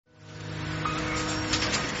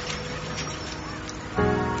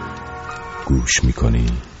گوش میکنی؟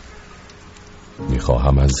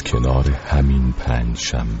 میخواهم از کنار همین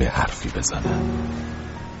پنجشنبه حرفی بزنم.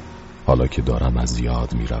 حالا که دارم از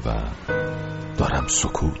یاد میروم، دارم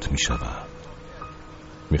سکوت میشوم.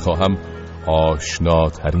 میخواهم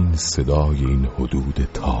آشناترین صدای این حدود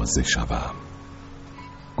تازه شوم.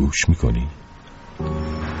 گوش میکنی؟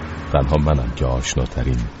 تنها منم که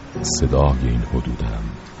آشناترین صدای این حدودم.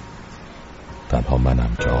 تنها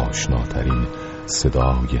منم که آشناترین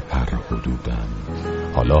صدای هر حدودم.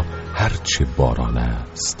 حالا هرچه باران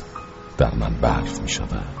است در من برف می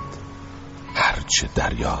شود، هرچه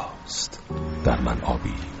دریاست در من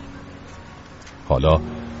آبی. حالا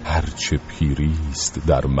هرچه پیریست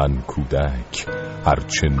در من کودک،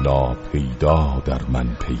 هرچه ناپیدا در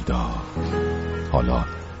من پیدا. حالا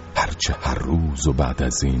هرچه هر روز و بعد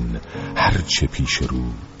از این هرچه پیش رو،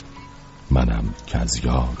 منم که از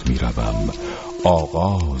یاد می روم،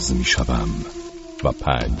 آغاز می شوم و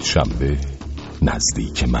پنجشنبه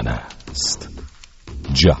نزدیک من است.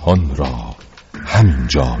 جهان را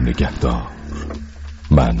همینجا نگهدار،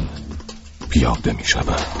 من پیاده می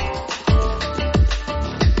شوم.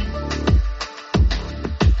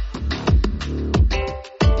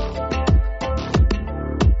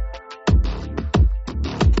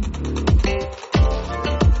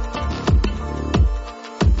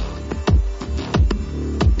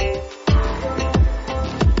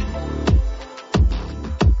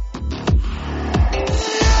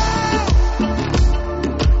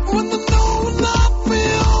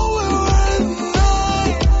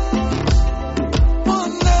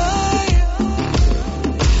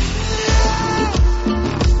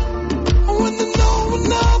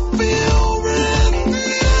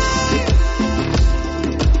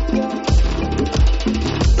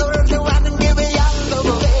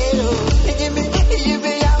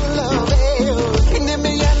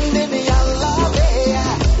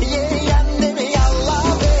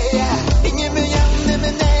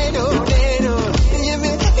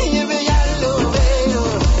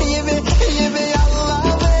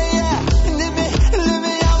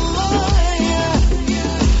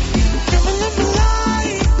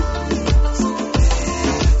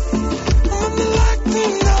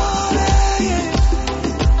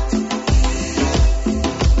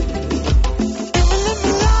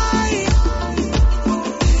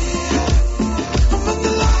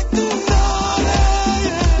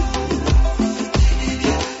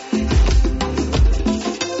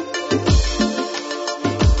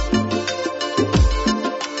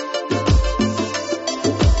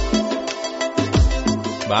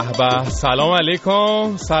 به سلام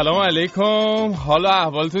علیکم. سلام علیکم. حالا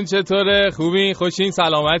احوالتون چطوره؟ خوبین؟ خوشین؟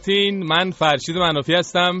 سلامتین؟ من فرشید منافی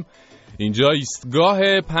هستم. اینجا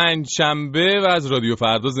ایستگاه پنجشنبه و از رادیو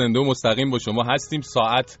فردا زنده و مستقیم با شما هستیم.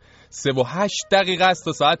 ساعت 3:08 است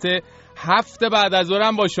تا ساعت 7 بعد از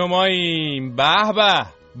ظهر با شماییم. به به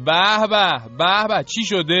به به به به. چی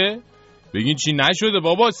شده؟ بگین چی نشده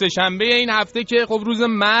بابا. سه شنبه این هفته که خب روز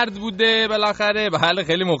مرد بوده بالاخره. بله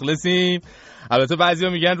خیلی مخلصیم. البته بعضیا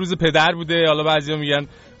میگن روز پدر بوده، حالا بعضیا میگن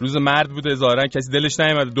روز مرد بوده. ظاهرا کسی دلش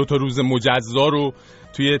نیومده 2 تا روز مجزا رو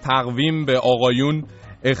توی تقویم به آقایون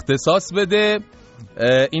اختصاص بده.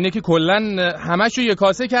 اینه که کلا همشو یک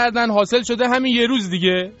کاسه کردن، حاصل شده همین یه روز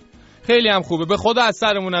دیگه. خیلی هم خوبه، به خدا از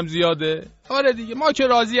سرمونم زیاده. آره دیگه ما که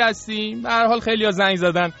راضی هستیم. به هر حال خیلیا زنگ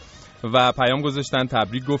زدن و پیام گذاشتن،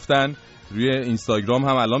 تبریک گفتن. روی اینستاگرام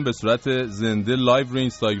هم الان به صورت زنده لایو روی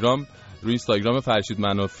اینستاگرام فرشید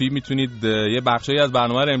منافی میتونید یه بخشی از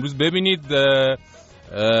برنامه رو امروز ببینید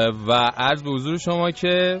و عرض به حضور شما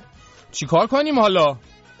که چیکار کنیم حالا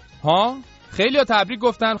ها. خیلی ها تبریک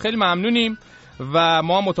گفتن، خیلی ممنونیم و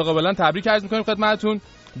ما متقابلا تبریک عرض میکنیم خدمتتون.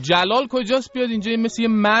 جلال کجاست؟ بیاد اینجا مثل یه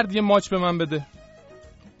مرد یه ماچ به من بده.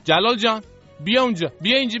 جلال جان بیا اونجا،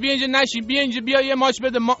 بیا اینجا نشین، بیا اینجا، بیا یه ماچ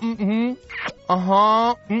بده.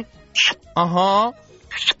 آها آها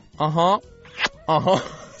آها آها.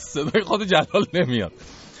 صدای خود جلال نمیاد.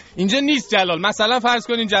 اینجا نیست جلال. مثلا فرض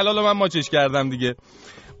کنین جلال رو من ماچش کردم دیگه.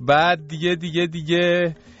 بعد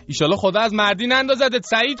دیگه ایشالله خدا از مردی نندازدت.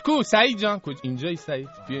 سعید کو؟ سعید جان کو؟ اینجایی سعید؟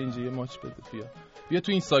 بیا اینجا یه ماچ بده. بیا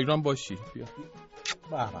تو اینستاگرام باشی. بیا.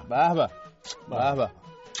 به به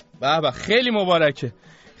به به. خیلی مبارکه،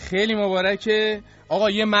 خیلی مبارکه. آقا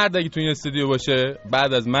یه مرد اگه تو این استودیو باشه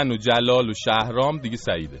بعد از من و جلال و شهرام دیگه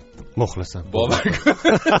سعیده. مخلصم. باور کن.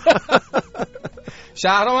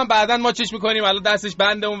 شهرام هم بعداً ماچش میکنیم، الان دستش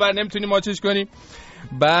بنده اونور نمیتونیم ماچش کنیم.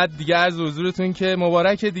 بعد دیگه از حضورتون که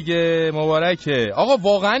مبارکه دیگه، مبارکه. آقا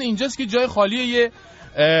واقعا اینجاست که جای خالیه یه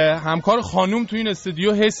همکار خانوم تو این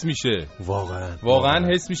استودیو حس میشه. واقعا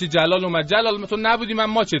حس میشه. جلال اومد. جلال تو نبودی من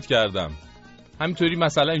ماچت کردم. همینطوری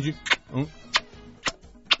مثلا اینجوری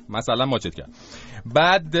مثلا ماچت کرد.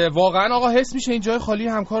 بعد واقعا آقا حس میشه این جای خالی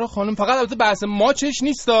همکار خانم. فقط البته بحث ماچش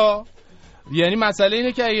نیستا، یعنی مسئله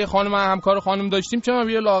اینه که اگه خانم همکار خانم داشتیم چه ما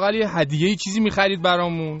بیا لااقل یه هدیه چیزی می‌خرید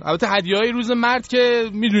برامون. البته هدیه‌های روز مرد که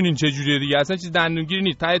میدونین چه جوریه دیگه، اصلا چیز دندونگیری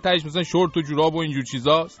نیست، تهش مثلا شورت و جوراب و اینجور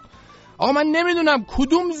چیزاست. آقا من نمیدونم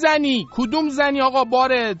کدوم زنی آقا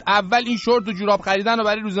بار اول این شورت و جوراب خریدن رو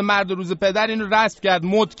برای روز مرد و روز پدر اینو رسم کرد،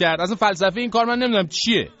 مد کرد. اصلا فلسفه این کار من نمیدونم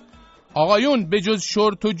چیه. آقایون به جز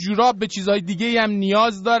شورت و جوراب به چیزهای دیگه هم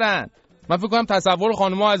نیاز دارن. من فکر کنم تصور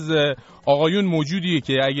خانم‌ها از آقایون موجودیه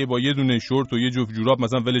که اگه با یه دونه شورت و یه جفت جوراب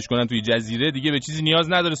مثلا ولش کنن توی جزیره، دیگه به چیزی نیاز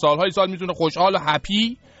نداره، سالهای سال میتونه خوشحال و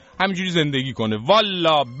هپی همینجوری زندگی کنه.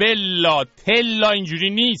 والا بلا تلا اینجوری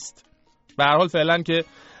نیست. به هر حال فعلا که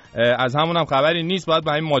از همون خبری نیست، باید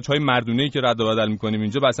به همین ماچ‌های مردونه‌ای که رد و بدل می‌کنیم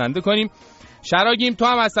اینجا بسنده کنیم. شراگیم تو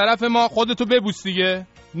هم از طرف ما خودتو ببوس دیگه،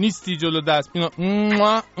 نیستی جلو دست.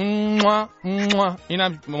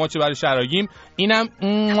 اینم ماچ برای شراگیم، اینم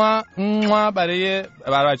برای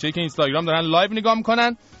بچه‌ای که اینستاگرام دارن لایو نگاه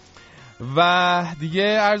میکنن. و دیگه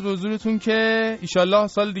عرض به حضورتون که ایشالله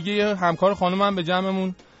سال دیگه یه همکار خانم هم به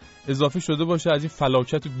جمعمون اضافه شده باشه، از این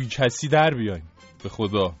فلاکت و بیکسی در بیایم. به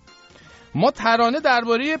خدا ما ترانه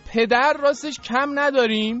درباره پدر راستش کم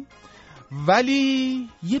نداریم، ولی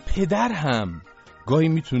یه پدر هم گاهی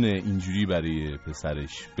میتونه اینجوری برای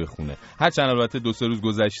پسرش بخونه. هرچند البته 2-3 روز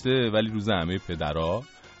گذشته، ولی روز همه پدرها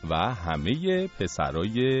و همه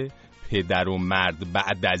پسرای پدر و مرد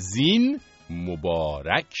بعد از این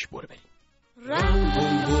مبارک. برو بریم. رنگ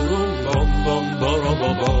بوم بوم بام بام بارا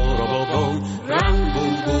بارا بام، رنگ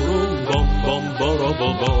بوم بوم بام بام بارا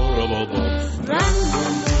بارا بام، رنگ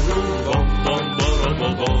بوم بوم بام بام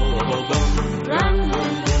بارا بارا بام، رنگ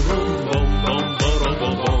بوم بوم بام بام بارا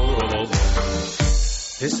بارا بام.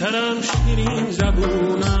 پسرم شیرین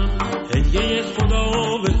زبونم، هدیه خدا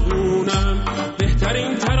بخونم،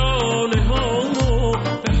 بهترین ترانه هامو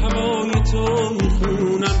به هوای تو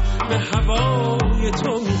میخونم، به هوای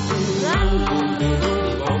تو میخونم.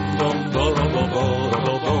 بام بام بارا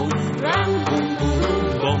بارا بام، رنگ بوم بوم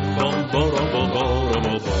بام بام بارا بارا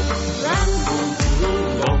بام، رنگ بوم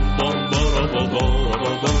بام بام بارا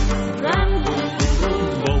بارا بام، رنگ بوم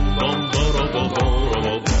بام بام بارا بارا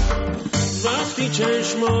بام. وقتی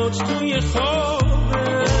چشمات توی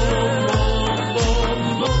خوابه،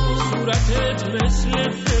 صورتت مثل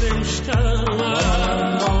فرشته،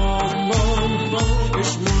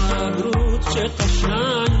 چشم و ابروت چه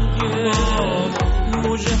قشنگه،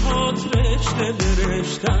 موجه هات رشته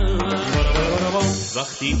برشته.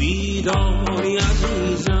 وقتی بیداری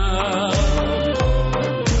عزیزم،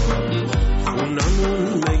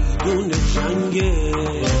 خونمون میدون جنگه،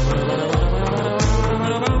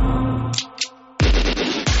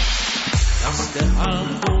 دست هم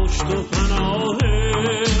پشت و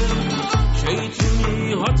پناهه،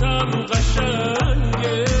 شیطونی هاتم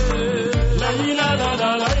قشنگه. لی لا لا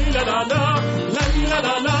لا لی لا لا لا لی لا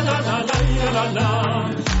لا لا لا لی لا لا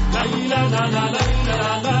لی لا لا لا لی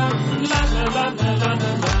لا لا لا لا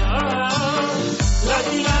لا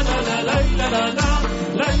لی لا لا لا لی لا لا لا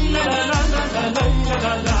لی لا لا لا لی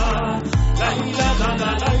لا لا لی لا لا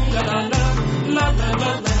لا لی لا لا.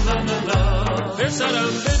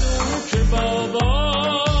 پسرم بدون که بابا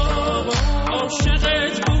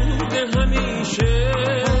عاشقت بوده همیشه،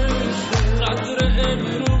 قدر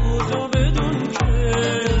امروزو بدون که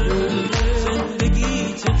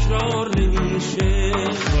زندگی تکرار نمیشه.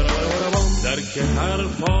 درک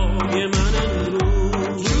حرفای من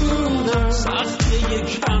امروز سخت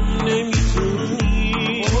یکم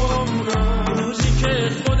نمیتونی، روزی که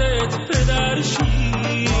خودت پدرشی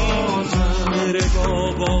شعر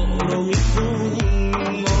بابا رو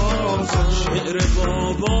میخونی، شعر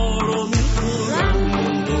بابا رو میخونی.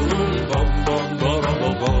 بام بام بارا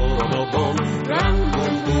بارا بام، رنگ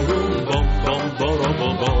بوم بوم بام بام بارا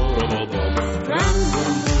بارا بام، رنگ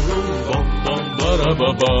بوم بوم بام بام بارا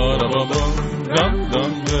بارا بام، رام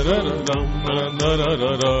دام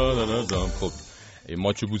درام. خب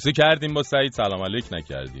ما چه بوسه کردیم با سعید، سلام علیک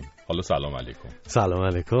نکردیم. حالا سلام علیکم. سلام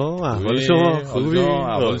علیکم، احوال شما خوبی؟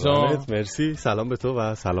 احوال شما مرسی. سلام به تو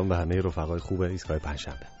و سلام به همه رفقای خوب ایستگاه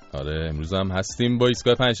پنجشنبه. آره امروز هم هستیم با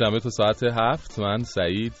ایستگاه پنجشنبه تا ساعت 7. من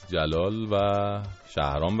سعید، جلال و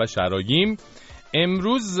چهارم و شراگیم.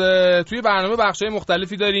 امروز توی برنامه بخشای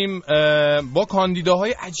مختلفی داریم، با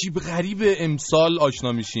کاندیداهای عجیب غریب امسال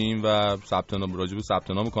آشنا میشیم و راجع به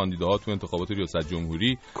ثبت نام کاندیداها تو انتخابات ریاست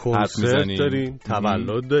جمهوری حرف میزنیم. داریم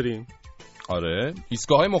تولد داریم. آره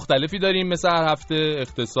ایستگاه‌های مختلفی داریم مثل هر هفته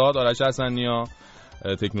اقتصاد آرش حسنیا،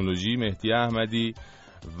 تکنولوژی مهدی احمدی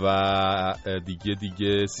و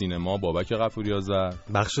دیگه سینما بابک غفوری آذر.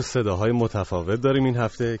 بخش صداهای متفاوت داریم این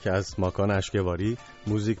هفته که از ماکان اشکواری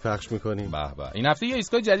موزیک پخش میکنیم. به این هفته یه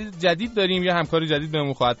ایستگاه جدید داریم، یه همکار جدید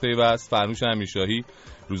بهمون خواهد پیوست. فرنوش همیشاهی،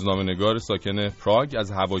 روزنامه‌نگار ساکن پراگ،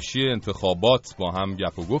 از حواشی انتخابات با هم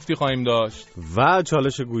گپ و گفتی خواهیم داشت و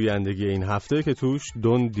چالش گویندگی این هفته که توش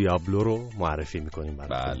دون دیابلو رو معرفی میکنیم.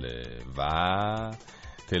 بله، و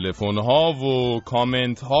تلفن ها و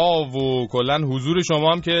کامنت ها و کلن حضور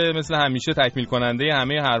شما هم که مثل همیشه تکمیل کننده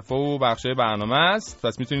همه حرفا و بخشای برنامه است.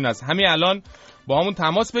 پس میتونین از همین الان با همون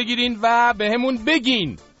تماس بگیرین و به همون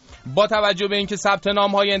بگین. با توجه به اینکه ثبت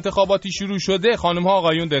نام های انتخاباتی شروع شده، خانم ها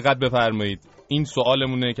آقایون دقت بفرمایید. این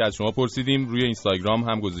سوالمونه که از شما پرسیدیم، روی اینستاگرام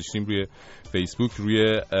هم گذاشتیم، روی فیسبوک،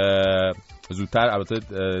 روی زودتر البته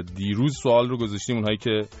دیروز سوال رو گذاشتیم، اونهایی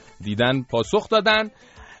که دیدن پاسخ دادن.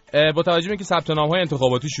 با توجه به اینکه ثبت نام‌های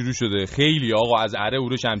انتخاباتی شروع شده، خیلی آقا از اره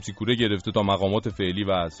اوره شمسی کوره گرفته تا مقامات فعلی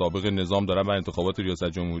و سابق نظام دارن برای انتخابات ریاست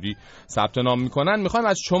جمهوری ثبت نام میکنن. میخوایم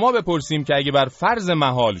از شما بپرسیم که اگه بر فرض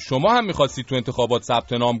محال شما هم میخواستید تو انتخابات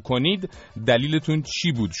ثبت نام کنید، دلیلتون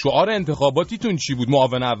چی بود؟ شعار انتخاباتیتون چی بود؟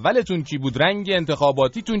 معاون اولتون کی بود؟ رنگ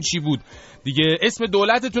انتخاباتیتون چی بود؟ دیگه اسم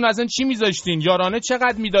دولتتون اصلا چی میذاشتین؟ یارانه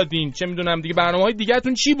چقدر میدادین؟ چه میدونم دیگه برنامه‌های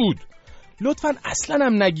دیگه‌تون چی بود؟ لطفاً اصلاً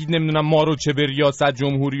هم نگید نمیدونم ما رو چه به ریاست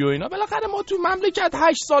جمهوری و اینا. بالاخره ما تو مملکت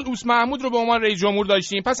 8 سال اوس محمود رو به عنوان رئیس جمهور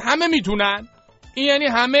داشتیم، پس همه میتونن. این یعنی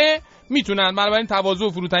همه میتونن. بنابراین تواضع و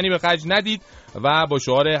فروتنی به خرج ندید و با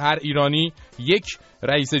شعار هر ایرانی یک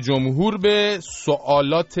رئیس جمهور به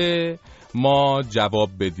سوالات ما جواب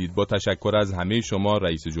بدید. با تشکر از همه شما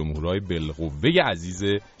رئیس جمهورهای بالقوه عزیز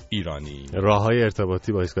ایرانی. راههای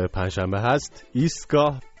ارتباطی با ایستگاه پنجشنبه هست: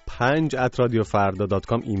 ایستگاه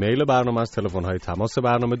 5@radioffarda.com ایمیل برنامه است. تلفن‌های تماس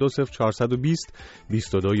برنامه 20420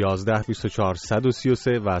 22 11 24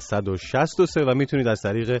 133 و 163 و میتونید از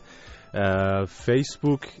طریق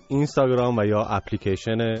فیسبوک، اینستاگرام و یا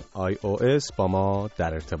اپلیکیشن iOS با ما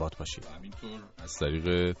در ارتباط باشید. همینطور از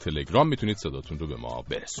طریق تلگرام میتونید صداتون رو به ما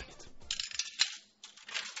برسونید.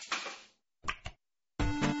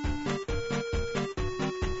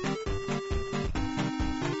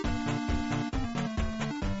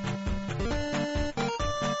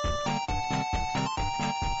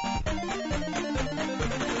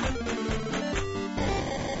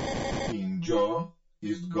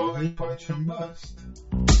 ایستگاه پنجشنبه است.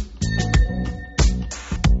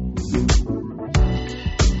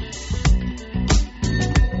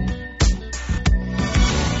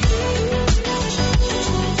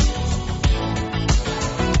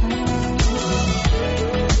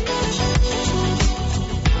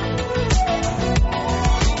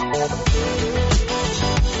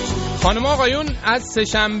 خانم آقایون، از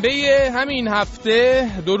سه‌شنبه همین هفته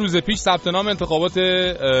 2 روز پیش ثبت نام انتخابات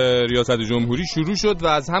ریاست جمهوری شروع شد و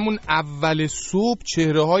از همون اول صبح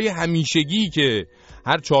چهره‌های همیشگی که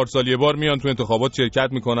هر 4 سال یه بار میان تو انتخابات شرکت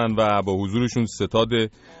میکنن و با حضورشون ستاد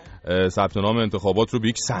ثبت نام انتخابات رو به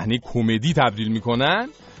یک صحنه کمدی تبدیل میکنن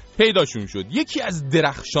پیداشون شد. یکی از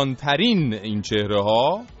درخشانترین این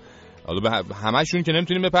چهره‌ها، حالا به همه‌شون که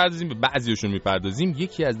نمیتونیم بپردازیم، به بعضیشون میپردازیم،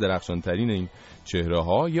 یکی از درخشانترین این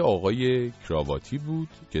چهره‌ها یه آقای کراواتی بود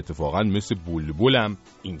که اتفاقا مثل بلبلم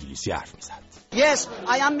انگلیسی حرف میزد. Yes,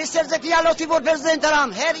 I am Mr. Zakia Latifur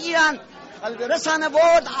presenterم. Her Iran رسانه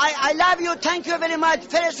ورد I love you, thank you very much.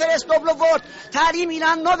 فرست دوبل ورد تعلیم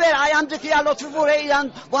ایران نوبل. I am Zakia Latifur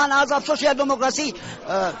ایران وان اعضای سوسیال دموکراسی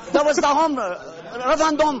 12ام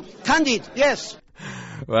رفراندوم کاندید. Yes.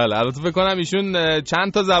 بله، البته فکر کنم ایشون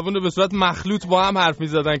چند تا زبون رو به صورت مخلوط با هم حرف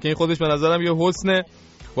میزدن که این خودش به نظرم یه حسنه.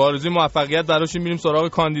 با آرزوی موفقیت براش میریم سراغ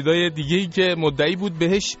کاندیدای دیگه‌ای که مدعی بود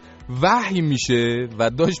بهش وحی میشه و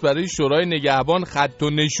داشت برای شورای نگهبان خط و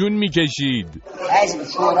نشون میکشید.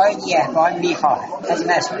 از شورای نگهبان میخواهم، از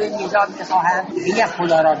مسئول نظام میخواهم اگر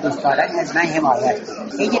خدا را دوست دارد از من حمایت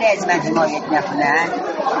کنند. اگر از من حمایت نکنند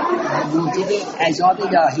موجب عذاب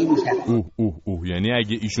الهی میشم. یعنی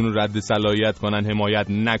اگه ایشونو رد صلاحیت کنن، حمایت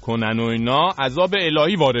نکنن و اینا، عذاب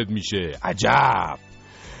الهی وارد میشه. عجب.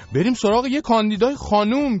 بریم سراغ یه کاندیدای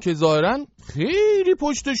خانوم که ظاهراً خیلی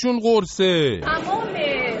پشتشون قرصه. تمام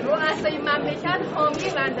رؤسای مملکت حامی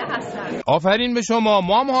بنده هستن. آفرین به شما.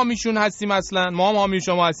 ما هم حامیشون هستیم، اصلا ما هم حامی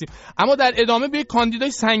شما هستیم. اما در ادامه به یک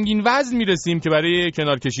کاندیدای سنگین وزن میرسیم که برای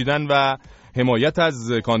کنار کشیدن و حمایت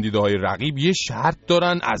از کاندیداهای رقیب یه شرط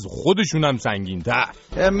دارن، از خودشون هم سنگین‌تر.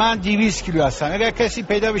 من 200 کیلو هستم. اگر کسی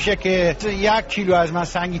پیدا بشه که 1 کیلو از من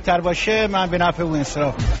سنگین‌تر باشه، من به نفع اون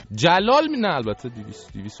انصراف. جلال نه، البته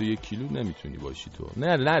 201 کیلو نمیتونی باشی تو.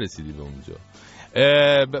 نه نرسیدی به اونجا.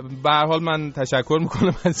 به هر حال من تشکر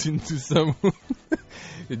میکنم از این دوستمون.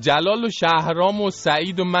 جلال و شهرام و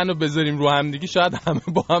سعید و منو بذاریم رو هم دیگه شاید همه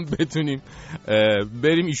با هم بتونیم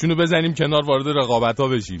بریم ایشونو بزنیم کنار، وارد رقابت‌ها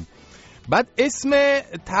بشیم. بعد اسم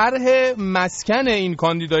طرح مسکن این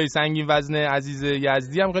کاندیدای سنگین وزن عزیز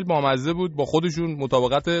یزدی هم خیلی بامزه بود، با خودشون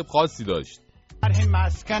مطابقت خاصی داشت. طرح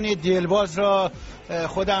مسکن دلباز را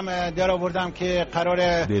خودم در آوردم که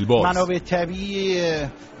قرار منابع طبیعی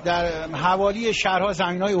در حوالی شهرها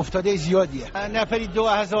زمین‌های افتاده زیادیه. نفری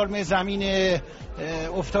 2000 متر زمین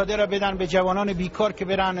افتاده را بدن به جوانان بیکار که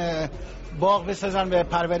برن باغ بسازن به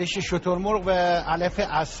پرورش شترمرغ و علف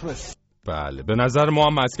اسوس. بله، به نظر ما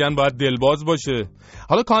هم مسکن باید دلباز باشه.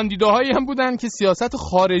 حالا کاندیداهایی هم بودن که سیاست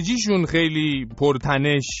خارجیشون خیلی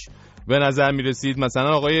پرتنش به نظر می رسید. مثلا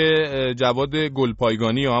آقای جواد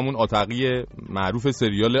گلپایگانی یا همون آتقی معروف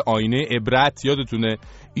سریال آینه عبرت، یادتونه؟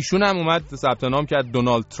 ایشون هم اومد ثبت نام کرد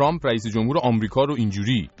دونالد ترامپ رئیس جمهور آمریکا رو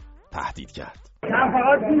اینجوری تهدید کرد. من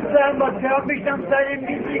فقط دوست دارم با ترامپ بشینم سر یه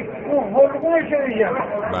میزی اون حلقومشو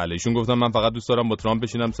بگیرم. بله، ایشون گفتم من فقط دوست دارم با ترامپ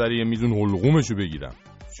بشینم سر یه میز اون حلقومشو بگیرم.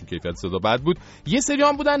 چون کیفیت صدا بد بود. یه سری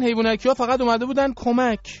هم بودن حیوانکی‌ها فقط اومده بودن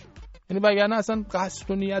کمک، یعنی وگرنه اصلا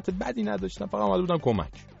قصد و نیت بدی نداشتن، فقط اومده بودن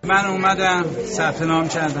کمک. من اومدم ثبت نام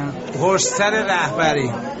کردم، پشت‌سر رهبری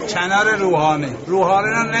کنار روحانه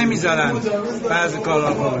رو نمیذارن بعضی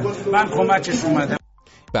کارا کنن، من کمکش اومدم.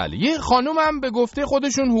 بله، یه خانم هم به گفته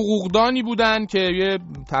خودشون حقوقدانی بودن که یه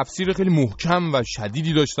تفسیر خیلی محکم و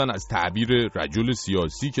شدیدی داشتن از تعبیر رجل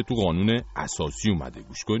سیاسی که تو قانون اساسی اومده.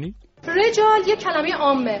 گوش کنید. رجال یه کلمه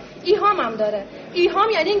عامه، ایهام هم داره. ایهام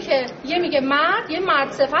یعنی این که یه میگه مرد، یه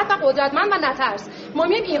مرد صفت و قدرتمند و نترس. ما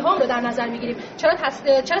میگیم ایهام رو در نظر میگیریم.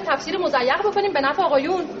 چرا تفسیر مضیق بکنیم به نفع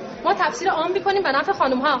آقایون؟ ما تفسیر عام میکنیم به نفع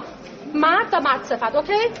خانم‌ها. مرد و مرد صفت.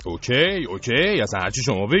 اوکی اصلا هرچی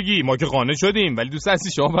شما بگی، ما که قانع شدیم، ولی دوست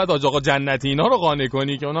هستی شما باید آقا جنتی اینا رو قانع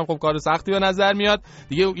کنی که اونم خب کار سختی به نظر میاد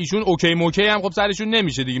دیگه. ایشون اوکی موکی هم خب سرشون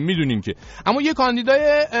نمیشه دیگه، میدونیم که. اما یه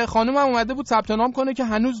کاندیدای خانم هم اومده بود ثبت نام کنه که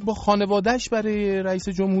هنوز با خانواده‌اش برای رئیس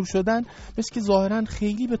جمهور شدن مثل که ظاهرا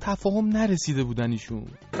خیلی به تفاهم نرسیده بودن ایشون.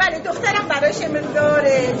 بله، دخترم براش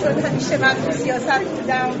مقداره، چون همیشه من تو سیاست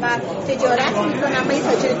بودم و تجارت میکنم، من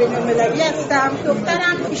تاجر بین‌المللی هستم.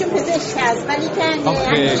 دخترم ایشون پزشک هست ولی که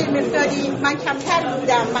همین مقداری من کمتر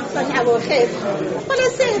بودم، مثلا اواخر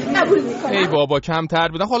خلاصه قبول میکنم. ای بابا کمتر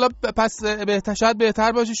بودن. حالا پس شاید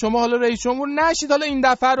بهتر باشه شما حالا رئیس جمهور نشید، حالا این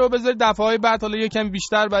دفعه رو بذارید دفعه‌های بعد حالا یکم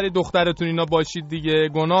بیشتر برای دخترتون اینا باشید دیگه،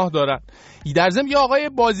 گناه دارن. در ضمن یه آقای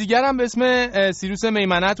بازیگر هم به اسم سیروس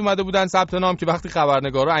میمنت اومده بودن ثبت نام که وقتی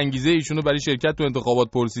خبرنگارا انگیزه ایشونو برای شرکت تو انتخابات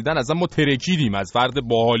پرسیدن اصلا ما ترکیدیم از فرد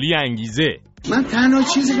باحالی انگیزه. من تنها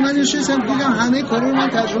چیزی که من نشستم دیدم همه کارا رو من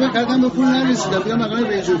تجربه کردم، به پول نرسیدم، بیام مقام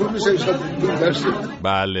رئیس جمهور بشم پولدار شدم.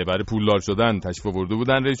 بله، برای پولدار شدن تشریف آورده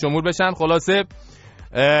بودن رئیس جمهور بشن. خلاصه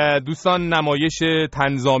دوستان، نمایش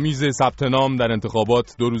طنزآمیز ثبت نام در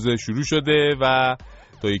انتخابات 2 روزه شروع شده و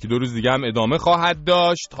تا 1-2 روز دیگه هم ادامه خواهد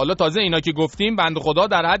داشت. حالا تازه اینا که گفتیم بنده خدا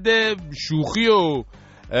در حد شوخی و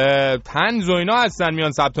طنز و اینا هستن،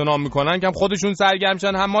 میان ثبت نام میکنن که هم خودشون سرگرم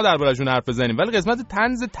شن هم ما دربارشون حرف بزنیم، ولی قسمت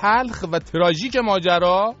طنز تلخ و تراژیک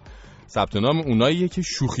ماجرا ثبت نام اوناییه که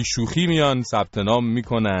شوخی میان ثبت نام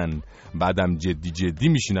میکنن، بعدم جدی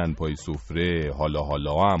میشینن پای سفره، حالا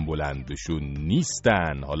هم بلندشون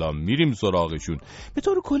نیستن، حالا میریم سراغشون. به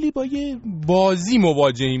طور کلی با یه بازی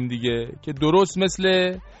مواجهیم دیگه که درست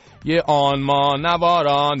مثل یه آنما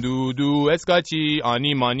نواران دودو اسکاچی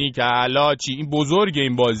آنی مانی کلاچی. این بزرگه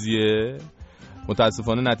این بازیه.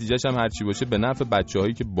 متاسفانه نتیجهش هم هرچی باشه به نفع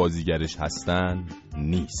بچه‌هایی که بازیگرش هستن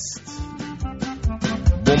نیست.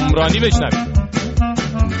 بمرانی بشنوید.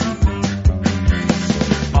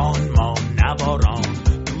 آنما نواران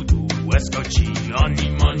دودو اسکاچی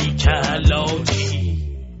آنی مانی کلاچی.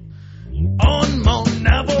 آنما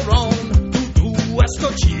نواران دودو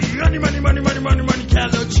اسکاچی آنی مانی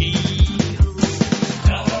کلاچی.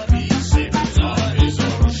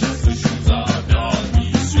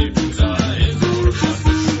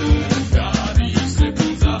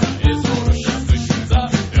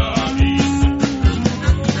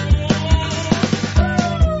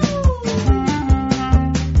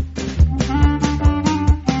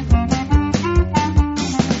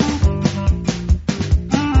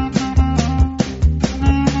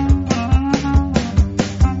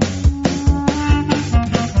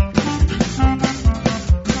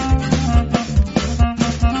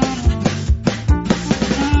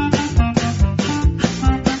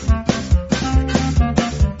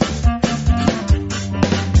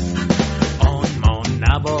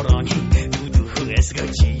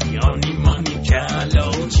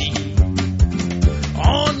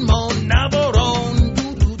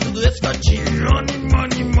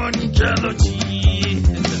 آنی مانی کلاچی.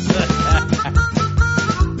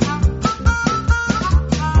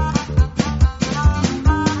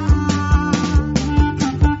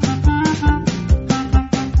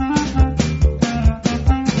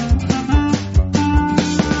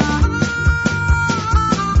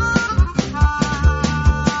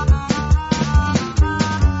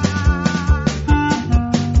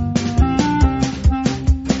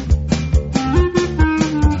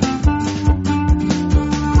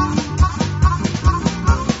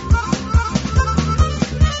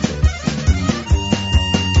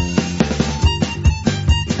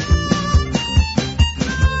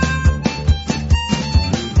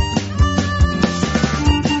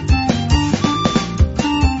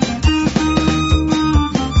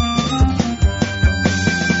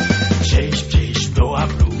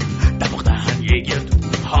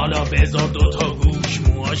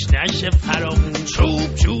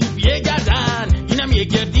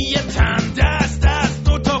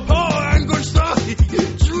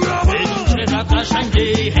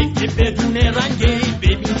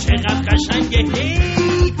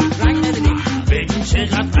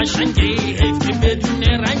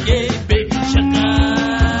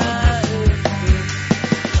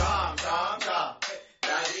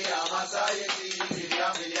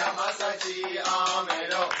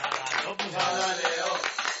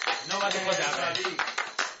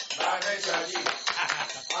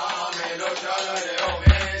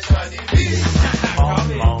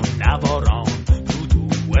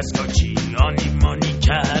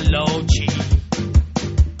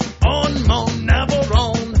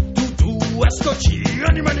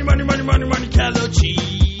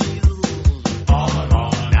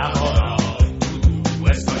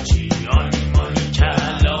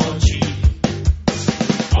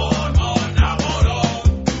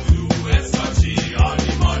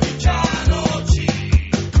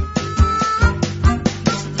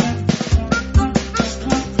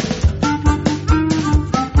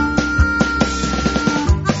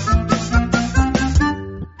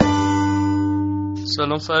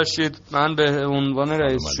 سلام فرشید، من به عنوان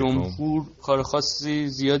رئیس جمهور کار خاصی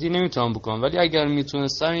زیادی نمیتونم بکنم، ولی اگر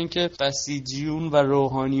میتونستم این که بسیجیون و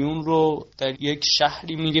روحانیون رو در یک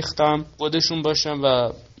شهری میریختم خودشون باشن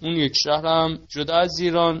و اون یک شهرم جدا از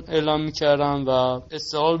ایران اعلام میکردم و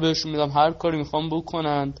استقلال بهشون میدم، هر کاری میخوام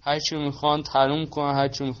بکنن، هر چی میخوان تحریم کنن، هر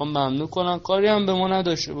چی میخوان ممنوع کنن، کاری هم به ما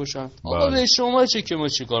نداشته باشن. آقا به شما چه که ما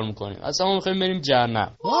چی کار میکنیم؟ اصلا ما میخوایم بریم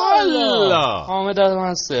جهنم. والا حامد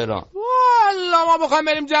از تهران. والا ما بخوایم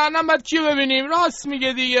بریم جهنم بعد کی ببینیم؟ راست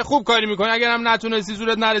میگه دیگه. خوب کاری میکنی. اگر هم نتونستی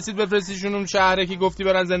زورت نرسید بفرستیشون اون شهره که گفتی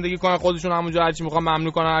برن زندگی کنن، خودشون همونجا هر چی میخوان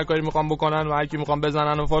ممنوع کنن، هر کاری میخوان بکنن و هر کی میخوان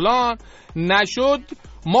بزنن و فلان. نشد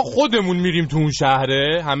ما خودمون میریم تو اون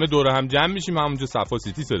شهره، همه دور هم جمع میشیم همونجا صفا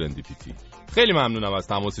سیتی سرندیپیتی. خیلی ممنونم از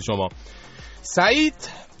تماس شما. سعید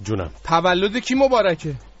جونم، تولد کی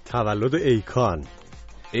مبارکه؟ تولد ایکان.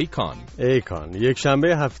 یک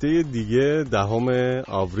شنبه هفته دیگه 10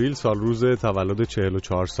 آوریل سال روز تولد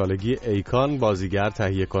 44 سالگی ایکان، بازیگر،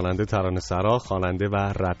 تهیه کننده، ترانه‌سرا، خواننده و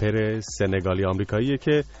رپر سنگالی آمریکاییه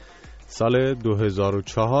که سال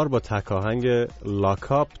 2004 با تکاهنگ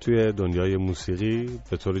لاکاپ توی دنیای موسیقی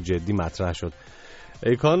به طور جدی مطرح شد.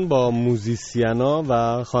 ایکان با موزیسینا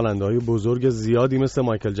و خواننده‌های بزرگ زیادی مثل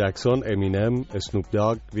مایکل جکسون، امینم، اسنوپ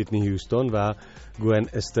داگ، ویتنی هیوستون و گوئن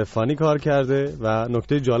استفانی کار کرده و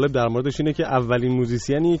نکته جالب در موردش اینه که اولین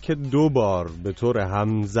موزیسیانی که 2 بار به طور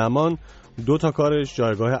همزمان 2 تا کارش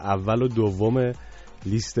جایگاه اول و دوم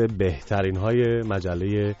لیست بهترین های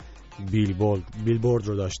مجله بیلبورد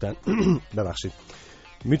رو داشتن. ببخشید.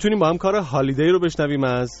 میتونیم با هم کار هالیدی رو بشنویم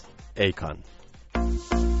از ایکان.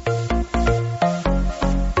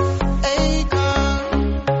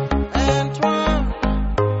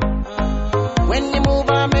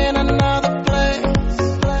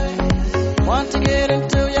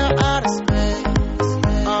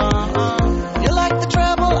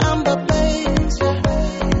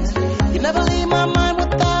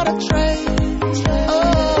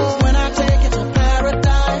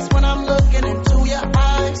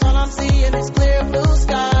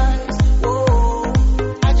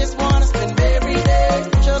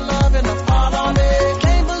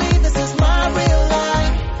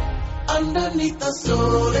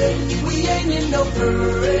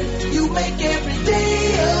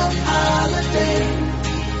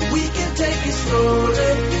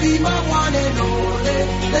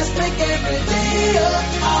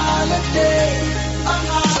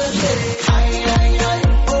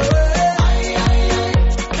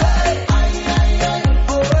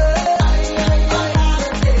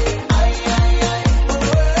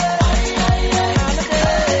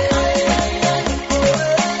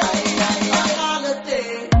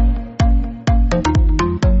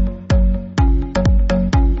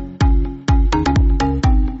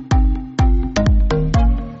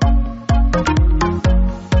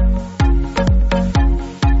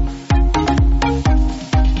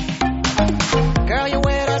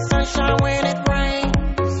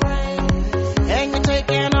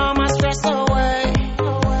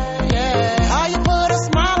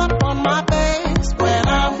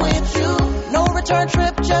 return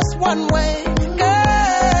trip just one way.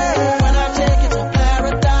 Girl, when I take you to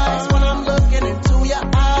paradise, when I'm looking into your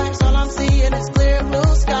eyes, all I'm seeing is clear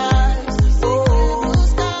blue skies. Oh,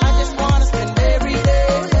 I just wanna spend every day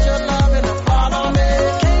with your love and follow me.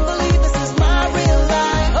 Can't believe this is my real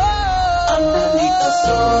life. Oh, underneath the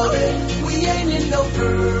sun, we ain't in no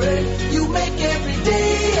hurry. You make every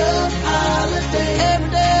day a holiday. Every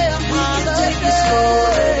day a holiday. Take it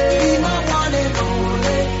slowly, be my one and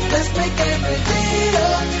only. Let's make every day a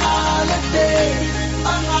holiday,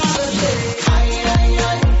 a holiday. Ay, ay,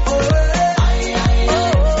 ay, oh, ay, ay,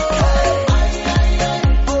 ay, oh, ay, ay, ay,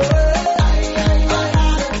 oh, ay, ay, ay,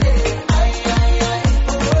 holiday. Ay, ay, ay,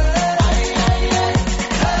 oh, ay, ay, ay,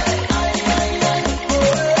 ay, ay, ay, oh,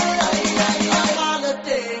 ay, ay, ay,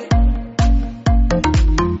 holiday.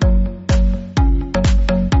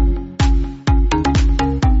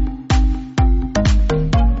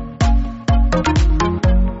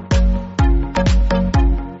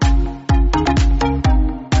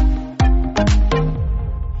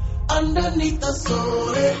 Underneath the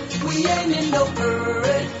sun, we ain't in no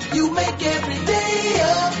hurry. You make every day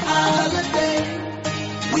a holiday.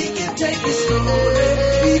 We can take it slowly,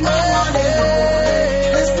 be my one and only.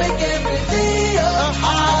 Let's make every day a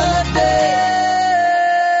holiday.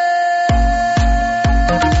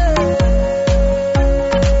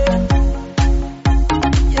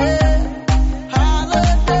 Yeah,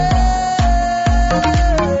 holiday.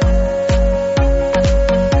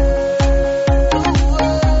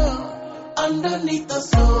 Underneath the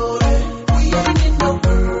sun, we ain't in no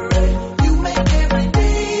hurry. You make every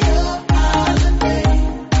day a holiday.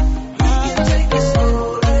 We can take it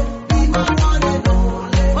slowly, be my one and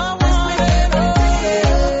only. Let's make every day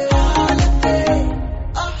a holiday,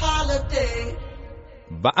 a holiday.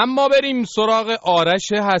 و اما بریم سراغ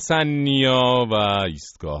آرش حسن‌نیا و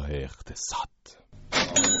ایستگاه اقتصاد.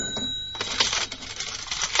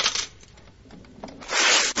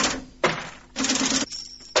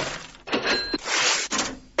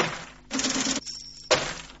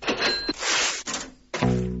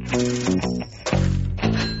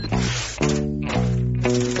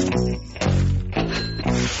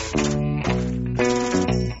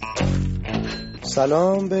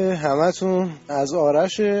 سلام به همتون. از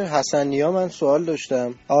آرش حسن‌نیا من سوال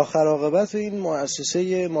داشتم. آخر عاقبت این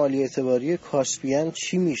مؤسسه مالی اعتباری کاسپیان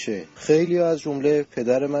چی میشه؟ خیلی از جمله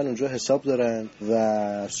پدر من اونجا حساب دارن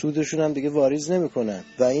و سودشون هم دیگه واریز نمیکنن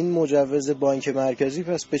و این مجوز بانک مرکزی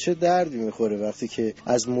پس به چه دردی میخوره وقتی که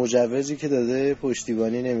از مجوزی که داده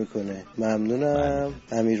پشتیبانی نمیکنه؟ ممنونم.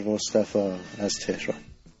 امیر مصطفی از تهران.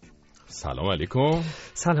 سلام علیکم.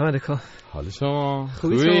 سلام علیکم. حال شما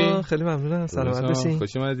خوبی؟ شما خیلی ممنونم. سلامت باشین.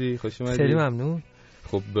 خوش اومدی. خیلی ممنون.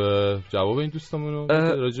 خب جواب این دوستمون رو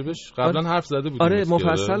راجبش قبلا حرف زده بودیم. آره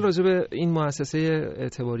مفصل راجب این مؤسسه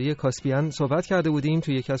اعتباری کاسپیان صحبت کرده بودیم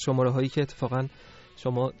توی یکی از شماره هایی که اتفاقا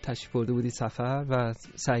شما تشریف برده بودید سفر و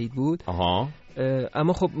سعید بود.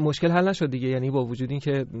 اما خب مشکل حل نشد دیگه، یعنی با وجود این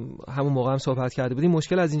که همون موقع هم صحبت کرده بودیم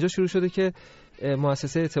مشکل از اینجا شروع شده که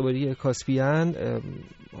مؤسسه اعتباری کاسپیان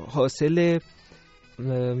حاصل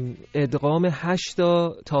ادغام 8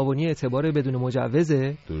 تعاونی اعتبار بدون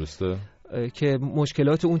مجوزه. درسته. که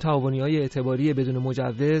مشکلات اون تعاونی‌های اعتباری بدون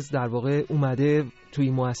مجوز در واقع اومده توی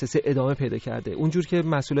مؤسسه ادامه پیدا کرده. اونجور که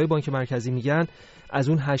مسئولای بانک مرکزی میگن از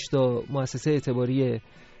اون 8 مؤسسه اعتباری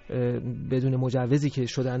بدون مجوزی که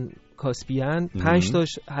شدن کاسپیان 5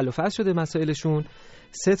 تاش حل و فصل شده مسائلشون،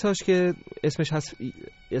 3 تاش که اسمش هست،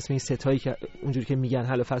 اسم این 3 تایی که اونجوری که میگن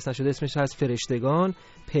حل و فصل نشده اسمش هست فرشتگان،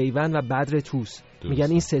 پیوند و بدر توس.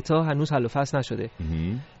 میگن این 3 تا هنوز حل و فصل نشده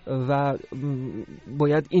و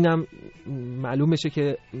باید اینم معلوم بشه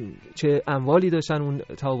که چه اموالی داشتن اون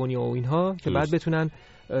تعاونی‌ها و اینها که بعد بتونن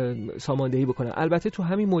ساماندهی بکنن. البته تو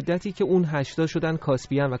همین مدتی که اون 8 شدن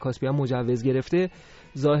کاسپیان و کاسپیان مجوز گرفته،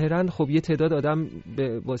 ظاهرا خب یه تعداد آدم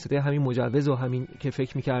به واسطه همین مجوز و همین که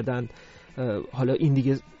فکر می‌کردن حالا این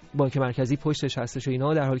دیگه بانک مرکزی پشتش هستش و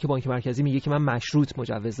اینا، در حالی که بانک مرکزی میگه که من مشروط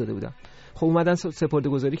مجوز داده بودم. خب اومدن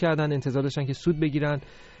سپرده‌گذاری کردن، انتظار داشتن که سود بگیرن،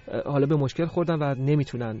 حالا به مشکل خوردن و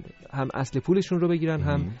نمیتونن هم اصل پولشون رو بگیرن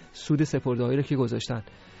هم سود سپرده‌هایی رو که گذاشتن.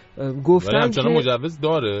 گفتن که مجوز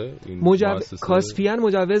داره کاسپیان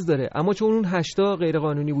مجوز داره، اما چون اون 8 غیر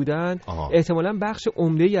قانونی بودن احتمالاً بخش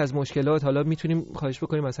عمده‌ای از مشکلات، حالا میتونیم خواهش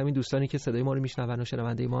بکنیم از همین دوستانی که صدای ما رو میشنون و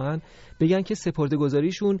شنونده ما هن بگن که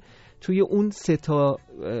سپرده‌گذاریشون توی اون 3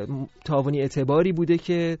 تعاونی اعتباری بوده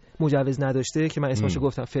که مجوز نداشته که من اسمشو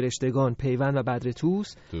گفتم فرشتگان، پیوند و بدر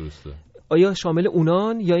توس. درسته. آیا شامل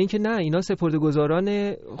اونان یا اینکه نه اینا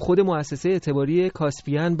سپرده‌گذاران خود مؤسسه اعتباری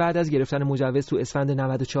کاسپیان بعد از گرفتن مجوز تو اسفند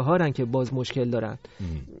 94 ان که باز مشکل دارن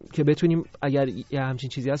که بتونیم اگر یه همچین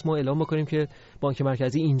چیزی هست ما اعلام بکنیم که بانک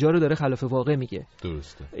مرکزی اینجا رو داره خلاف واقع میگه.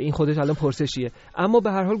 درسته. این خودش الان پرسشیه. اما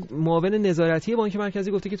به هر حال معاون نظارتی بانک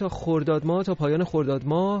مرکزی گفته که تا خرداد ماه تا پایان خرداد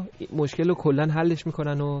ماه مشکل رو کلا حلش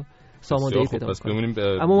میکنن و ساماندهی پیدا کنیم.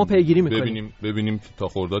 اما ما پیگیری میکنیم ببینیم تا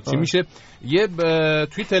خرداد چی میشه. یه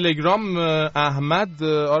توی تلگرام احمد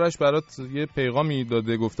آرش برات یه پیغامی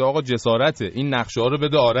داده، گفته آقا جسارته این نقشه ها رو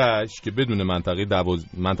بده آرش که بدون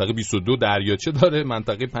منطقه 22 دریاچه داره،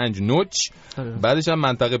 منطقه 5 نوچ، بعدش هم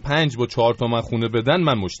منطقه 5 با 4 تومن خونه بدن،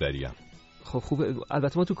 من مشتریم. خب خوبه.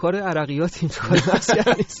 البته ما تو کار عرقیاتیم، تو کار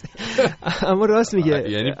مسکن نیست. اما راست میگه.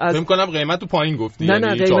 یعنی فکر کنم قیمت تو پایین گفتی. نه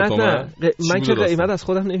نه قیمت نه. من که قیمت از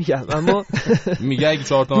خودم نمیگم، اما میگه اگه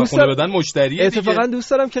 4 تومن خونه بدن مشتریه. اتفاقا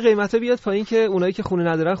دوست دارم که قیمتا بیاد پایین که اونایی که خونه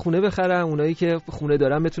ندارن خونه بخرن، اونایی که خونه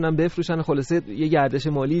دارن بتونن بفروشن، خلاصه یه گردش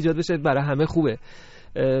مالی ایجاد بشه، برای همه خوبه.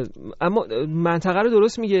 اما منطقه رو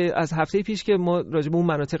درست میگه. از هفته پیش که ما راجع به اون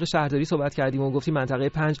مناطق شهرداری صحبت کردیم و گفتیم منطقه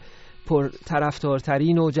 5 پر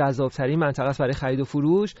طرفدارترین و جذابترین منطقه است برای خرید و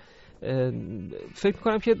فروش، فکر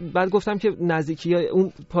می‌کنم که بعد گفتم که نزدیکی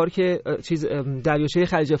اون پارک دریاچه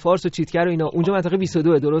خلیج فارس و چیتگر و اینا اونجا منطقه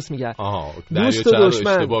 22 درست میگه.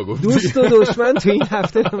 دوست و دشمن تو این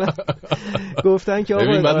هفته من گفتن که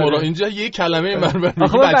آقا اینجا یه کلمه من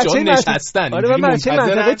بچه‌ها نشستن. آره من بچه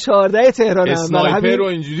منطقه 14 تهرانم، اسنایپر و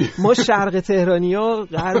اینجوری ما شرق تهرانی‌ها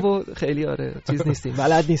غرب و خیلی چیز نیستیم،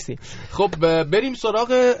 بلد نیستیم. خب بریم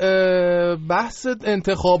سراغ بحث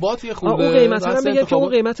انتخابات. یه خورده اون قیمت رو میگم که اون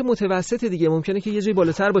قیمت متوسط دیگه ممکنه که یه جایی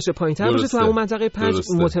بالاتر باشه پایین‌تر باشه، تو همون منطقه 5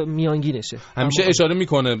 میانگینشه. همیشه اشاره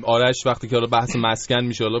میکنه آرش وقتی که حالا بحث مسکن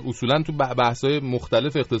میشه، حالا اصولا تو بحث‌های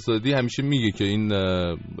مختلف اقتصادی همیشه میگه که این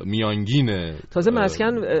میانگینه. تازه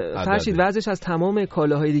مسکن فرشید وضعش از تمام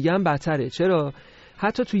کالاهای دیگه هم بدتره. چرا؟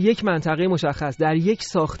 حتی تو یک منطقه مشخص در یک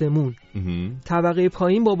ساختمون طبقه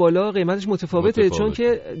پایین با بالا قیمتش متفاوته. چون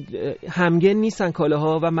که همگن نیستن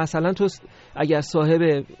کالاها و مثلا تو اگر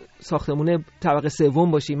صاحب ساختمون طبقه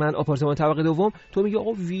سوم باشی، من آپارتمان طبقه دوم، تو میگی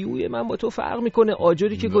آقا ویوی من با تو فرق میکنه،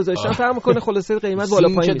 آجری که گذاشتم فرق میکنه، خلاصه قیمت بالا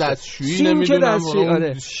پایین میشه. سیم که دستشویی نمیدونم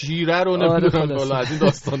شیره رو نمیدونم بالا، از این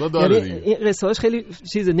داستانا داره. یعنی این قصه‌اش خیلی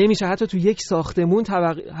چیزه، نمیشه حتی تو یک ساختمون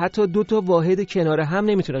طبقه حتی دو تا واحد کنار هم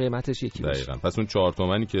نمیتونه قیمتش یکی باشه. دقیقاً. پس اون 4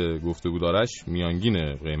 تومانی که گفته بود آرش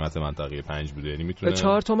میانگین قیمت منطقه 5 بوده، یعنی میتونه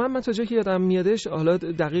 4 تومن. من تا جایی که یادم میادش، حالا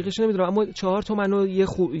دقیقش نمیدونم، اما 4 تومن و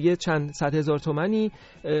یه چند صد هزار تومانی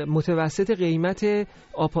متوسط قیمت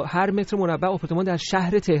هر متر مربع آپارتمان در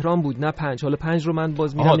شهر تهران بود، نه 5. حالا 5 رو من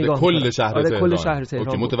باز میرم نگاه کل شهر تهران. کل شهر تهران.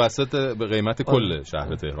 اوکی، متوسط به قیمت کل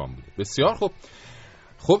شهر تهران بود. بسیار خوب.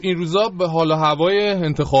 خب این روزا به حال و هوای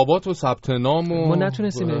انتخابات و ثبت نام و ما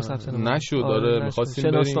نتونستیم بریم ثبت نام. نشد. داره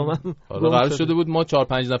می‌خواستیم بریم. حالا قرار شده بود ما 4-5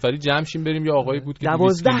 نفری جمع شیم بریم، یا آقایی بود که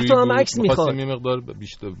 12 تا هم عکس می‌خواد. یه مقدار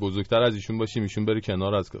بیشتر بزرگتر از ایشون باشیم، ایشون بره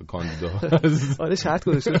کنار از کاندیدا. آره شرط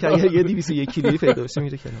گذاشته که اگه یه 201 کیلویی پیدا بشه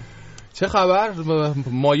میره کنار. چه خبر؟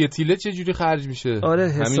 مایه تیله چه جوری خرج میشه؟ آره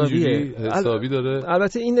حسابیه. حسابی داره.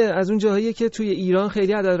 البته این از اون جاهاییه که توی ایران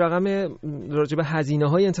خیلی عدد رقم راجع به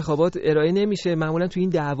هزینه‌های انتخابات ارائه نمیشه. معمولا توی این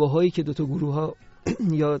دعواهایی که دو تا گروه‌ها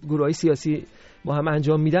یا گروه‌های سیاسی با هم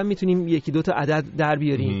انجام میدن میتونیم یکی دو تا عدد در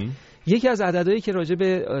بیاریم. یکی از عددهایی که راجع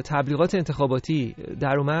به تبلیغات انتخاباتی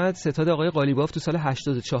در اومد، ستاد آقای قالیباف تو سال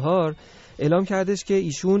 84 اعلام کردش که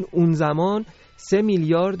ایشون اون زمان 3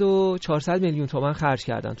 میلیارد و 400 میلیون تومان خرج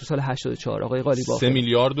کردن تو سال 84. آقای قالیباف 3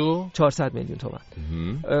 میلیارد و 400 میلیون تومان.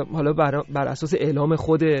 حالا بر اساس اعلام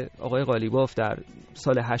خود آقای قالیباف در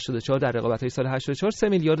سال 84 در رقابت‌های سال 84 3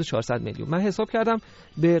 میلیارد و 400 میلیون. من حساب کردم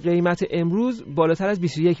به قیمت امروز بالاتر از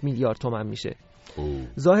 21 میلیارد تومان میشه.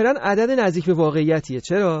 ظاهرا عدد نزدیک به واقعیتیه.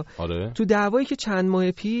 چرا؟ آره. تو دعوایی که چند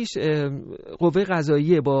ماه پیش قوه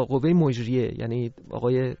قضاییه با قوه مجریه، یعنی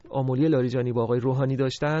آقای آملی لاریجانی با آقای روحانی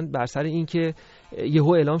داشتن، بر سر این که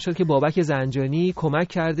یهو اعلام شد که بابک زنجانی کمک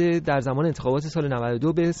کرده در زمان انتخابات سال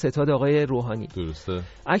 92 به ستاد آقای روحانی. درسته.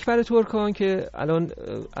 اکبر ترکان که الان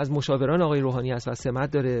از مشاوران آقای روحانی است و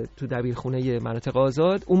سمت داره تو دبیرخونه مناطق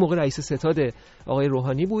آزاد، اون موقع رئیس ستاد آقای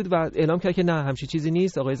روحانی بود و اعلام کرد که نه همچین چیزی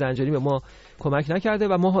نیست، آقای زنجانی به ما کمک نکرده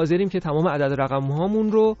و ما حاضریم که تمام عدد رقم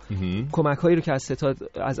هامون رو کمک‌هایی رو که از ستاد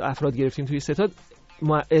از افراد گرفتیم توی ستاد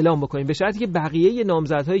اعلام بکنیم، به شرطی که بقیه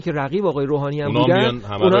نامزدهایی که رقیب آقای روحانی هم بودن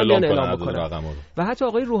اونا بیان اعلام بکنن. و حتی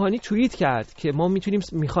آقای روحانی توییت کرد که ما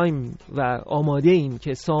میخوایم و آماده ایم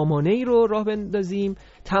که سامانه‌ای رو راه بندازیم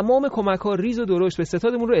تمام کمک‌ها ریز و درشت به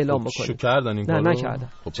ستادمون رو اعلام بکنیم. شو کردن این کارو؟ نه نکردن.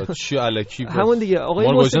 خب چی الکی همون دیگه آقای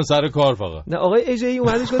محسن سر کار فقط. نه آقای اجی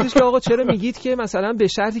اومدش گفتش که آقا چرا میگید که مثلا به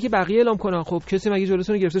شرطی که بقیه اعلام کنن؟ خب کسی مگه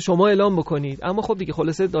جلوتون رو گرفته شما اعلام بکنید؟ اما خب دیگه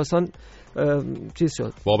خلاصه داستان چیز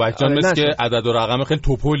شد. بابک جان مثل که عدد و رقم خیلی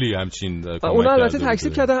توپولی همچین کمک کرده. اونا البته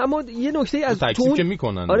تکذیب کردن، اما یه نکته از تکذیب که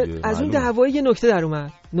میکنن. آره از اون دعوای یه نکته در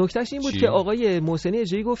اومد. نکتهش این بود که آقای محسن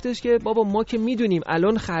اجی گفتش که بابا ما که میدونیم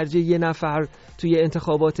الان خرج یه نفر توی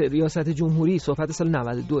انتخابات ریاست جمهوری صحبت سال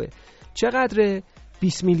 92 چقدره؟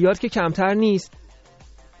 20 میلیارد که کمتر نیست.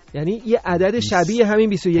 یعنی یه عدد شبیه همین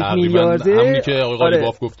 21 میلیارده، همونی که آقای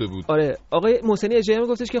قالیباف گفته بود. آره آقای محسن اجی هم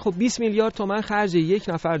گفتش که خب 20 میلیارد تومان خرج یک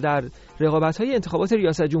نفر در رقابت‌های انتخابات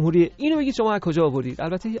ریاست جمهوری، اینو بگید شما از کجا آوردید؟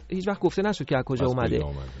 البته هیچ وقت گفته نشد که از کجا اومده.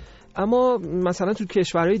 اما مثلا تو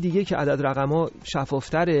کشورهای دیگه که عدد رقم‌ها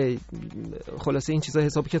شفاف‌تره، خلاصه این چیزا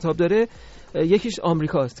حساب کتاب داره، یکیش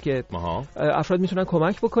آمریکاست که افراد میتونن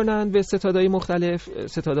کمک بکنن به ستادهای مختلف،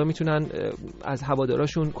 ستادا میتونن از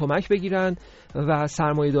هواداراشون کمک بگیرن و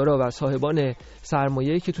سرمایه‌دارا و صاحبان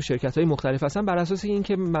سرمایه‌ای که تو شرکت‌های مختلف هستن بر اساس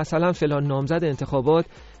اینکه مثلا فلان نامزد انتخابات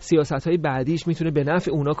سیاست‌های بعدیش میتونه به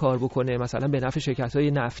نفع اونا کار بکنه، مثلا به نفع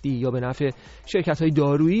شرکت‌های نفتی یا به نفع شرکت‌های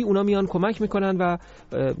دارویی، اونا میان کمک میکنن و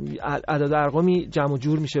عدد ارقامی جمع و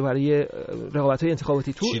جور میشه برای رقابت‌های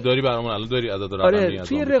انتخاباتی. تو چی داری برامون الان داری عدد رقمی؟ آره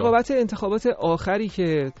توی رقابت انتخابات آخری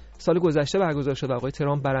که سال گذشته برگزار شد و آقای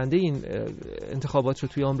ترامپ برنده این انتخابات شد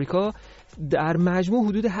توی آمریکا، در مجموع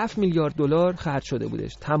حدود 7 میلیارد دلار خرج شده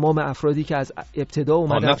بودش. تمام افرادی که از ابتدا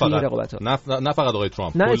اومدن توی رقابت‌ها. نه فقط آقای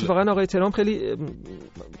ترامپ. نه اتفاقا آقای ترامپ خیلی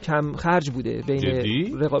کم خرج بوده بین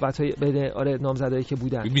رقابت‌های بین نامزدایی که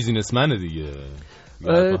بودن. بیزینسمنه دیگه.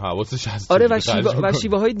 حواسش هست. آره و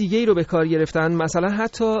شیوه‌های دیگه‌ای رو به کار گرفتن. مثلا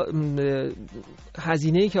حتی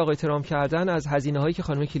هزینه‌ای که آقای ترامپ کردن از هزینه‌هایی که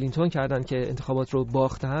خانم کلینتون کردن که انتخابات رو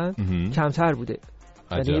باختن کمتر بوده.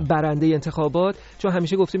 یعنی برنده انتخابات، چون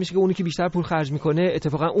همیشه گفته میشه که اونی که بیشتر پول خرج میکنه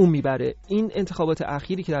اتفاقا اون میبره. این انتخابات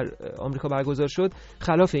اخیری که در آمریکا برگزار شد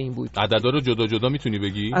خلاف این بود. عددا رو جدا جدا میتونی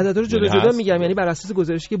بگی؟ عددا رو جدا جدا میگم، یعنی بر اساس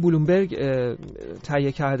گزارشی که بلومبرگ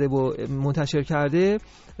تهیه کرده و منتشر کرده،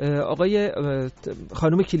 آقای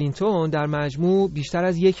خانم کلینتون در مجموع بیشتر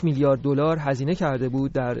از 1 میلیارد دلار هزینه کرده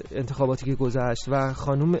بود در انتخاباتی که گذشت و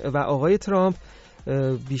خانم و آقای ترامپ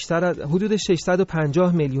بیشتر از حدود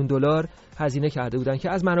 650 میلیون دلار هزینه کرده بودن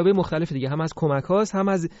که از منابع مختلف دیگه، هم از کمک هاست، هم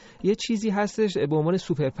از یه چیزی هستش به عنوان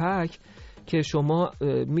سوپر پک که شما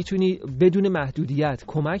میتونی بدون محدودیت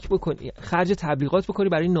کمک بکنی، خرج تبلیغات بکنی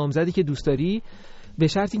برای نامزدی که دوست داری، به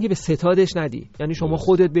شرط اینکه به ستادش ندی. یعنی شما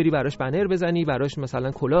خودت بری براش بنر بزنی، براش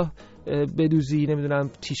مثلا کلاه بدوزی، نمیدونم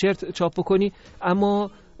تیشرت چاپ بکنی،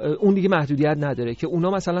 اما اون دیگه محدودیت نداره که اونا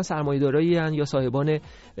مثلا سرمایه‌دارایی ان یا صاحبان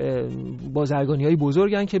بازرگانی‌های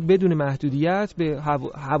بزرگن که بدون محدودیت به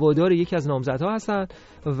هوادار یکی از نامزدها هستن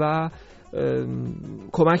و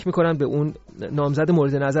کمک میکنن به اون نامزد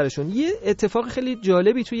مورد نظرشون. یه اتفاق خیلی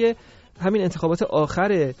جالبی توی همین انتخابات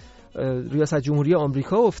آخر ریاست جمهوری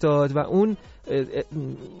آمریکا افتاد و اون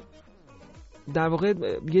در واقع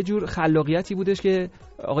یه جور خلاقیتی بودش که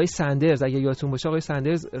آقای سندرز، اگه یادتون باشه، آقای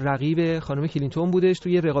سندرز رقیب خانم کلینتون بودش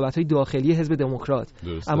توی رقابت‌های داخلی حزب دموکرات،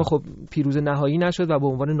 اما خب پیروز نهایی نشد و به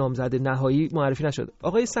عنوان نامزد نهایی معرفی نشد.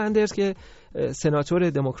 آقای سندرز که سناتور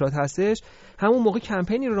دموکرات هستش، همون موقع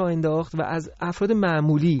کمپینی رو راه انداخت و از افراد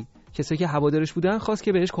معمولی، کسایی که هوادارش بودن، خواست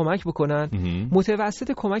که بهش کمک بکنن.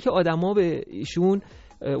 متوسط کمک آدما به ایشون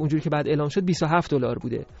اونجوری که بعد اعلام شد 27 دلار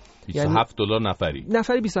بوده. 27 دلار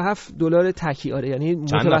نفری 27 دلار تکی. آره یعنی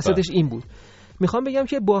متوسطش این بود. میخوام بگم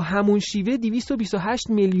که با همون شیوه 228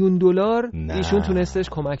 میلیون دلار ایشون تونستش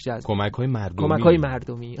کمک جذب. کمک‌های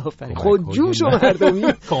مردمی. آفرین. خودجوش و مردمی.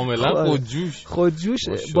 کاملا خودجوش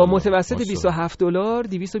با متوسط 27 دلار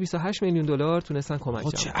 228 میلیون دلار تونستن کمک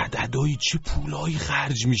جذب. چه عددایی، چه پولایی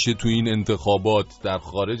خرج میشه تو این انتخابات در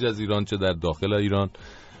خارج از ایران چه در داخل ایران.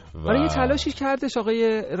 آره یه تلاشی کردش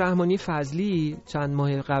آقای رحمانی فضلی چند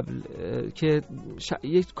ماه قبل که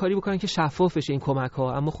یه کاری بکنن که شفاف بشه این کمک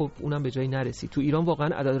ها، اما خب اونم به جایی نرسید. تو ایران واقعا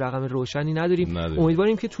عدد رقم روشنی نداریم.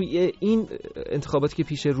 امیدواریم که توی این انتخاباتی که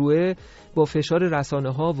پیش روه با فشار رسانه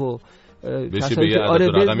ها و کسایی که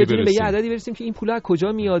بتونیم به یه عددی برسیم که این پولا از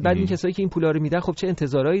کجا میاد، بعد این کسایی که این پولا رو میدن خب چه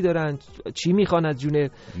انتظارایی دارن، چی میخوان از جون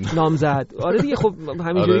نامزد. آره دیگه خب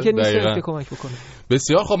همینجوری که نیست که کمک بکنه.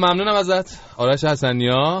 بسیار خب، ممنونم ازت آرش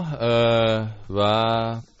حسنیا و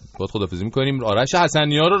باید خداحافظی میکنیم. آرش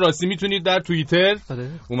حسنی‌ها رو راستی میتونید در توییتر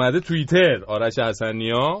اومده توییتر آرش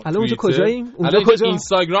حسنی‌ها. الان اونجا کجاییم؟ الان کجا؟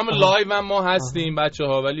 اینستاگرام لایو هم ما هستیم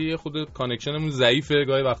بچه‌ها، ولی خود کانکشنمون ضعیفه،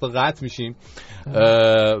 گاهی وقتا قطع میشیم.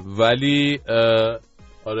 ولی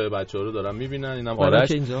آره بچه‌ها رو دارم میبینن. اینم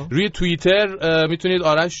آرش روی توییتر میتونید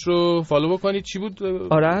آرش رو فالو بکنید. چی بود؟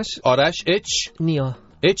 آرش اچ نیا.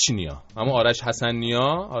 اما آرش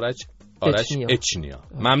حسنی‌ها، آرش اچ نیا.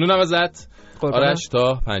 ممنونم ازت آرش،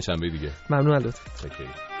 تا پنجشنبه دیگه. ممنون ازت.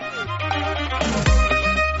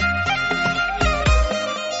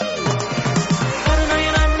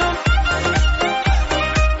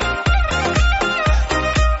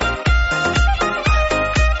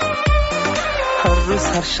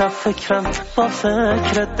 هر شب فکرم با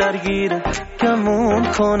فکرت درگیره،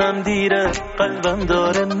 گمون کنم دیره، قلبم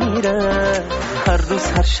داره میره. هر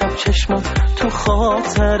روز هر شب چشمم تو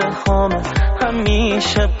خاطر هامه،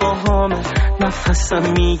 همیشه با هامه،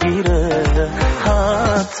 نفسم میگیره.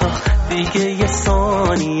 حتی دیگه یه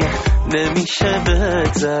ثانیه نمیشه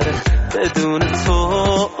بگذره بدون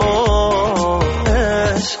تو.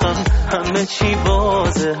 عشقم همه چی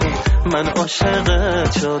بازه، من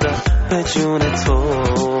عاشقت شدم به جون تو،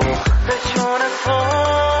 به جون تو.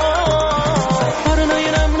 بارونای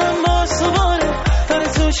نم با سواره داره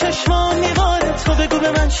تو چشمام میباره، تو بگو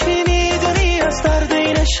به من چی میدونی از درد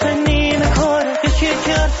این عشق نیمه کاره. یکی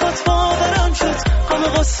یکی حرفات باورم شد، غم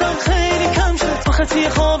غصم خیلی کم شد، تو خطی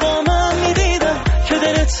خوابا من میدیدم که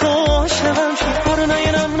دل تو عاشقم شد. بارونای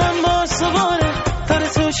نم با سواره داره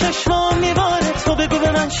تو چشمام میباره، تو بگو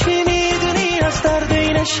به من چی میدونی از درد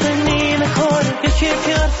این عشق نیمه کاره. یکی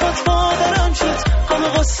یکی حرفات باورم شد، غم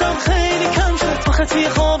غصم خیلی کم شد، تو خطی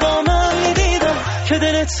خوابا من میدیدم که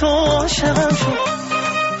دل تو عاشقم شد.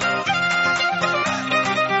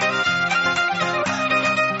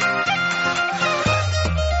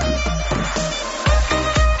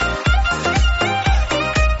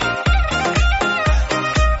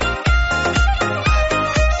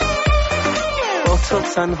 تو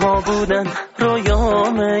تنها بودن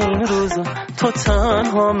رویام این روزا، تو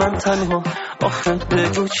تنها من تنها، آخه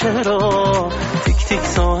بگو چرا. تیک تیک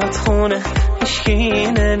ساعت خونه هیچکی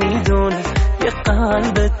نمیدونه، یه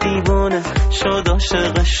قلب دیوونه شد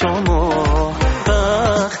عاشق شما.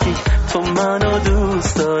 وقتی تو منو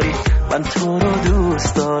دوست داری من تو رو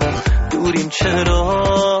دوست دارم، دوریم چرا.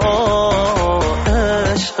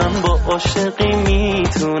 عشقم با عاشقی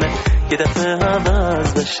میتونه یه دفعه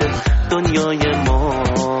عوض بشه دنیای ما،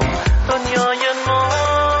 دنیای ما.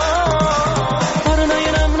 بارونای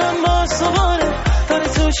نم با سواره داره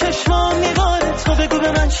تو چشمام میباره، تو بگو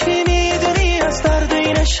به من چی میدونی از درد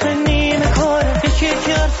این عشق نیمه کاره. یکی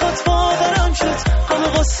یکی حرفات باورم شد، غم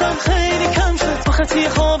غصم خیلی کم شد، تو خطی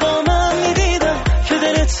خوابا من میدیدم که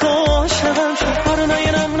دل تو عاشقم شد. بارونای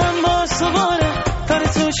نم با سواره داره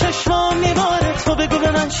تو چشمام میباره، تو بگو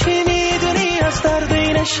به من چی میدونی از درد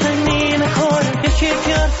این عشق نیمه کاره. یکی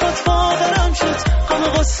یکی حرفات باورم شد، غم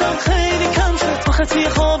غصم خیلی کم شد، تو خطی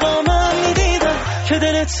خوابا من میدیدم که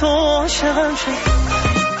دل تو عاشقم شد.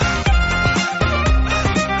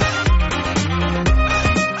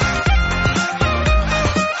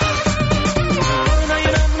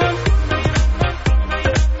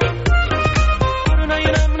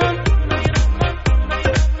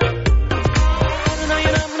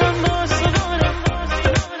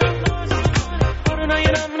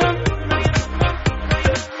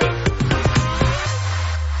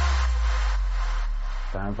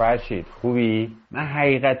 فرشید خوبی؟ من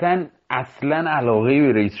حقیقتا اصلا علاقه‌ای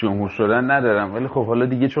به رئیس جمهور شدن ندارم، ولی خب حالا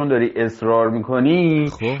دیگه چون داری اصرار میکنی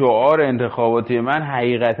شعار انتخاباتی من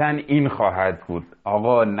حقیقتا این خواهد بود: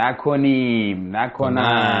 آقا نکنیم،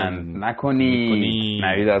 نکنیم.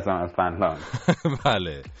 نوید هستم از فنلاند.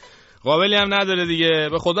 بله قابلی هم نداره دیگه.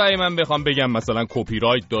 به خدا اگه من بخوام بگم مثلا کپی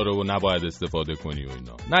رایت داره و نباید استفاده کنی و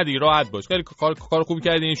اینا، نه دیگه راحت باش. خیلی کار خوبی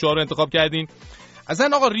کردین، این شعار رو انتخاب کردین.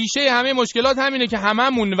 اصلا آقا ریشه همه مشکلات همینه که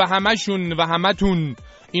هممون و همشون و همتون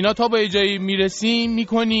اینا تا به جایی میرسیم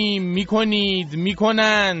میکنیم، میکنید،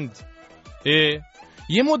 میکنند.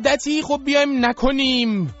 یه مدتی خب بیایم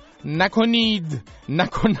نکنیم، نکنید،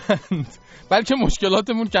 نکنند، بلکه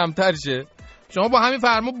مشکلاتمون کمتر شه. شما با همین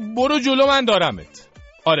فرمو برو جلو، من دارمت.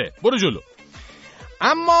 آره برو جلو.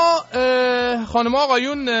 اما خانم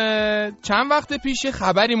آقایون چند وقت پیش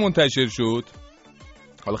خبری منتشر شد،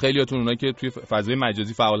 حالا خیلیاتون اونایی که توی فضای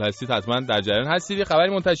مجازی فعال هستید حتما در جریان هستید. یه خبری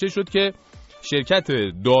منتشر شد که شرکت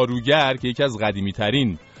داروگر که یکی از قدیمی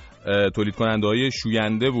ترین تولید کننده های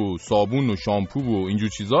شوینده و صابون و شامپو و اینجور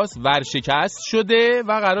چیزاست ورشکست شده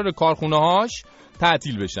و قرار کارخونه هاش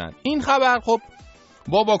تعطیل بشن. این خبر خب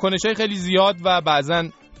با واکنش های خیلی زیاد و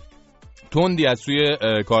بعضن تندی از سوی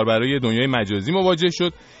کاربرای دنیای مجازی مواجه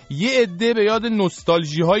شد. یه عده به یاد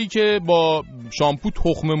نوستالژی هایی که با شامپو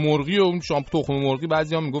تخم مرغی و اون شامپو تخم مرغی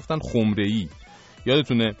بعضیا میگفتن خمره‌ای،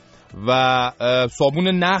 یادتونه، و صابون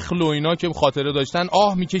نخل و اینا که خاطره داشتن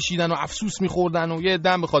آه میکشیدن و افسوس میخوردن و یه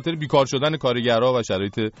عده به خاطر بیکار شدن کارگرها و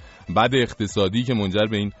شرایط بد اقتصادی که منجر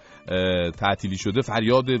به این تعطیلی شده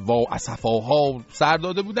فریاد وا اسفاها سر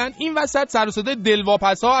داده بودن. این وسط سر و صدای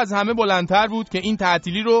دلواپس‌ها از همه بلندتر بود که این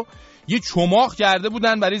تعطیلی رو یه چماق کرده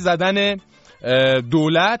بودن برای زدن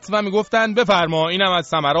دولت و میگفتن بفرما اینم از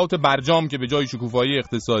ثمرات برجام که به جای شکوفایی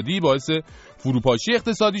اقتصادی باعث فروپاشی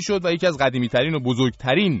اقتصادی شد و یکی از قدیمی‌ترین و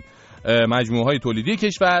بزرگترین مجموعه‌های تولیدی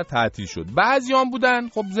کشور تعطیل شد. بعضیام بودن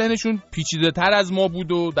خب ذهنشون پیچیده‌تر از ما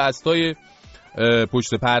بود و دستای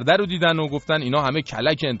پشت پرده رو دیدن و گفتن اینا همه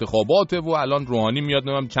کلک انتخاباته و الان روحانی میاد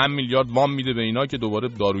نمیدونم چند میلیارد وام میده به اینا که دوباره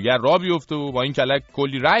داروگر راه بیفته و با این کلک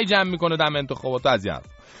کلی رأی جمع میکنه دم انتخابات. از این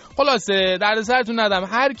خلاصه دردسرتون ندم،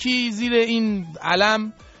 هر کی زیر این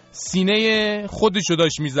علم سینه خودشو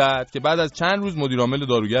داشت میزد که بعد از چند روز مدیر عامل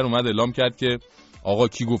داروگر اومد اعلام کرد که آقا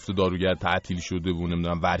کی گفته داروگر تعطیل شده و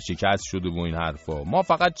نمیدونم ورشکست شده و این حرفا. ما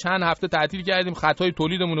فقط چند هفته تعطیل کردیم خطای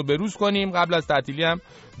تولیدمون رو بروز کنیم، قبل از تعطیلی هم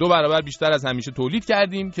 2 برابر بیشتر از همیشه تولید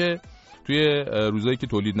کردیم که توی روزایی که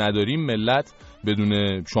تولید نداریم ملت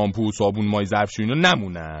بدون شامپو و صابون مای ظرفشویی اینا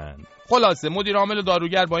نمونن. خلاصه مدیر عامل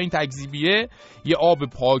داروگر با این تکذیبیه یه آب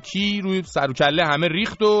پاکی روی سر و کله همه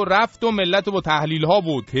ریخت و رفت و ملت رو با تحلیل‌ها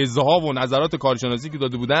و تزها و نظرات کارشناسی که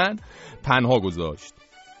داده بودن تنها گذاشت.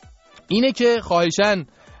 اینه که خواهشاً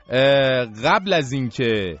قبل از این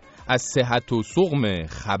که از صحت و سقم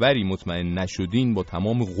خبری مطمئن نشدین با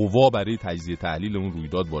تمام قوا برای تجزیه تحلیل اون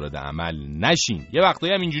رویداد وارد عمل نشین. یه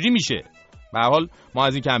وقتایی هم اینجوری میشه. به هر حال ما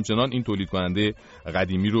از این که همچنان این تولید کننده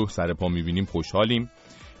قدیمی رو سر پا میبینیم خوشحالیم.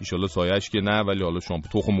 ایشالله سایه‌اش که نه، ولی حالا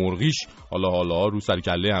شامپو تخم مرغیش حالا رو سر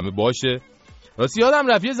کله همه باشه. راستی یادم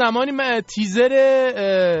رفت یه زمانی من تیزر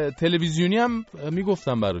تلویزیونی هم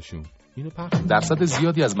میگفتم براشون. اینو پخش. درصد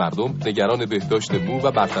زیادی از مردم نگران بهداشت مو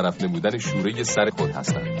و برطرف نمودن شوره سر خود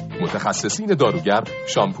هستند. متخصصین داروگر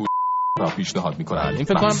شامپو را پیشنهاد می‌کنند. این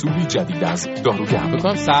محصولی جدید از داروگر. فکر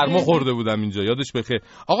کنم سرما خورده بودم اینجا، یادش بخیر.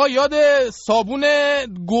 آقا یاد صابون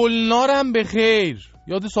گلنارم بخیر.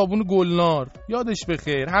 یاد صابون گلنار یادش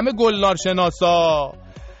بخیر. همه گلنار شناسا،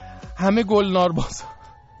 همه گلنار بازا.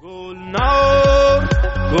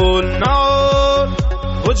 گلنار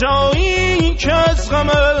کجایی که از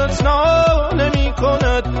غمت ناله می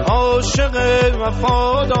کند عاشق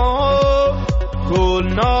وفادار.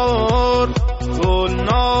 گلنار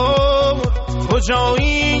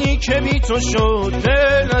کجایی که بی تو شد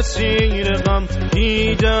دل اسیر غم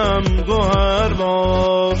دیدم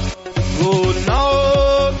گوهربار.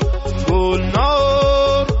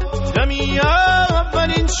 گلنار دمی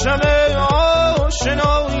اولین شب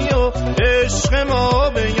آشنایی و عشق ما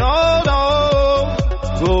به یادم.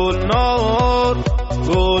 گلنار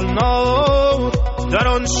در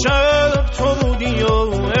آن شب تو بودی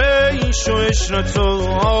و عیش و عشرت و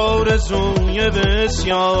آرزوی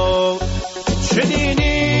بسیار. چه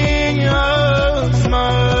دیدی از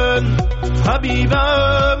من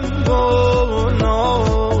حبیبم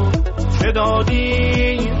گلنار که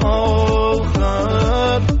دادی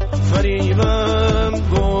آخر فریبم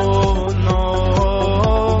گلنار.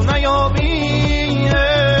 نیابی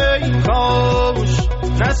ای کاش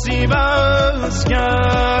نصیب از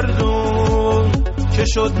گردون که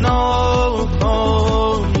شد ناکامی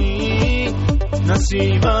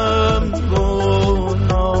نصیبم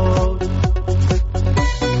گلنار.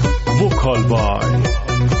 وکال بای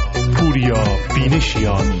پوریا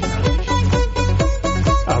بینشیان.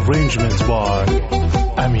 Arrangement by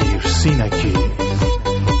امیر سینکی.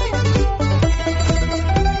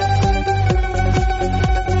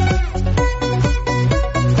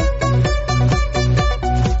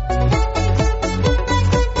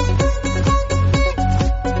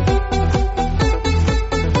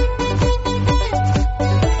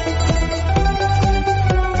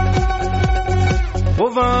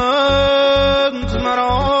 بوند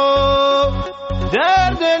مرا در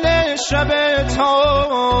دل شب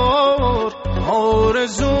تار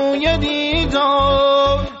آرزوی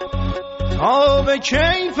دیدار. تا به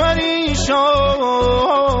کی پریشان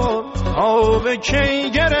تا به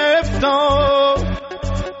کی گرفتار.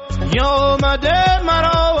 یا مده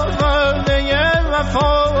مرا قلعه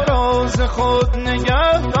وفا راز خود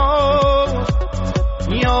نگهدار.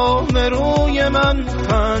 یا به روی من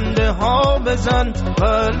خنده ها بزن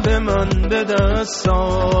قلب من به دست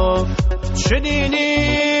آر. چه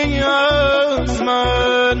دیدی از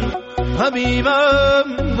من حبیبم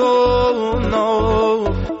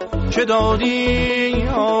گلنار که دادی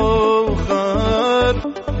آخر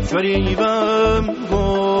فریبم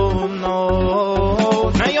گلنار.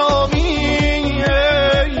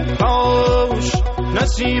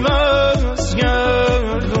 نصیب از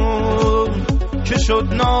گردون که شد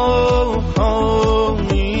ناکامی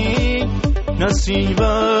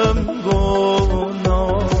نصیبم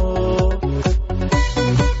گناه.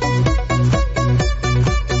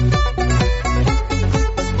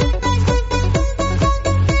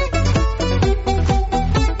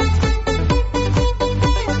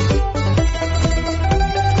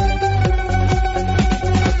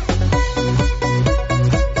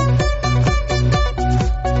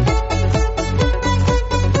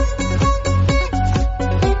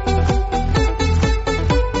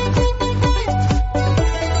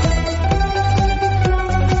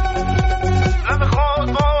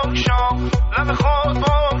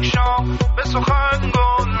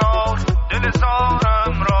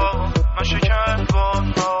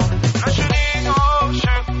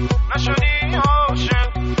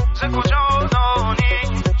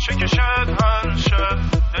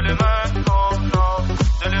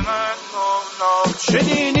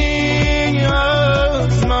 شنیدی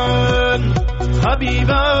از من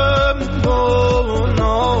حبیبم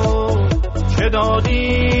گناه که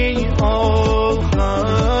دادی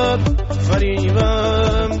آخر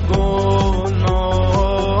فریبم گناه.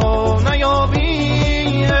 نیابی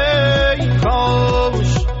ای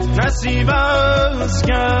کاش نصیب از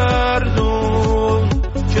گردون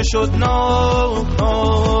که شد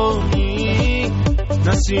ناکامی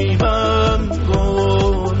نصیبم گناه.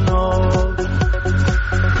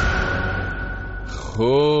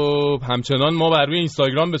 خب همچنان ما بر روی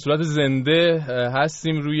اینستاگرام به صورت زنده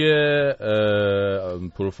هستیم. روی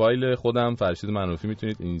پروفایل خودم فرشید منوفی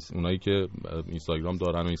میتونید اونایی که اینستاگرام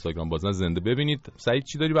دارن و اینستاگرام بازن زنده ببینید. سعید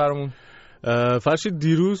چی داری برامون؟ فرشید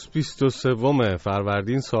دیروز 23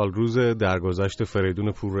 فروردین سال روز درگذشت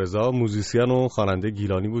فریدون پوررضا، موزیسین و خواننده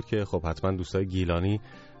گیلانی بود که خب حتما دوستای گیلانی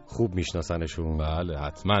خوب میشناسنشون. بله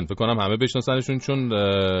حتما، فکر کنم همه بشناسنشون چون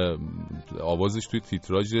آوازش توی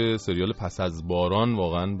تیتراژ سریال پس از باران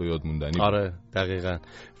واقعا به یاد موندنی بود. آره دقیقاً.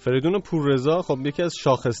 فریدون پوررضا خب یکی از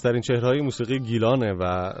شاخص‌ترین چهره‌های موسیقی گیلانه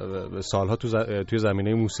و سالها توی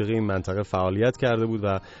زمینه موسیقی این منطقه فعالیت کرده بود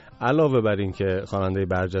و علاوه بر این که خواننده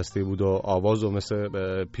برجسته بود و آواز و مثل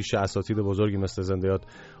پیش اساتید بزرگی مثل زنده‌یاد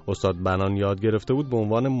استاد بنان یاد گرفته بود، به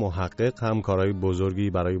عنوان محقق هم کارهای بزرگی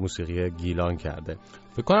برای موسیقی گیلان کرده.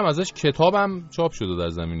 فکر کنم ازش کتابم چاپ شده در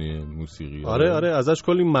زمینه موسیقی. آره ازش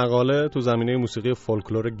کلی مقاله تو زمینه موسیقی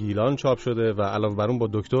فولکلور گیلان چاپ شده و علاوه بر اون با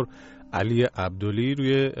دکتر علی عبدلی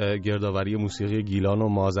روی گردآوری موسیقی گیلان و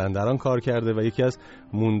مازندران کار کرده و یکی از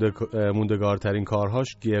موندگارترین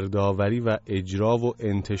کارهاش گردآوری و اجرا و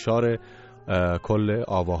انتشار کل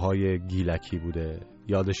آواهای گیلکی بوده.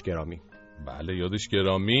 یادش گرامی. بله یادش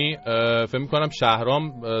گرامی. فکر می‌کنم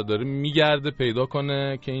شهرام داره میگرده پیدا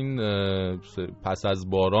کنه که این پس از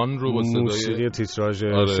باران رو با صدای موسیقی تیتراژ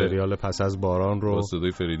سریال پس از باران رو با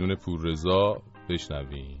صدای فریدون پوررضا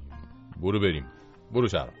بشنویم. بریم. برو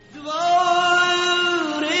شهرام.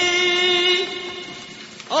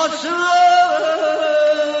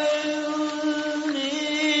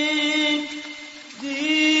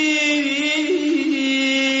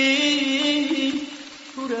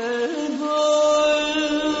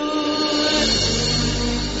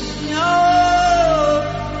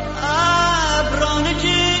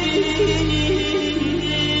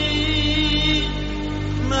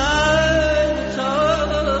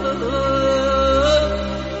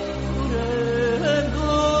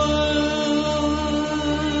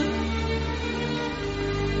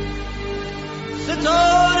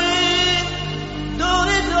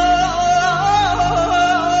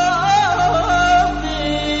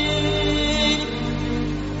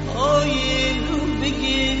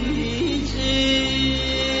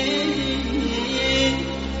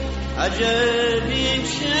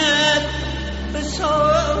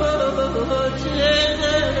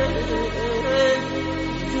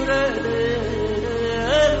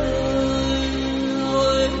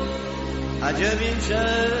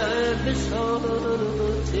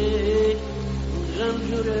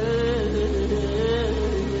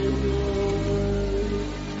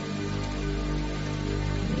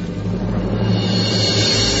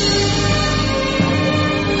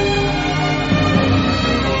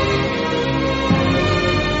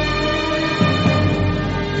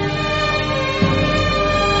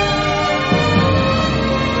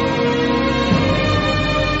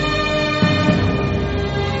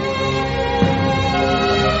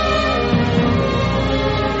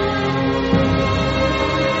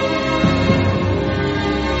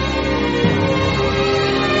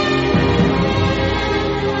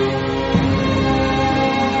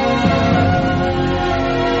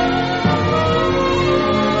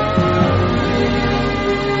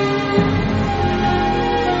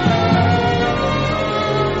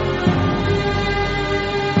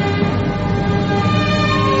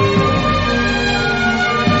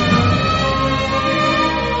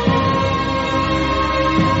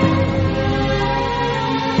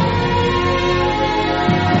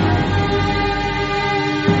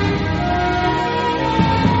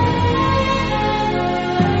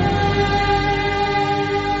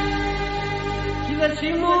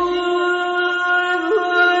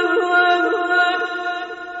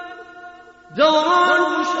 اینجا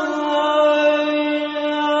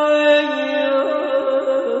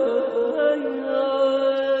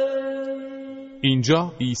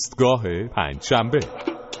ایستگاه پنجشنبه.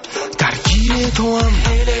 درگیر تو هم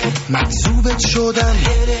مجذوبت شدم،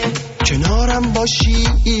 کنارم باشی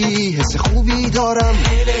حس خوبی دارم،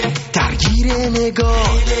 درگیر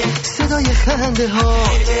نگاه صدای خنده ها،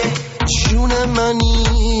 جون منی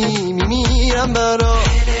میمیرم برا،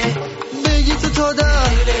 بگی تو تا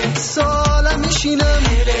 10 سالم میشینم،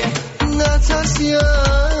 نترسی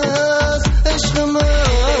از عشق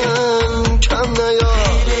من کم نیا،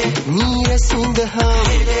 میرسیم به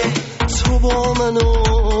هم تو با من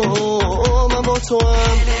با تو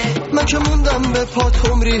هم، من که موندم به پات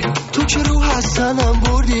عمری، تو که رو حسنم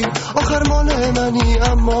بردی، آخر مال منی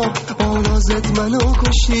اما آنازت منو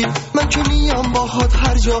کشتی، من که میام باهات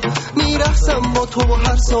هر جا میرخصم با تو و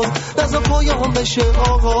هر ساز، نزا پایان بشه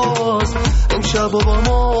آغاز امشب و با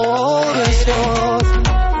ما بساز.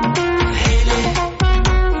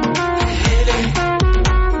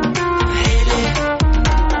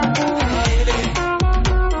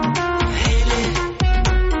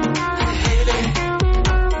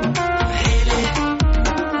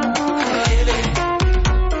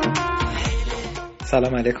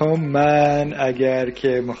 سلام علیکم. من اگر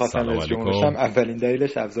که مخواستم رئیس جمهور بشم اولین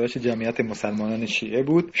دلیلش افزایش جمعیت مسلمانان شیعه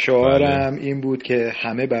بود. شعارم این بود که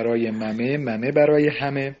همه برای ممه برای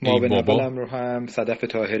همه. معاون اولم رو هم صدف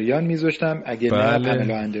طاهریان میذاشتم، اگه نه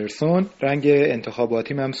پاملا اندرسون. رنگ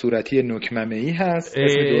انتخاباتیم هم صورتی نکممه‌ای هست.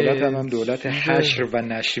 اسم دولتم هم دولت حشر و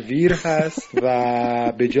نشویر هست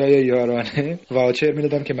و به جای یارانه واچر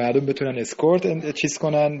میدادم که مردم بتونن اسکورت چیز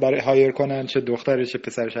کنن، برای هایر کنن، چه دختر چه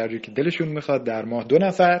پسرش هر جوری که دلشون میخواد، در ماه 2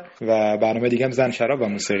 نفر. و برنامه دیگه هم زن، شراب و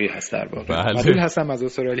موسیقی هست در واقع. عادل هستم از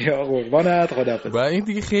استرالیا. قربانت، خداحافظ. و این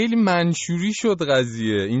دیگه خیلی منشوری شد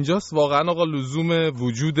قضیه. اینجاست واقعا آقا لزوم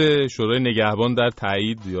وجود شورای نگهبان در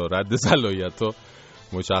تایید یا رد صلاحیت‌ها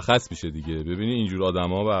مشخص میشه دیگه. ببینید اینجور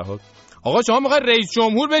آدم‌ها به هر حال. آقا شما میخواید رئیس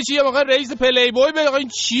جمهور بشی یا میخواید رئیس پلی بوی بشی؟ این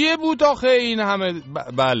چیه بود آخه این همه؟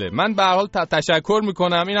 بله من به هر حال تشکر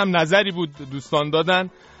میکنم. اینم نظری بود دوستان دادن.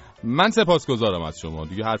 من سپاسگزارم از شما.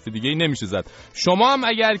 دیگه حرف دیگه ای نمیشه زد. شما هم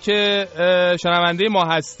اگر که شنونده ما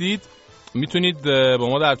هستید میتونید با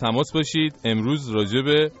ما در تماس باشید. امروز راجع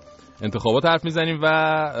به انتخابات حرف میزنیم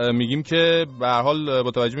و میگیم که به هر حال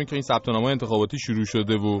با توجه به اینکه این ثبت نام‌های انتخاباتی شروع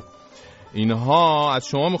شده و اینها، از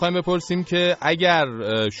شما میخوایم بپرسیم که اگر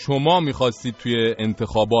شما میخواستید توی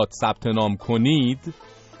انتخابات ثبت نام کنید،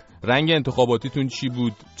 رنگ انتخاباتیتون چی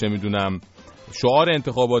بود؟ چه میدونم شعار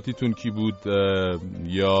انتخاباتیتون کی بود،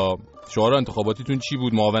 یا شعار انتخاباتیتون چی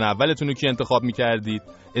بود؟ معاون اولتون رو کی انتخاب میکردید؟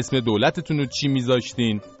 اسم دولتتون رو چی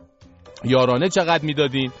میذاشتین؟ یارانه چقدر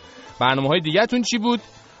میدادین؟ برنامه‌های دیگه‌تون چی بود؟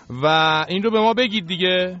 و این رو به ما بگید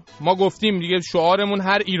دیگه. ما گفتیم دیگه شعارمون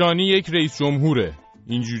هر ایرانی یک رئیس جمهوره.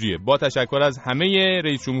 اینجوریه. با تشکر از همه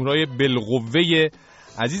رئیس جمهورهای بالقوه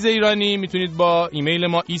عزیز ایرانی، میتونید با ایمیل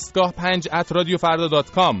ما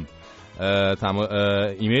ایستگاه5@radiofarda.com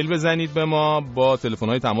ایمیل بزنید به ما. با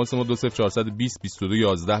تلفن‌های تماس ما 20420 22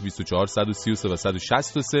 11 24 133 و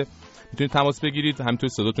 163 میتونید تماس بگیرید. همینطور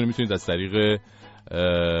صداتون میتونید از طریق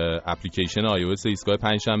اپلیکیشن iOS ایستگاه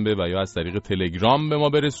پنجشنبه و یا از طریق تلگرام به ما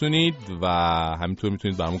برسونید و همینطور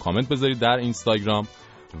میتونید برامون کامنت بذارید در اینستاگرام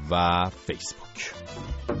و فیسبوک.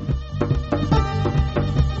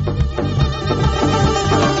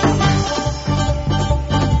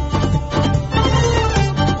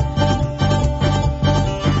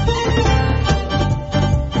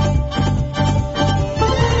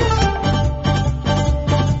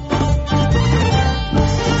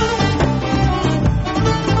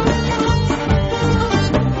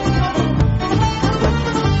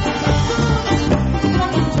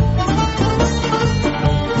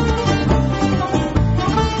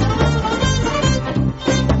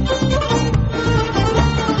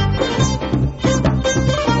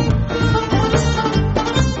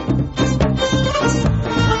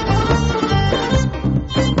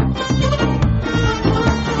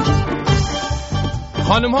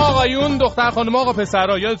 خانم ها آقایون، دختر خانم ها آقا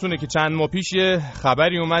پسرها، یادتونه که چند ماه پیش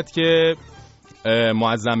خبری اومد که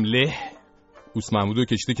معظم له اوس محمودو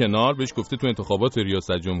کشته کنار، بهش گفته تو انتخابات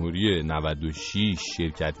ریاست جمهوری 96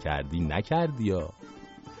 شرکت کردی نکردی یا.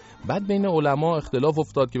 بعد بین علما اختلاف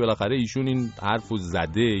افتاد که بالاخره ایشون این حرفو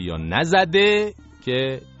زده یا نزده،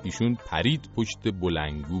 که ایشون پرید پشت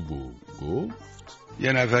بلنگو و گفت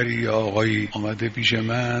یه نفری آقایی آمده پیش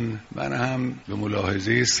من هم به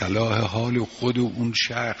ملاحظه صلاح حال خود اون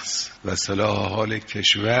شخص و صلاح حال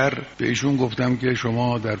کشور به ایشون گفتم که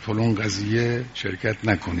شما در فلان قضیه شرکت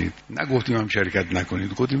نکنید. نگفتیم هم شرکت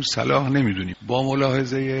نکنید، گفتیم صلاح نمیدونیم. با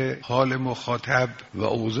ملاحظه حال مخاطب و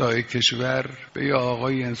اوضاع کشور به یه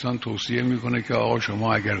آقای انسان توصیه میکنه که آقا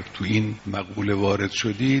شما اگر تو این مقوله وارد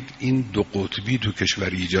شدید، این دو قطبی تو کشور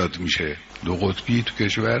ایجاد میشه. دو قطبی تو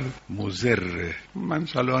کشور مضره. من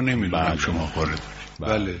صلاح نمیدونم شما وارد.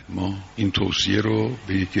 بله ما این توصیه رو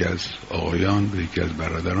به یکی از آقایان، به یکی از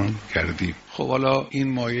برادران کردیم. خب حالا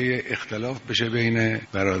این مایه اختلاف بشه بین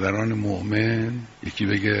برادران مؤمن، یکی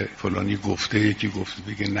بگه فلانی گفته، یکی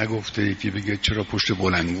گفته بگه نگفته، یکی بگه چرا پشت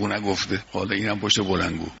بلنگو نگفته، حالا اینم پشت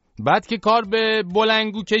بلنگو. بعد که کار به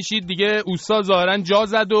بلنگو کشید دیگه اوستا ظاهرا جا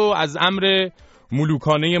زد و از امر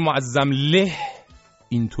ملوکانه معظم له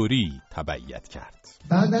اینطوری تبعیت کرد.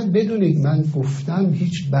 بعدم بدونید من گفتم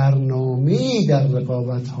هیچ برنامه‌ای در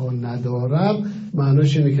رقابت‌ها ندارم،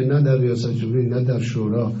 معناش اینه که نه در ریاست جمهوری نه در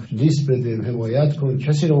شورا لیست بده، حمایت کن،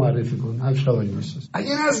 کسی رو معرفی کن، همش خبری نیست. اگه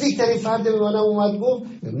نزدیکترین فرد به منم اومد گفت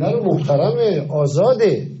نه رو محترمه،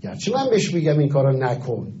 آزاده، گرچه من بهش میگم این کارو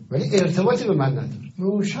نکن ولی ارتباطی به من نداره،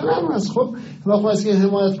 روشنم از خب وقتی که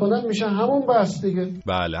حمایت کنن میشه همون بحث دیگه.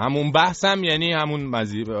 بله همون بحثم یعنی همون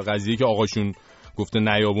قضیه که آقاشون گفته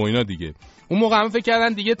نیاب و اینا دیگه. اون موقع هم فکر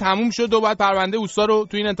کردن دیگه تموم شد و باید پرونده اوستا رو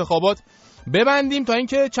تو این انتخابات ببندیم، تا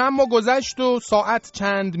اینکه چند ماه گذشت و ساعت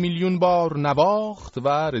چند میلیون بار نواخت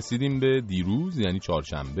و رسیدیم به دیروز یعنی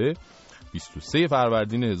چهارشنبه 23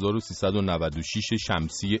 فروردین 1396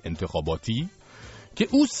 شمسی انتخاباتی که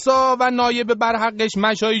اوستا و نایب برحقش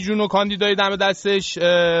مشایی جون و کاندیدای دم دستش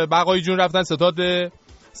بقایی جون رفتن ستاد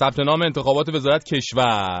ثبت نام انتخابات وزارت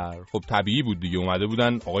کشور. خب طبیعی بود دیگه، اومده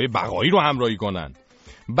بودن آقای بقایی رو همراهی کنن.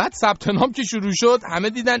 بعد ثبت نام که شروع شد همه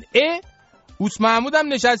دیدن اوس محمود هم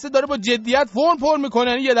نشسته داره با جدیت فرم پر میکنه،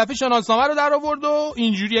 یعنی یه دفعه شناسنامه رو در آورد و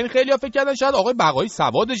اینجوری، یعنی خیلی‌ها فکر کردن شاید آقای بقایی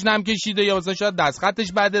سوادش نم کشیده یا مثلا شاید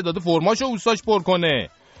دستخطش بده داده فرماشو اوستاش پر کنه.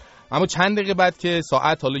 اما چند دقیقه بعد که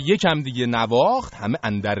ساعت حالا یکم دیگه نواخت همه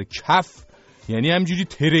اندر کف، یعنی همجوری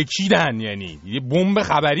ترکیدن، یعنی یه بمب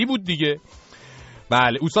خبری بود دیگه.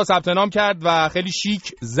 بله اوستا ثبت نام کرد و خیلی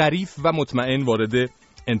شیک، ظریف و مطمئن وارد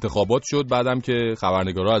انتخابات شد. بعدم که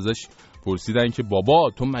خبرنگارا ازش پرسیدن که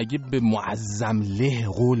بابا تو مگه به معظم له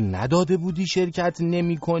قول نداده بودی شرکت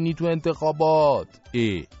نمی کنی تو انتخابات؟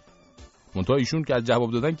 منتها ایشون که از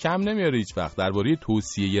جواب دادن کم نمیاره هیچ وقت. درباره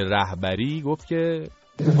توصیه رهبری گفت که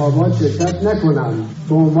انتخابات شرکت نکنم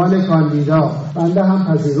به عنوان کاندیدا، بنده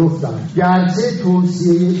هم پذیرفتم، گرچه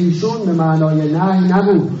توصیه ایشون به معنای نهی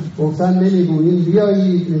نبود، گفتن نمیگویین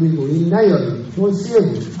بیایید نمیگویین نیایید، توصیه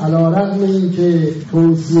بود. علی‌رغم اینکه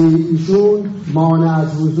توصیه ایشون مانع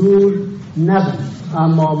از حضور نبود،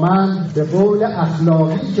 اما من به قول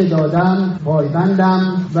اخلاقی که دادم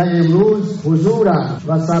پایبندم و امروز حضورم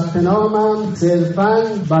و ثبت نامم صرفاً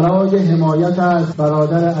برای حمایت از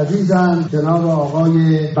برادر عزیزم جناب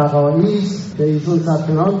آقای بقایی است که ایشون ثبت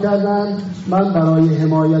نام کردن. من برای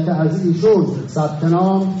حمایت از ایشون ثبت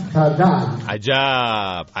نام کردم.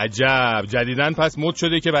 عجب جدیداً پس مد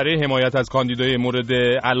شده که برای حمایت از کاندیدای مورد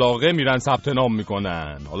علاقه میرن ثبت نام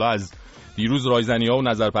میکنن. حالا از دیروز رایزنی‌ها و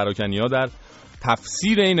نظر پراکنی‌ها در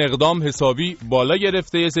تفسیر این اقدام حسابی بالا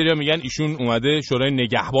گرفته. یه سریا میگن ایشون اومده شورای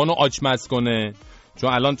نگهبان رو آچمز کنه،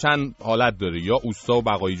 چون الان چند حالت داره، یا اوستا و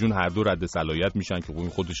بقایی جون هر دو رد صلاحیت میشن که این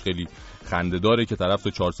خودش خیلی خنده داره که طرف تو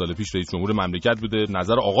 4 سال پیش رئیس جمهور مملکت بوده،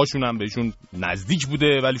 نظر آقاشون هم بهشون نزدیک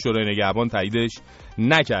بوده ولی شورای نگهبان تاییدش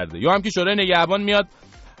نکرده، یا هم که شورای نگهبان میاد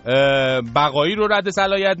بقایی رو رد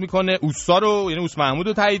صلاحیت میکنه، اوستا رو یعنی اوس محمود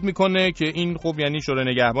رو تایید میکنه که این خب یعنی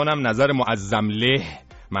شورای نگهبان هم نظر معظم له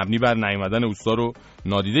مبنی بر نیامدن اوستا رو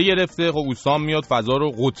نادیده گرفته. خب اوستا میاد فضا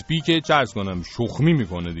رو قطبی که چرس کنم شخمی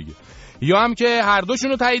میکنه دیگه، یا هم که هر دوشون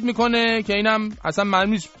رو تایید میکنه که اینم اصلا معلوم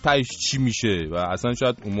نیست تایش چی میشه و اصلا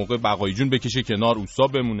شاید اون موقع بقایی جون بکشه کنار اوستا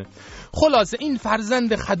بمونه. خلاصه این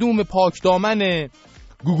فرزند خدوم پاک دامن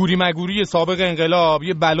گوگوری مگوری سابق انقلاب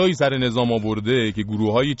یه بلایی سر نظام آورده که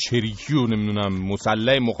گروه‌های چریکی و نمیدونم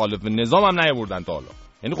مسلح مخالف نظام هم نیاوردن تا حالا.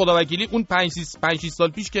 یعنی خدا وکیلی اون 5-6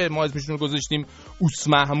 سال پیش که ما اسمشون رو گذاشتیم اوس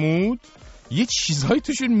محمود، یه چیزایی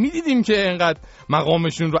توشون میدیدیم که انقدر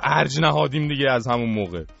مقامشون رو ارج نهادیم دیگه از همون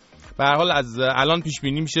موقع. به هر حال از الان پیش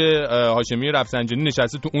بینی میشه هاشمی رفسنجانی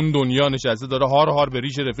نشسته تو اون دنیا، نشسته داره هار به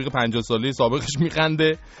ریش رفیق 50 ساله سابقش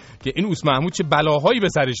میخنده که این اوس محمود چه بلاهایی به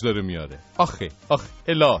سرش داره میاره. آخه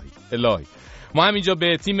الهی. ما هم اینجا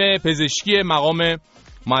به تیم پزشکی مقام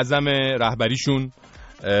معظم رهبریشون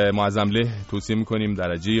معظم له توصیه میکنیم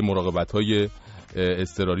درجه مراقبت‌های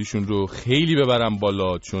اضطراریشون رو خیلی ببرن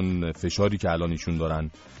بالا، چون فشاری که الان ایشون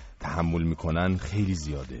دارن تحمل میکنن خیلی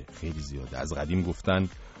زیاده، خیلی زیاده. از قدیم گفتن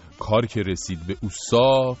کار که رسید به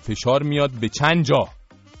اوسا فشار میاد به چند جا.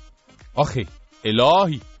 آخه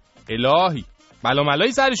الهی بلا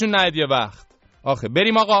ملایی سرشون نهید یه وقت. آخه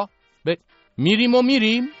بریم آقا،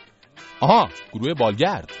 میریم. آها، گروه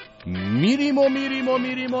بالگرد. میریم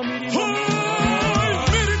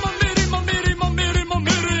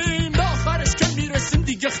به آخرش که میرسیم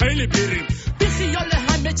دیگه خیلی بیریم. بی خیال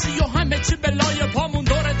همه چی بلای پامون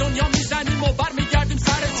دور دنیا میزنیم و برمیگردیم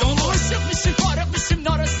سر جام. عاشق میشیم، فارغ میشیم،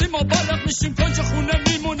 نارسیم و بالغ میشیم، کنج خونه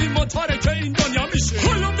میمونیم و تارک این دنیا میشیم.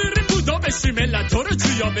 حالا میریم بودا بشیم، ملت رو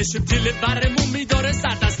جویا بشیم، تیل برمون میداره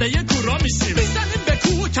سردسته گورا میشیم. میزنیم به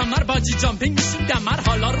کوه و کمر باجی جامپینگ میشیم دمر.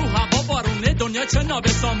 حالا رو هوا بارونه، دنیا چه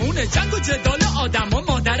نابسامونه، جنگ و جدال آدم و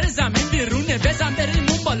مادر زمین بیرونه. بزن بریم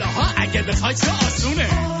اون بالاها اگه بخوای چه آسونه.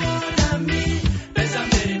 عالمی بزن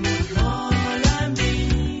بریم اون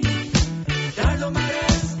عالمی، درد و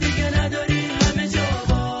مرض دیگه نداری همه جا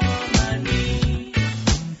با منی،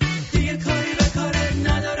 دیگه کاری به کارت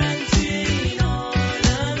ندارن توی این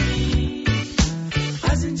عالمی،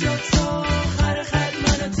 از اینجا تا آخر خط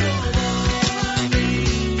من و تو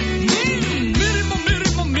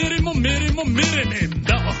میریم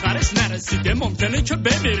به آخرش نرسیده ممکنه که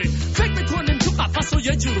بمیریم. فکر میکنیم تو قفس و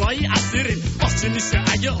یه جورایی اسیریم. آخ چی میشه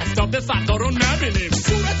اگه آفتاب فردا رو نبینیم.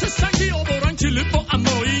 صورت سنگی آوران کلیپ و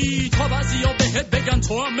امایی، تا بعضیا بهت بگن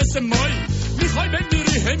تو هم مثل مایی. میخوای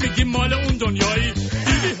بمیری هی میگی مال اون دنیایی،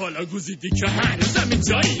 دیدی حالا گوزیدی که هنوزم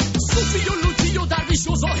اینجایی. صوفی و لوتی و درویش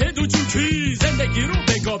و زاهد و جوکی، زندگی رو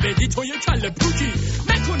بگا بدی تو یه کل پوکی.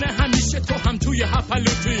 نکنه همیشه تو هم توی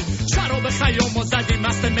هپلوتی، شراب خیام و زدی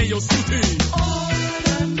مست می و سوتی.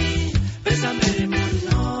 عالمی بزن بریم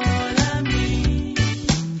اون عالمی،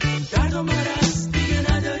 درد و مرض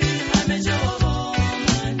دیگه نداری همه جا با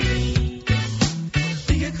منی،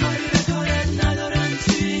 دیگه کاری به کارت ندارن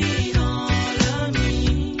توی این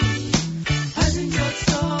عالمی، از اینجا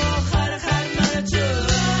تا آخر خط من تو.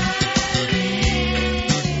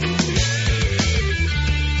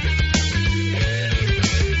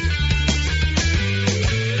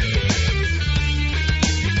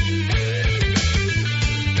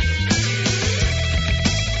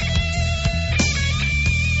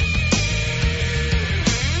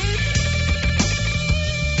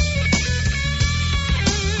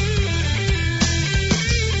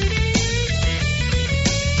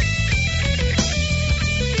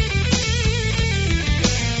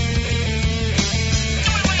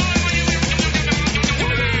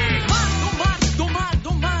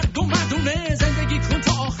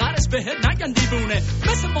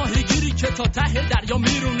 مثل ماهیگیری که تا ته دریا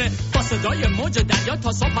میرونه، با صدای موج دریا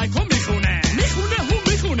تا صبح هایکو میخونه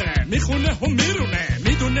هم میرونه،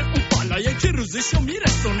 میدونه اون بالایی که روزشو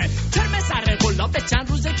میرسونه. کرم سر قلا به چند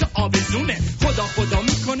روزه که آویزونه، خدا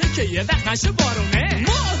میکنه که یه وقت نشه بارونه.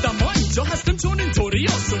 ما آدم ها اینجا هستیم چون اینطوری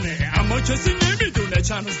آسونه، اما کسی نمیدونه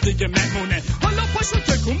چند روز دیگه مهمونه. حالا پاشو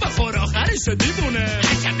تکون بخور آخرش دیوونه،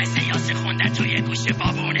 عجب مثل یاسی خونده توی گوش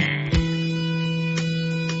بابونه.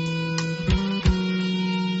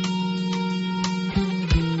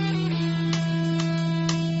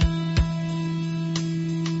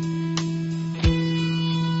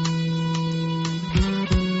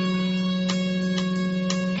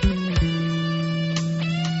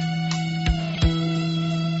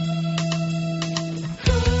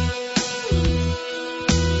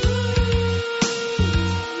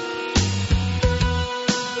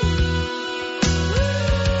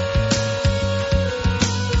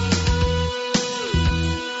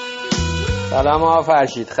 سلام آقا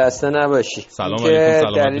فرشید، خسته نباشی. سلام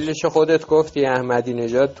علیکم. دلیلش خودت گفتی، احمدی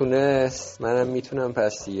نژاد تونست، منم میتونم.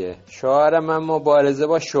 پس دیگه شعار من مبارزه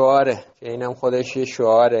با شعاره، که اینم خودش یه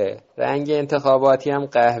شعاره. رنگ انتخاباتی هم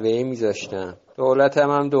قهوه‌ای میذاشتم. دولتم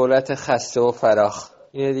هم دولت خسته و فراخ.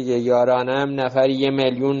 اینه دیگه. یارانم نفری 1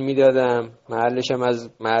 میلیون میدادم، محلشم از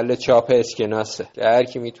محل چاپ اسکناسه که هر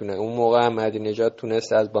کی میتونه. اون موقع احمدی نژاد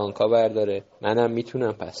تونست از بانکا برداره، منم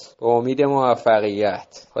میتونم. پس به امید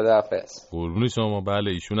موفقیت. خداحافظ. قربون شما.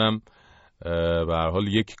 بله ایشونم به هر حال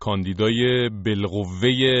یک کاندیدای بالقوه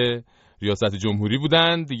ریاست جمهوری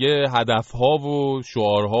بودن دیگه. هدفها و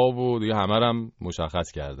شعارها و دیگه همه رو هم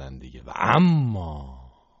مشخص کردن دیگه. و اما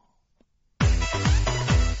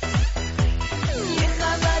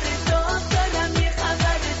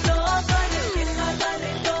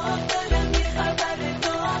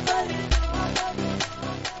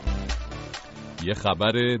یه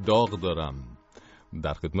خبر داغ دارم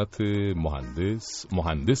در خدمت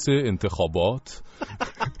مهندس انتخابات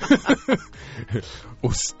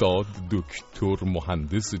استاد دکتر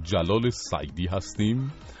مهندس جلال سعیدی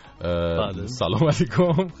هستیم سلام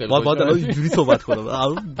علیکم. خیلی باید اینجوری صحبت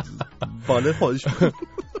کنم. بله خواهش می‌کنم.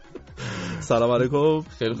 سلام علیکم.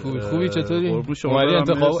 خیلی خوبی چطوری؟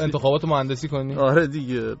 اومدی انتخابات مهندسی کنی؟ آره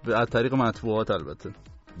دیگه از طریق مطبوعات البته.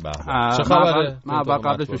 چه خبره؟ من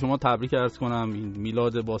قبلش به شما تبریک عرض کنم این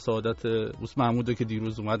میلاد با سعادت اوس محمودو که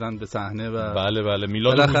دیروز اومدن به صحنه و بله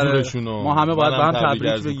میلاد حضورشونو ما همه باید به هم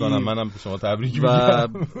تبریک بگیم. منم به شما تبریک میگم و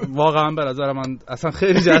واقعا به نظر من اصلا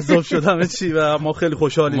خیلی جذاب شدم چی و ما خیلی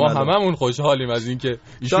خوشحالیم. ما هممون خوشحالیم از اینکه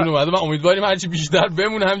ایشون اومده. من امیدواریم هرچی بیشتر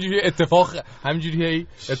بمونه همینجوری اتفاقی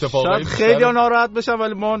شاید خیلی ناراحت بشن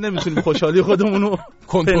ولی ما نمیتونیم خوشحالی خودمون رو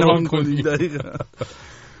کنترل کنیم. دقیقاً.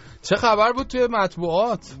 چه خبر بود توی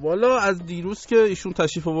مطبوعات؟ والا از دیروز که ایشون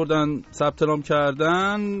تشریف آوردن ثبت نام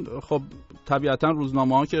کردن، خب طبیعتا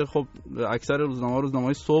روزنامه‌ها که خب اکثر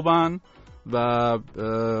روزنامه‌های صبحن و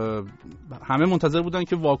همه منتظر بودن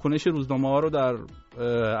که واکنش روزنامه‌ها رو در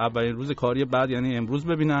اولین روز کاری بعد یعنی امروز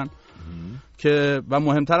ببینن که و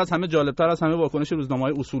مهمتر از همه جالبتر از همه واکنش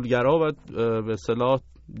روزنامه‌های اصولگرا و به اصطلاح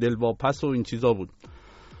دلواپس و این چیزا بود.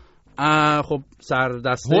 خب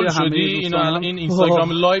سردسته همه این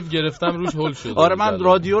اینستاگرام لایو گرفتم روش هول شد. آره من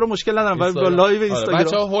رادیو رو مشکل ندارم ولی با لایو اینستاگرام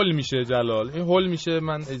بچه‌ها هول میشه. جلال این هول میشه.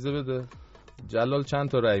 من اجازه بده جلال چند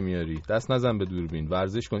تا رای میاری؟ دست نزن به دوربین،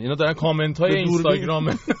 ورزش کن. اینا دارن کامنت های اینستاگرام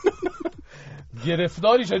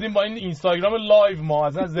گرفتاری شدیم با این اینستاگرام لایو. ما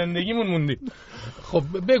اصلا زندگیمون موندیم. خب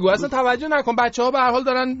بگو اصلا توجه نکن. بچه‌ها به هر حال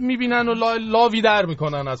دارن میبینن و لاوی در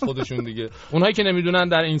میکنن از خودشون دیگه. اونهایی که نمیدونن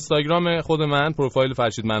در اینستاگرام خود من پروفایل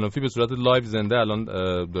فرشید منافی به صورت لایو زنده الان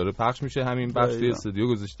داره پخش میشه. همین بخش توی استودیو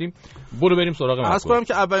گذاشتیم. برو بریم سراغ مطلب. عرض کنم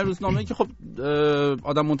که اولین روزنامه‌ای که خب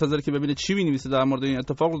آدم منتظره که ببینه چی می‌نویسه در مورد این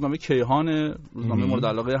اتفاق روزنامه کیهان، روزنامه مورد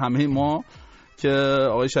علاقه همه ما که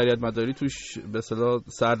آقای شریعت مداری توش به اصطلاح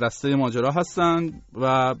سردسته ماجرا هستن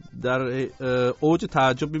و در اوج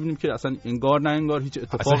تعجب می‌بینیم که اصلا انگار هیچ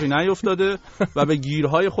اتفاقی نیفتاده و به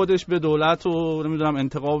گیرهای خودش به دولت و نمیدونم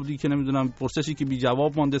انتقادی که نمیدونم پرسشی که بی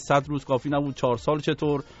جواب مونده 100 روز کافی نبود 4 سال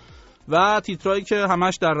چطور و تیترایی که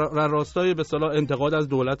همش در راستای به اصطلاح انتقاد از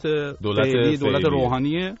دولت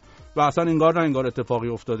روحانیه و اصلا انگار اتفاقی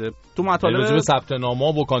افتاده. تو مطالب راجع به ثبت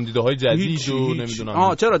نامه‌ها و کاندیداهای جدید و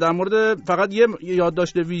نمیدونم چرا در مورد فقط یه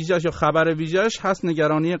یادداشت ویژه‌اش یا خبر ویژه‌اش هست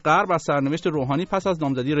نگرانی غرب از سرنوشت روحانی پس از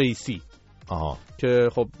نامزدی رئیسی. که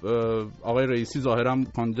خب آقای رئیسی ظاهرا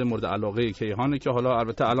کاندید مورد علاقه کیهانه که حالا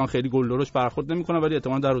البته الان خیلی گل درشت برخورد نمی‌کنه ولی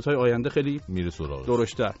احتمالاً در روزهای آینده خیلی میره سراغش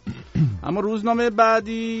درشت‌تر. اما روزنامه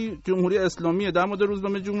بعدی جمهوری اسلامیه. در مورد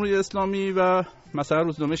روزنامه جمهوری اسلامی و مثلا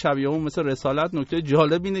روزنامه شبیه اون مثل رسالت نکته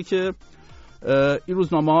جالب اینه که این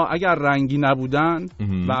روزنامه‌ها اگر رنگی نبودن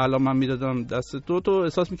و الان من میدادم دست تو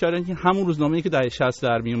احساس می‌کردن که همون روزنامه‌ای که دهه 60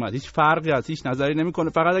 در میومد هیچ فرقی از هیچ نظری نمی‌کنه.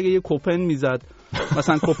 فقط اگه یه کوپن میزد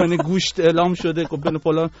مثلا کوپن گوشت اعلام شده کوپن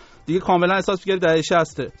فلان دیگه کاملا احساس می‌کرد دهه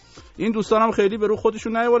 60. این دوستان هم خیلی به رو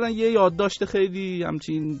خودشون نیاوردن. یه یادداشت خیلی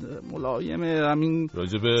همچین ملایمه همین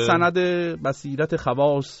سند بصیرت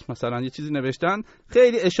خواص مثلا یه چیزی نوشتن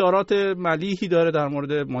خیلی اشارات ملیحی داره در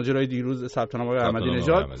مورد ماجرای دیروز ثبت نام آقای احمدی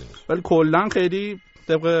نژاد ولی کلا خیلی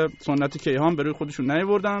طبق سنت کیهان به روی خودشون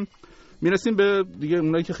نیاوردن. میرسیم به دیگه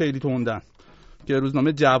اونایی که خیلی تندن که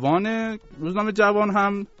روزنامه جوان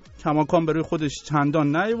هم کماکان به روی خودش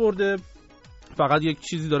چندان نیاورده. فقط یک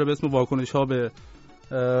چیزی داره به اسم واکنش‌ها به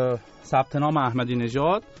ثبت نام احمدی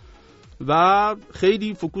نژاد و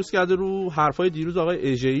خیلی فوکوس کرده رو حرفای دیروز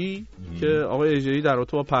آقای اژه‌ای که آقای اژه‌ای در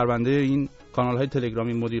رابطه با پرونده این کانال‌های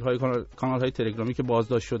تلگرامی مدیرهای کانال‌های تلگرامی که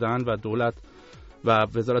بازداشت شدن و دولت و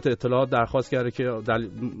وزارت اطلاعات درخواست کرده که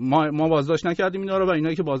ما بازداشت نکردیم اینا رو و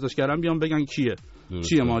اینایی که بازداشت کردن بیان بگن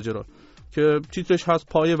چیه ماجرا که تیترش هست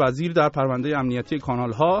پای وزیر در پرونده امنیتی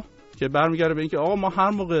کانال‌ها که برمیگره به اینکه آقا ما هر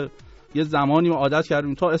موقع یه زمانی ما عادت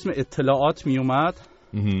کردیم تا اسم اطلاعات می اومد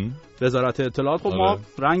وزارت اطلاعات خب ما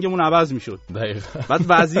رنگمون عوض میشد. بعد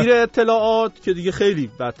وزیر اطلاعات که دیگه خیلی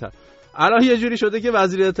بدتر. الان یه جوری شده که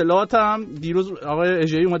وزیر اطلاعات هم دیروز آقای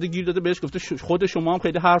اژه‌ای اومده گیر داده بهش گفته خود شما هم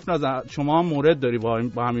خیلی حرف نزن، شما هم مورد داری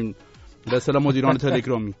با همین به اصطلاح مدیران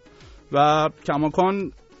تلگرامی و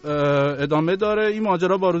کماکان ادامه داره این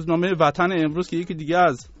ماجرا با روزنامه وطن امروز که یکی دیگه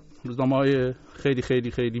از روزنامه‌های خیلی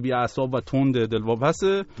خیلی خیلی بی اعصاب و تند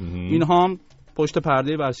دلواپسه. این هم پشت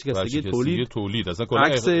پرده ورشکستگی تولید اصلا کلا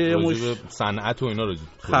عکس صنعت و اینا رو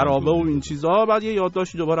خرابه و این چیزا. بعد یه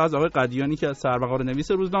یادداشت دوباره از آقای قدیانی که سرمقام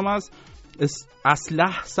نویس روزنامه است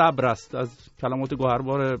اصلح صبر است از کلمات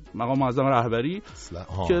گوهربار مقام معظم رهبری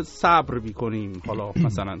که صبر می‌کنیم. حالا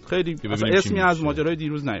مثلا خیلی اسمی از ماجرای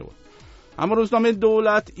دیروز نیومد. اما روزنامه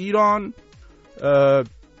دولت ایران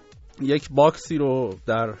یک باکسی رو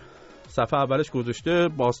در صفحه اولش گذاشته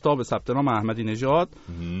بازتاب ثبت نام احمدی نژاد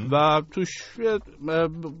و توش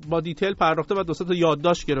با دیتیل پرداخته و 2 تا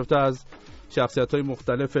یادداشت گرفته از شخصیت‌های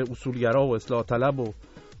مختلف اصولگرا و اصلاح طلب و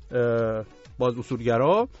باز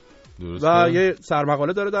اصولگرا و یه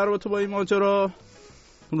سرمقاله داره در رابطه با این ماجرا.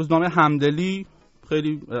 روزنامه همدلی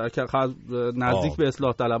خیلی نزدیک به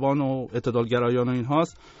اصلاح طلبان و اعتدالگرایان و این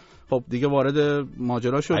هاست. خب دیگه وارد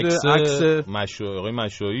ماجرا شده. عکس آقای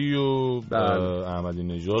مشایی و احمدی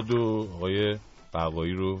نژاد و آقای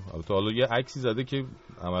بقایی رو البته حالا یه عکسی زده که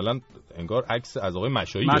عملاً انگار عکس از آقای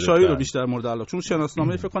مشایی رو بیشتر مورد علاقه، چون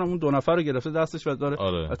شناسنامه فکر کنم اون 2 نفر رو گرفته دستش و داره.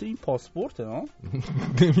 البته این پاسپورته ها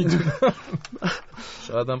نمیدونم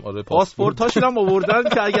شاید هم پاسپورتاشون هم آوردن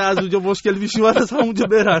که اگه از اونجا مشکل پیش اومد از همونجا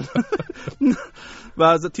برن. و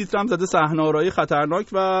از تیتر هم زده صحنه‌آرایی خطرناک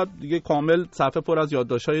و دیگه کامل صفحه پر از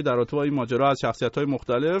یادداشت‌های در رابطه با این ماجرا از شخصیت‌های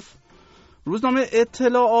مختلف. روزنامه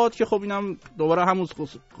اطلاعات که خب اینم دوباره همون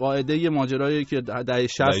قاعده ماجرایی که دهه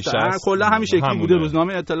 60 کلا همین شکلی بوده.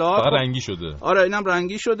 روزنامه اطلاعات رنگی شده. آره اینم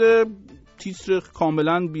رنگی شده. تیتر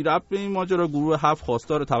کاملا بی ربط به این ماجرا. گروه 7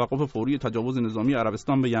 خواستار توقف فوری تجاوز نظامی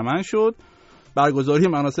عربستان به یمن شد. برگزاری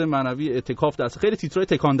مراسم معنوی اعتکاف در خیلی تیترای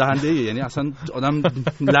تکان دهنده ای، یعنی اصلا آدم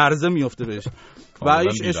لرزه میفته بهش. و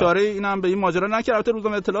هیچ اشاره اینم به این ماجرا نکرد. البته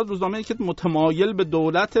روزنامه اطلاعات روزنامه‌ای که متمایل به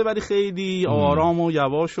دولته ولی خیلی آرام و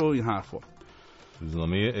یواش و این حرفا.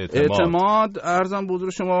 روزنامه اعتماد ارزم به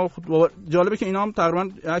حضور شما. جالبه که اینا هم تقریبا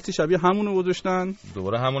عکس شبیه همونو گذاشتن.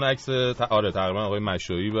 دوباره همون عکس آره تقریبا آقای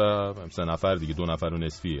مشایی و 3 نفر دیگه 2 نفر و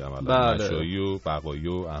نصفی عملا مشایی و بقایی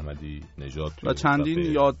و احمدی نژاد و چندین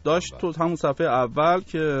یادداشت تو همون صفحه اول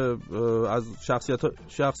که از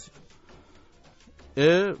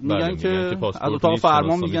میگن که از اتاق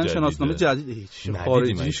فرمان میگن شناسنامه جدید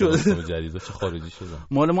خارجی شده. چه خارجی شده؟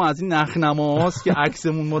 مال ما از این نخنماست که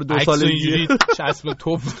عکسمون ما رو 2 سال اینجوری چسب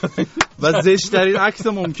توپ و زشت ترین عکس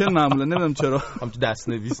ممکن معمولا نمیدونم چرا هم تو دست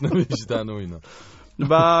نویس نوشتن و اینا.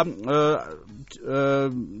 و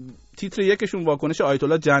تیتر یکشون واکنش آیت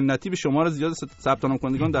الله جنتی به شمار زیاد ثبت نام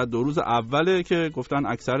کنندگان در 2 روز اوله که گفتن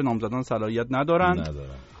اکثر نامزدان صلاحیت ندارن.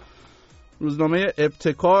 روزنامه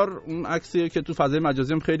ابتکار اون عکسی که تو فضای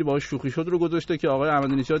مجازی هم خیلی باهاش شوخی شد رو گذاشته که آقای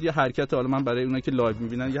احمدی نژاد یه حرکت، حالا من برای اونایی که لایو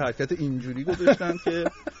میبینن یه حرکت اینجوری گذاشتن که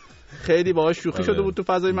خیلی باهاش شوخی شده بود تو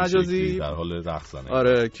فضای مجازی در حال رقصن.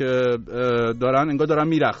 آره که دارن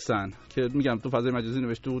میرقصن که میگم تو فضای مجازی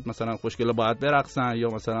نوشته بود مثلا خوشگلا باید برقصن یا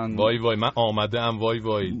مثلا وای وای من آمده‌ام وای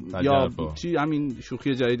وای یا چی همین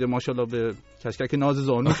شوخی جدید ماشاءالله به کشکک ناز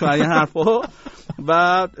زانوش و این حرفا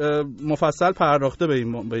و مفصل پرداخته به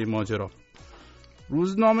این ماجرا.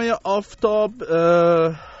 روزنامه آفتاب 1-2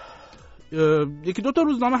 تا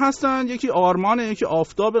روزنامه هستن، یکی آرمانه یکی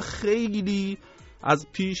آفتاب. خیلی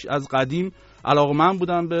از قدیم علاقه‌مند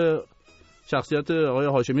بودن به شخصیت آقای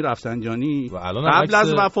هاشمی رفسنجانی قبل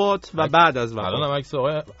از وفات و بعد از وفات. الان هم عکس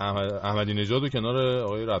آقای احمدی نژاد کنار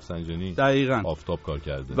آقای رفسنجانی دقیقاً آفتاب کار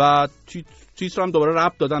کرده و چیز رو هم دوباره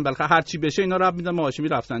ربط دادن. بلکه هر چی بشه اینا ربط میدن به هاشمی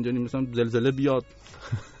رفسنجانی، مثلا زلزله بیاد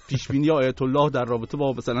پیش بینی آیت الله در رابطه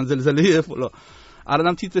با مثلا زلزله فلان.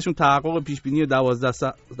 الانم تیترشون تحقق پیش بینی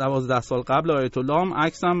 12 سال قبل آیت الله هم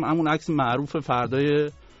عکس هم همون عکس معروف فردای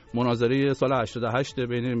مناظره سال 88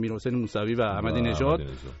 بین میرحسین موسوی و احمدی نژاد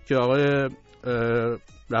که آقای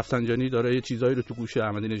رفسنجانی داره یه چیزایی رو تو گوش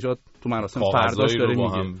احمدی نژاد تو مراسم فرداش داره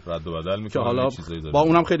میگه رد و بدل میکنه که حالا با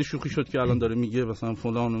اونم خیلی شوخی شد که الان داره میگه مثلا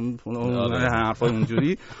فلان حرفای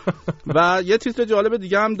اونجوری. و یه تیتر جالب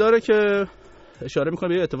دیگه هم داره که اشاره میکنه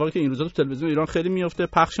به یه اتفاقی که این روزا تو تلویزیون ایران خیلی میفته،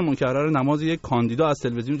 پخش مکرر نماز یک کاندیدا از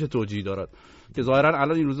تلویزیون چه توجیهی دارد که ظاهرا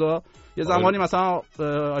الان این روزا یه زمانی مثلا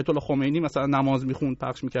آیت الله خمینی مثلا نماز میخوند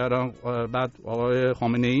پخش میکردن، بعد آقای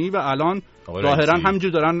خامنه‌ای و الان ظاهرا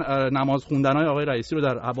همینجور دارن نماز خوندنای آقای رئیسی رو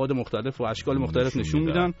در ابعاد مختلف و اشکال مختلف نشون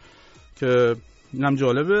میدن که اینم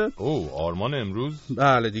جالبه. آرمان امروز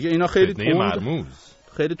بله دیگه اینا خیلی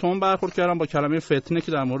تند برخورد کردن با کلمه فتنه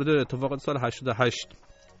که در مورد اتفاقات سال 88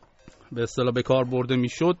 به اصطلاح به کار برده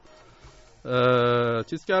میشد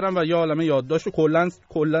چیز کردم و یه عالمه یادداشت و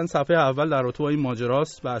کلا صفحه اول در رابطه با این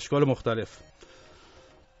ماجراست به اشکال مختلف.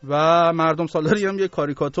 و مردم سالاری هم یه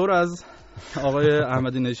کاریکاتور از آقای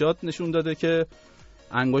احمدی نژاد نشون داده که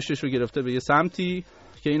انگشتش رو گرفته به یه سمتی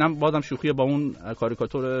که اینم بازم شوخیه با اون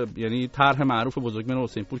کاریکاتور، یعنی طرح معروف بزرگمن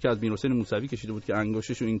حسین پور که از میرحسین موسوی کشیده بود که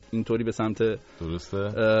انگشتش رو اینطوری به سمت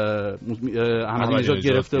احمدی نژاد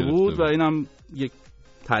گرفته بود و اینم یک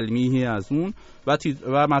تلمیحی از اون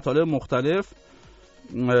و مطالب مختلف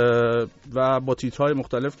و با تیترهای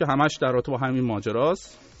مختلف که همش در رابطه با همین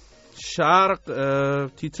ماجراست. شرق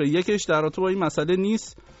تیتر یکش در رابطه با این مسئله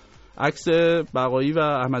نیست، عکس بقایی و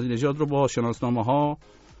احمدی نژاد رو با شناسنامه ها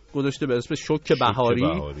گذاشته به اسم شوک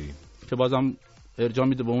بهاری که بازم ارجاع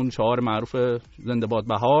میده به اون شعار معروف زنده باد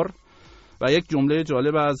بهار. و یک جمله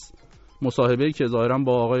جالب از مصاحبه‌ای که ظاهراً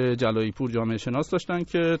با آقای جلایی پور جامعه شناس داشتن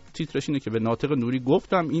که تیترش اینه که به ناطق نوری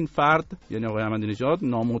گفتم این فرد، یعنی آقای احمدی نژاد،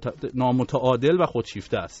 نامتعادل و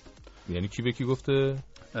خودشیفته است. یعنی کی به کی گفته؟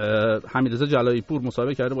 حمیدرضا جلایی پور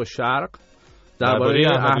مصاحبه کرده با شرق درباره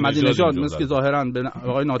احمدی نژاد، مثل که ظاهراً به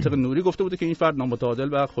آقای ناطق نوری گفته بوده که این فرد نامتعادل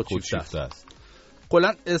و خودشیفته است.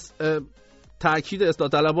 کلاً تأکید اصلاح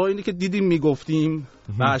طلب‌ها اینه که دیدیم میگفتیم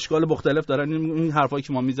و اشکال مختلف دارن این حرفایی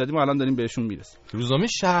که ما میزدیم الان داریم بهشون میرسیم. روزنامه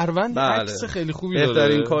شهروند عکس خیلی خوبی داره.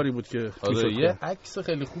 بهترین کاری بود که یه عکس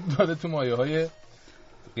خیلی خوب داره تو مایه‌های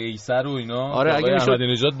قیصر و اینا. آره اگه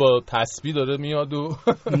احمدی نژاد با تسبیح داره میاد و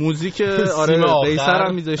موزیک آره قیصر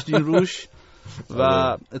هم میذاشتین روش و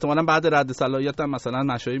احتمالاً بعد رد صلاحیت هم مثلا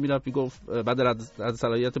مشایی میرفت میگفت، بعد رد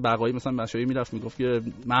صلاحیت بقایی مثلا مشایی میرفت میگفت که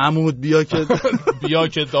محمود بیا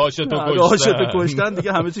که داشتو کشتن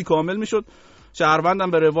دیگه همه چی کامل میشد.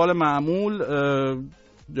 شهروندم به روال معمول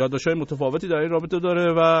یادداشت‌های متفاوتی در این رابطه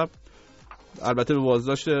داره و البته به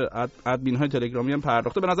بازداشت ادمین‌های تلگرامی هم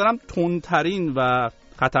پرداخته. به نظرم تندترین و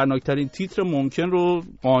خطرناکترین تیتر ممکن رو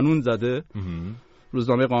قانون زده.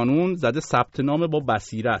 روزنامه قانون زده ثبت نام با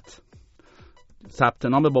بصیرت. ثبت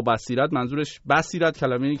نام با بصیرت منظورش بصیرت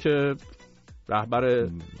کلمه‌ای که رهبر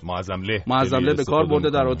معظمله به کار برده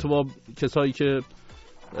در رابطه با کسایی که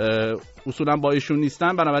اصولا با ایشون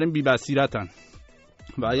نیستن، بنابراین بی بصیرتن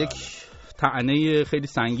و یک طعنه خیلی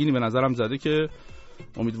سنگینی به نظرم زده که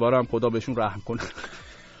امیدوارم خدا بهشون رحم کنه.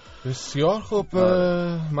 بسیار خوب،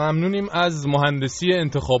 ممنونیم از مهندسی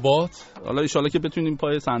انتخابات. حالا ان شاءالله که بتونیم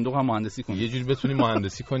پای صندوق هم مهندسی کنیم، یه جوری بتونیم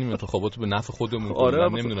مهندسی کنیم انتخابات رو به نفع خودمون. آره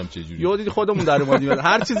نمیدونم چه جوری. یادی خودمون در اومدیم،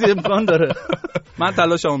 هر چیزی امکان داره. من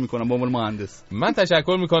تلاشمو میکنم به عنوان مهندس. من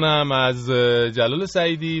تشکر میکنم از جلال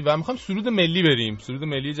سعیدی و میخوام سرود ملی بریم. سرود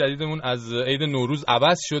ملی جدیدمون از عید نوروز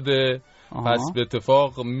عوض شده. پس به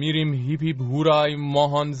اتفاق میریم هیپ هیپ هورای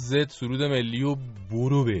ماهان زد سرود ملی و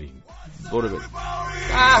برو بریم.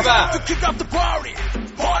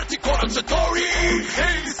 پارتی کنم چطوری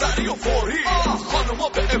خیلی سریع و فوری خانوما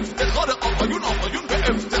به افتخار آقایون به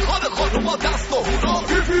افتخار خانوما دست و هورا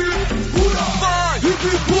هیپی هورا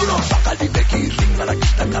هیپی هورا بقلی بگیر رینگ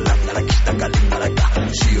ملکش تکلم نرکش تکلیم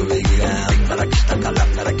مرکه شیو بگیرم رینگ ملکش تکلم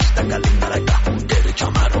نرکش تکلیم مرکه گره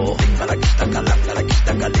کمر رو رینگ ملکش تکلم نرکش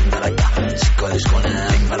تکلیم مرکه چیکارش کنم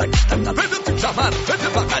رینگ ملکش تکلم بده تو کمر بده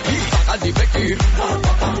بقلی بگیر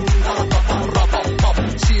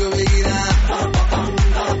چیو بگیرم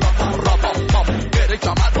گره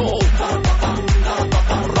کمر رو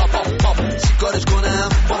چیکارش کنم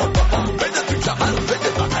بده تو کمر بده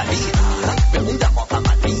بقلی به اون دما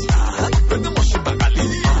عملی بده ماشین بقلی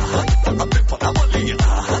فقط بپارم آلی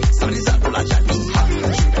سری زد و لجلی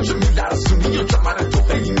که میلرسونی یا کمر تو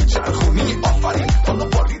خیلی میچرخونی آفرین حالا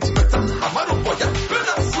بالیتمتن همه رو باید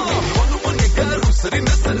برسونی خانوما نگر رو سری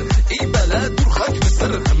نسر ای بلد دور خاک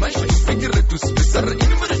بسر همش فکر دوست بسر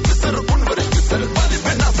این ورش بسر اون ورش بسر ولی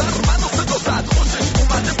به نظر منو صدا زد خوشش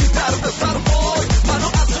اومده بی درد سر وای منو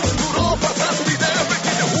از اون دورا پس دیده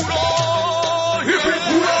بگیده هورا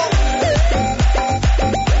هیپی هورا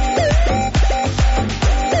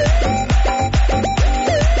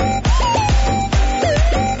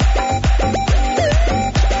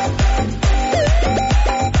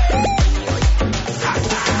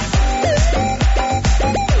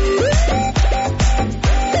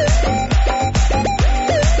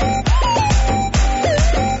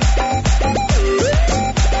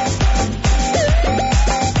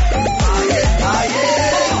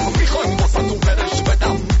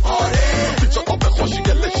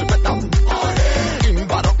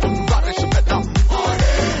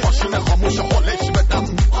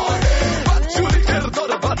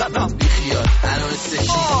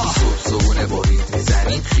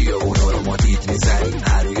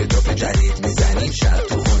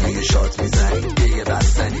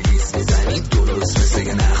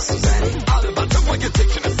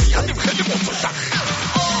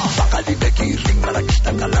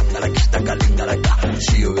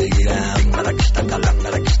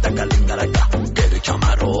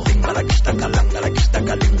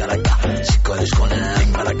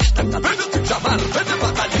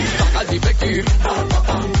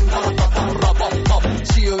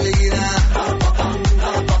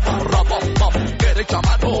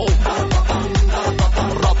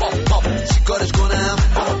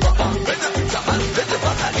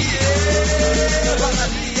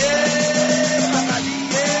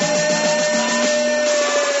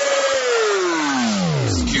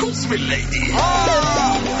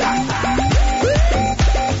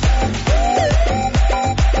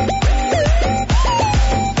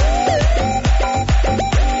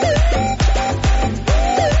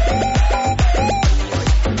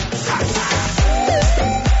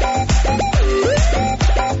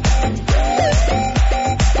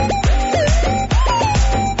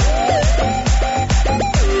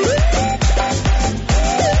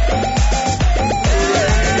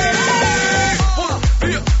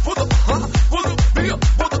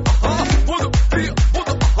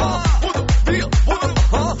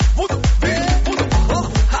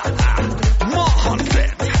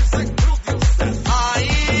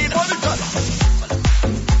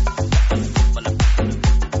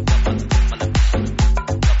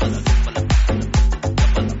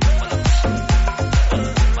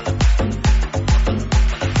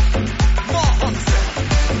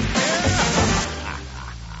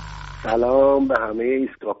سلام به همه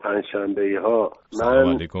ایستگاه پنجشنبه‌ای ها.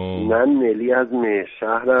 من نلی از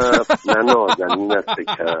مهرشهرم. من نازنین از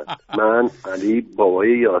سکر. من علی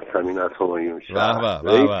بابای یاسمین از همایون شهر.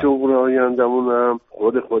 رئیس جمهور آیندمونم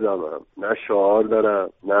خودمم. نه شعار دارم،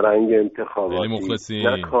 نه رنگ انتخاباتی،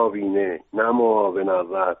 نه کابینه، نه معاون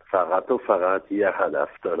اول. فقط و فقط یه هدف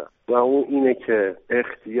دارم و اون اینه که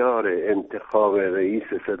اختیار انتخاب رئیس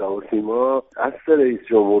صدا و سیما دست رئیس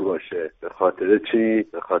جمهور باشه. به خاطر چی؟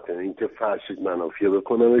 به خاطر اینکه فرشید منافی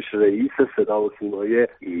بکنمش رئیس صدا و سیمای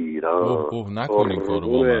ایران. نکنین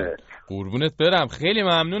کارو. قربونت برم، خیلی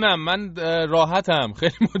ممنونم. من راحتم،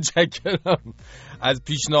 خیلی متشکرم از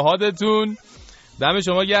پیشنهادتون. دم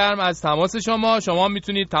شما گرم از تماس شما. شما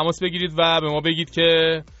میتونید تماس بگیرید و به ما بگید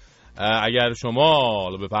که اگر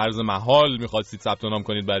شما به فرض محال میخواستید ثبت نام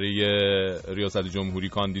کنید برای ریاست جمهوری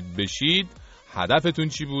کاندید بشید، هدفتون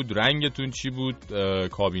چی بود، رنگتون چی بود،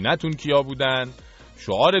 کابینتون کیا بودن،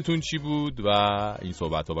 شعارتون چی بود و این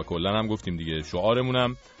صحبت ها. و کلا هم گفتیم دیگه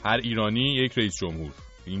شعارمونم هر ایرانی یک رئیس جمهور.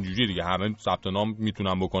 اینجوری دیگه همه ثبت نام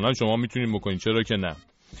میتونن بکنن، شما میتونین بکنین، چرا که نه.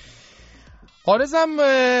 عارضم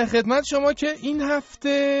خدمت شما که این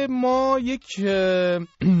هفته ما یک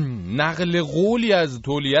نقل قولی از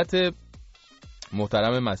تولیت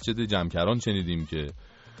محترم مسجد جمکران شنیدیم که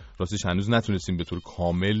راستش هنوز نتونستیم به طور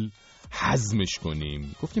کامل هضمش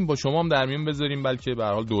کنیم. گفتیم با شما هم در میون بذاریم، بلکه به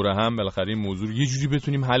هر حال دوره هم بالاخره این موضوع رو یه جوری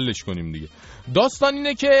بتونیم حلش کنیم دیگه. داستان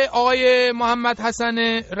اینه که آقای محمد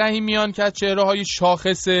حسن رحیمیان که از چهره‌های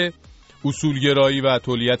شاخص اصولگرایی و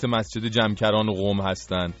تولیت مسجد جمکران و قم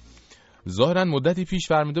هستند، ظاهرا مدتی پیش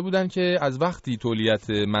فرموده بودن که از وقتی تولیت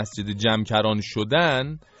مسجد جمکران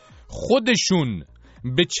شدن خودشون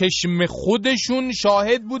به چشم خودشون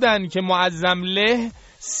شاهد بودن که معظم له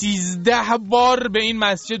 13 بار به این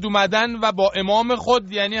مسجد اومدن و با امام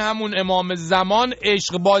خود، یعنی همون امام زمان،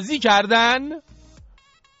 عشق بازی کردن.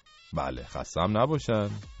 بله، خسته هم نباشن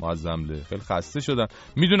معظم له، خیلی خسته شدن.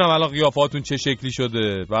 میدونم الان قیافاتون چه شکلی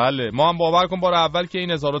شده. بله، ما هم باور کن بار اول که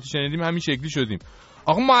این اظهاراتو شنیدیم همین شکلی شدیم.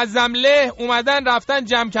 آقا معظم له اومدن رفتن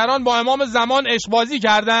جمکران با امام زمان عشق بازی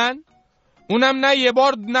کردن، اونم نه یه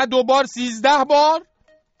بار نه دو بار، 13 بار.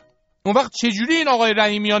 اون وقت چجوری این آقای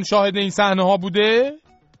رحیمیان شاهد این صحنه ها بوده؟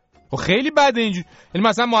 خیلی بده اینجوری. یعنی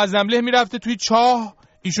مثلا معظم له میرفته توی چاه،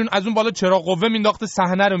 ایشون از اون بالا چراغ قوه مینداخته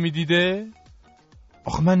صحنه رو میدیده.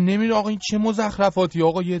 آخه من نمیدونم آقا این چه مزخرفاتی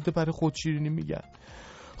آقا، یه عده برای خود شیرینی میگن.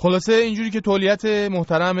 خلاصه اینجوری که تولیت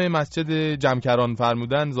محترم مسجد جمکران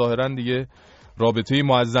فرمودن، ظاهرا دیگه رابطه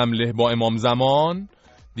معظم له با امام زمان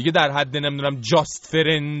دیگه در حد نمیدونم جاست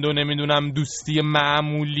فرند و نمیدونم دوستی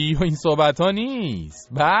معمولی و این صحبت ها نیست.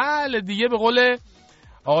 بله دیگه به قول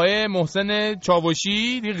آقای محسن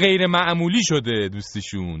چاوشی دیگه غیر معمولی شده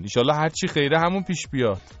دوستیشون. انشالله هرچی خیره همون پیش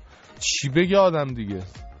بیاد. چی بگه آدم دیگه.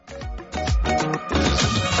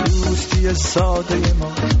 دوستی ساده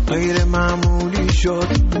ما غیر معمولی شد،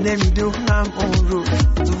 نمیدونم اون رو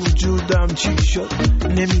تو وجودم چی شد،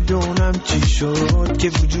 نمیدونم چی شد که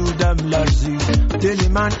وجودم لرزید.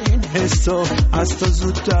 دل من این حسو از تو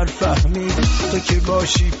زودتر فهمید، تو که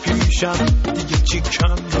باشی پیشم دیگه چی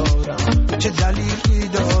کم دارم، چه دلیلی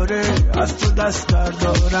داره از تو دست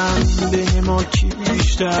بردارم. بین ما کی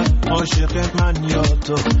بیشتر عاشق من یا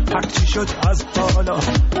تو، هرچی شد از حالا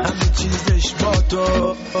همه چیزش با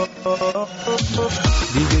تو.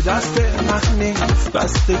 دیگه دست من نیست،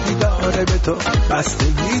 بستگی داره به تو،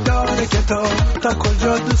 بستگی داره که تو تا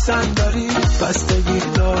کجا دوستم داری، بستگی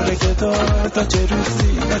داره که تو تا چه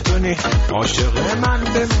روزی بتونی عاشق من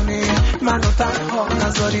بمونی، منو تنها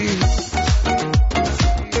نذاری.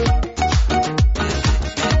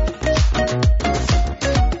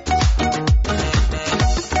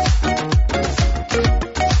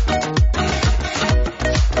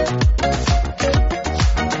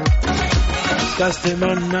 دست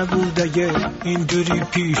من نبود اگه اینجوری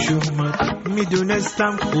پیش اومد،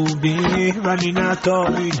 میدونستم خوبی ولی نه تا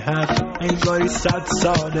این حد. انگاری 100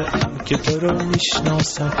 ساله که تو رو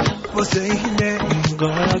میشناسم، واسه اینه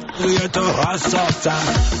اینقدر روی تو حساسم.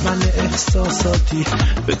 من احساساتی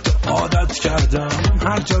به تو عادت کردم،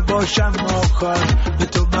 هر جا باشم آخر به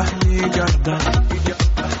تو برمیگردم.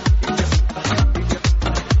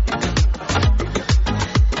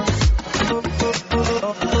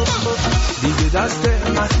 دست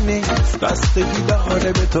من نیست، بستگی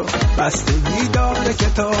داره به تو، بستگی داره که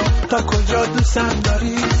تو تا کجا دوستم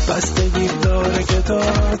داری، بستگی داره که تو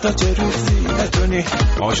تا چه روزی بتونی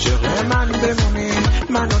عاشق من بمونی،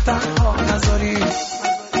 منو تنها نذاری.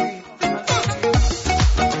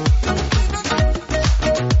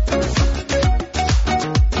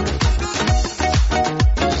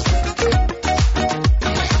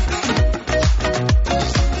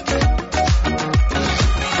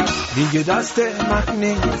 دیگه دست من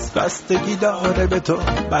نیست، بستگی داره به تو،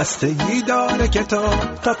 بستگی داره که تو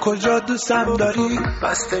تا کجا دوستم داری،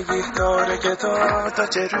 بستگی داره که تو تا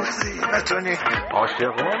چه روزی بتونی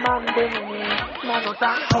عاشق من بمونی، منو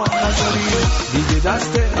تنها نذاری. دیگه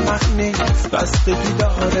دست من نیست، بستگی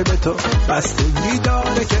داره به تو، بستگی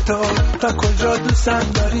داره که تو تا کجا دوستم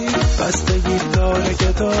داری، بستگی داره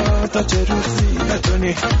که تو تا چه روزی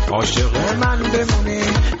بتونی عاشق من بمونی،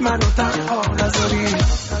 منو تنها نذاری.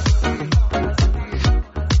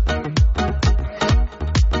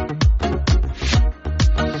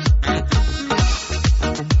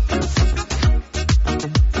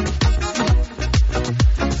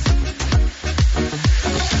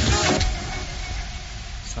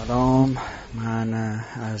 سلام، من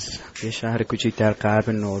از یه شهر کوچیک در غرب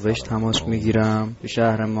نروژ تماس میگیرم. تو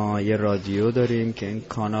شهر ما یه رادیو داریم که این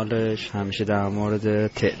کانالش همیشه در مورد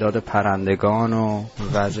تعداد پرندگان و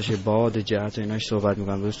وزش باد جهت و ایناش صحبت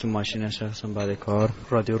میکنم. روز تو ماشین نشستم بعد کار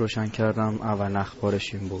رادیو روشن کردم، اول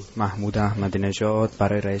اخبارش این بود: محمود احمدی نژاد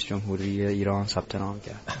برای رئیس جمهوری ایران ثبت نام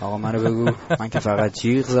کرد. آقا منو بگو، من که فقط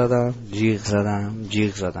جیغ زدم.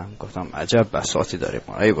 گفتم عجب بساطی داریم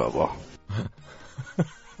ای بابا.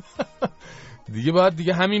 دیگه باید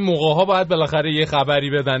دیگه همین موقع ها باید بالاخره یه خبری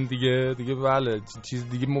بدن دیگه بله، چیز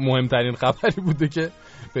دیگه مهمترین خبری بوده که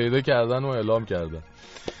پیدا کردن و اعلام کردن.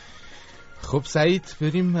 خب سعید،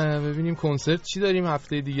 بریم ببینیم کنسرت چی داریم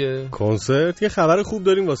هفته دیگه. کنسرت یه خبر خوب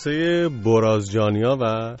داریم واسه برازجانیا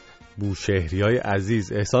و بوشهریای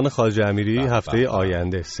عزیز. احسان خواجه امیری هفته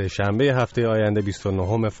آینده، سه‌شنبه هفته آینده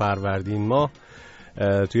 29 فروردین ماه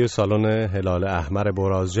توی سالن هلال احمر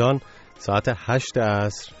برازجان ساعت 8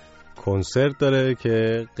 عصر کنسرت داره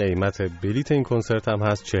که قیمت بلیت این کنسرت هم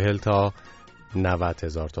هست 40 تا 90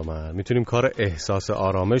 هزار تومان. میتونیم کار احساس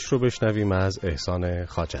آرامش رو بشنویم از احسان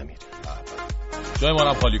خواجه امیری. جای ما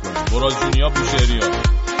رو خالی کنیم. برازجانیا بوشهریا.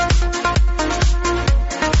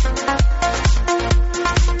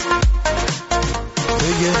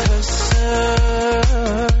 یه حس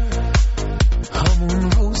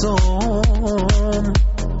همون روزام،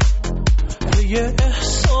 یه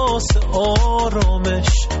احساس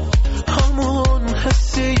آرامش، همون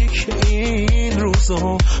حسی که این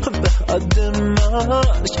روزا به حد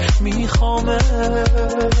مرگ میخوامش.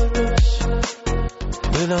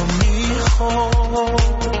 دلم میخواد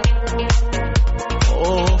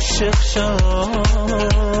عاشق شم،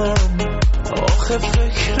 آخه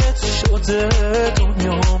فکرت شده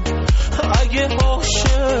دنیام. اگه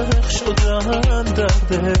عاشق شدن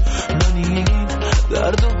درده، من این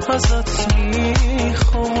دردو ازت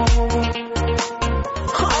میخوام.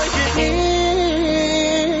 اگه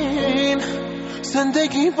این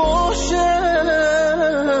زندگی باشه،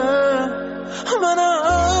 من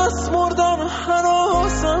از مردن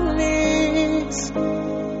هنوزم نیست.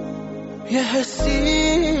 یه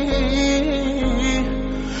حسی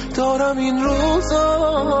دارم این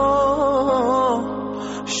روزا،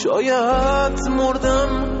 شاید مردم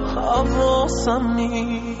حواسم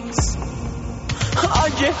نیست.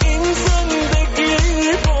 اگه این زندگی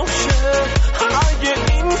باشه، اگه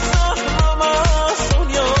این سهرم از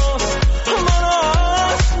دنیاست، من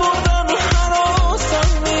از مردن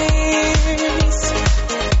هنوزم نیست.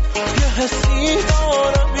 یه حسی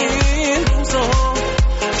دارم این روزا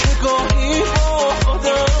که گاهی با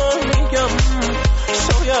خودم میگم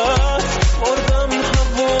شاید مردم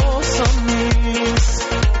حواسم نیست.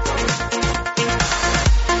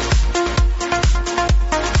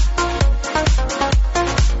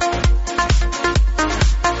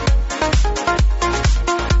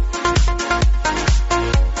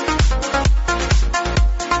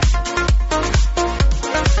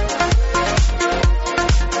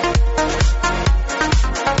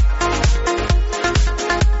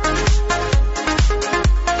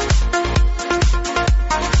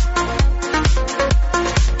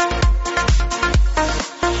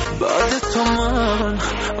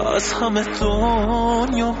 همه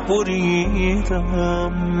دنیا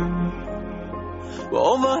بریدم،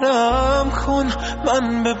 باورم کن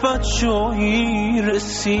من به بد جایی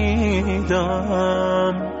رسیدم.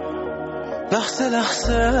 لحظه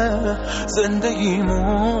لحظه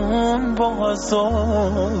زندگیمون با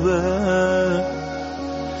عذابه،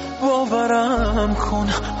 باورم کن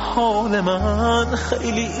حال من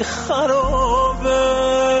خیلی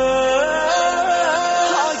خرابه.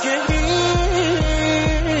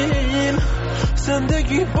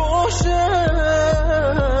 زندگی باشه،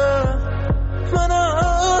 من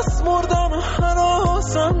از مردن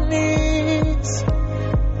هنوزم نیست.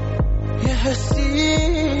 یه حسی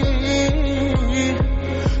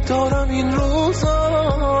دارم این روزا،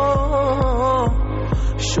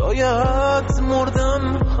 شاید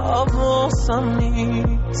مردم حواسم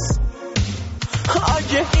نیست.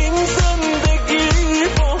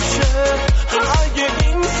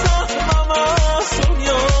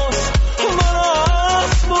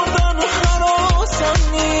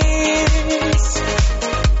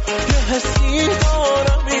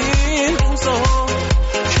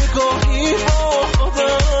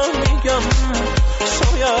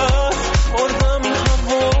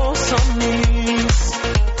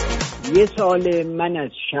 یه سال من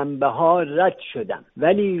از شنبه ها رد شدم،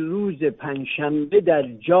 ولی روز پنجشنبه در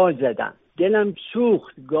جا زدم. دلم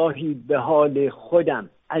سوخت گاهی به حال خودم،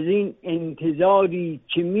 از این انتظاری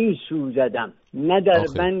که می سوزدم. نه در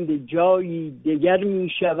بند جایی دگر می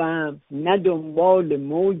شوم، نه دنبال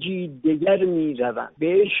موجی دگر می روم. به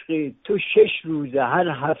عشق تو 6 روز هر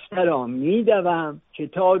هفته را می دوم، که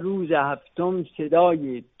تا روز 7م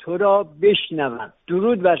صدای تو را بشنوم.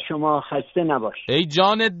 درود بر شما، خسته نباش. ای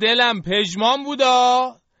جان دلم، پژمان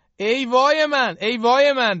بودا. ای وای من، ای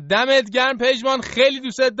وای من. دمت گرم پژمان، خیلی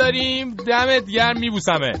دوست داریم. دمت گرم،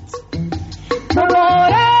 میبوسمت.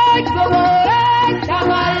 مبارک مبارک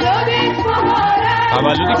تولدت مبارک.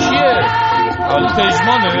 تولد کیه؟ تولد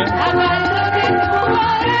پژمانه؟ تولدت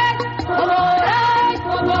مبارک مبارک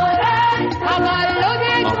مبارک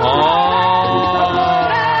تولدت مبارک.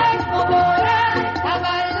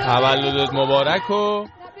 تولدت مبارک و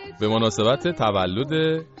به مناسبت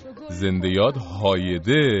تولد زنده یاد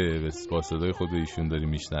هایده با صدای خود ایشون داریم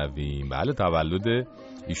میشنویم. بله، تولد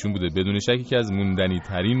ایشون بوده. بدون شک یکی از موندنی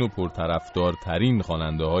ترین و پرطرفدارترین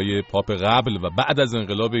خواننده های پاپ قبل و بعد از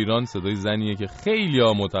انقلاب ایران. صدای زنیه که خیلی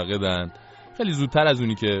ها معتقدن خیلی زودتر از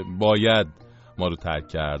اونی که باید ما رو ترک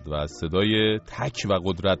کرد و از صدای تک و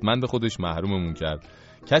قدرتمند خودش محروممون کرد.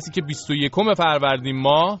 کسی که 21 فروردین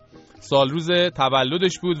ماه سال روز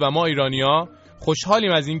تولدش بود و ما ایرانی‌ها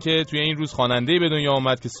خوشحالیم از این که توی این روز خواننده‌ای به دنیا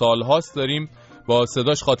آمد که سال‌هاست داریم با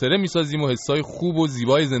صداش خاطره می‌سازیم و حسای خوب و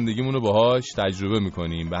زیبای زندگیمون رو باهاش تجربه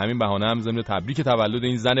می‌کنیم. به همین بهانه هم ضمن تبریک تولد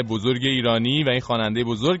این زن بزرگ ایرانی و این خواننده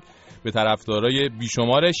بزرگ به طرفدارای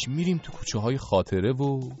بیشمارش میریم تو کوچه‌های خاطره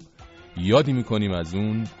و یادی می‌کنیم از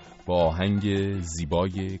اون با آهنگ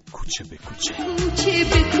زیبای کوچه به کوچه. کوچه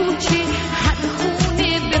به کوچه، هر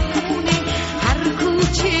خونه به خونه، هر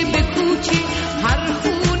کوچه به کوچه، هر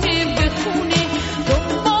خونه به خونه،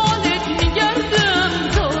 دنبالت میگردم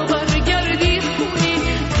تا برگردی خونه،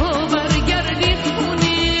 تا برگردی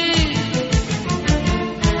خونه.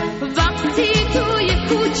 وقتی توی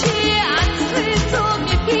کوچه عطر تو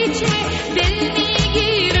میپیچه، دل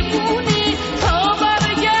میگیره خونه، تا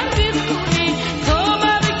برگردی خونه، تا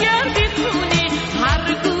برگردی خونه. هر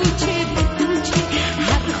کوچه به کوچه،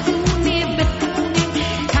 هر خونه به خونه،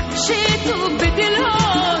 نقشه تو به دل ها،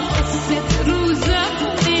 اسمت رو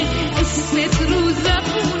زبونه، اسمت رو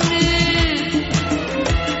زبونه.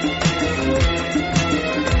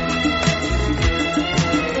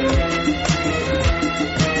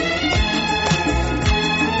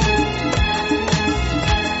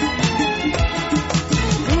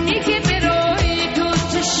 اونی که برای تو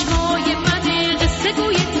چشمای منه، قصه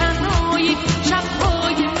گوی تنهای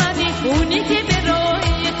شبهای منه. اونی که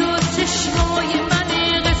برای تو چشمای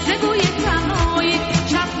منه، قصه گوی تنهای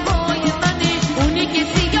شبهای منه. اونی که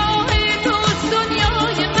سیاه توست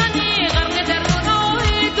دنیای منه، غرق در گناه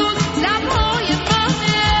توست لبهای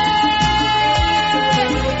منه.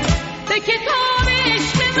 به کتاب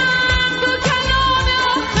عشق من تو کلام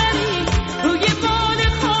آخری، روی بال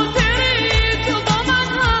خاطره تو با من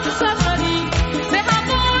هم سفری. به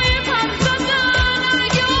هوای پر زدن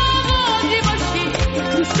اگه آوازی باشی،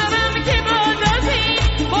 دوست دارم که بعد از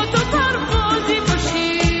این با تو پروازی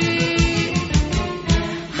باشی.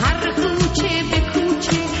 هر کوچه به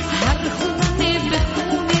کوچه، هر خونه به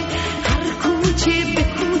خونه، هر کوچه به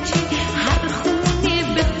کوچه، هر خونه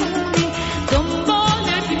به خونه،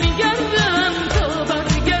 دنبالت میگردم تا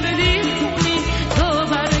برگردی خونه، تا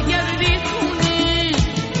برگردی خونه.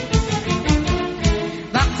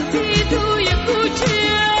 وقتی توی کوچه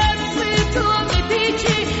عطر تو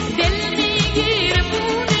میپیچه، دل میگیره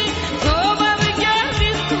خونه، تا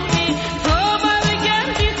برگردی خونه، تا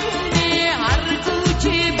برگردی خونه. هر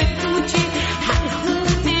کوچه به کوچه، هر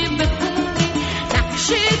خونه به خونه،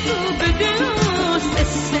 نقشه تو به دلست،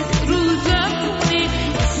 اسمت رو زبونه،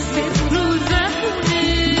 اسمت رو زبونه.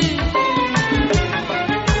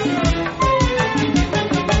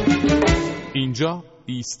 اینجا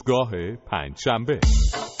ایستگاه پنجشنبه.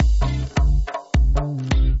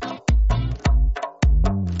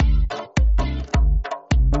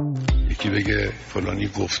 یکی بگه فلانی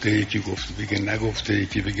گفته، یکی گفته بگه نگفته،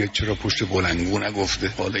 یکی بگه چرا پشت بلنگو نگفته،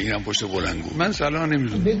 حالا اینم پشت بلنگو. من صلاح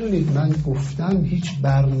نمیدونم. بدونید من گفتم هیچ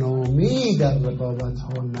برنامه‌ای در رقابت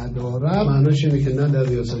ها ندارم، معناش اینه که نه در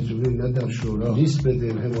ریاست جمهوری نه در شورا لیست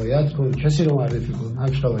بده، حمایت کن، کسی رو معرفی کن،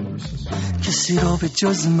 همش خبری نیست. کسی را به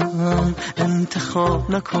جز من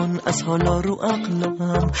انتخاب نکن، از حالا رو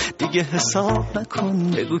عقلم دیگه حساب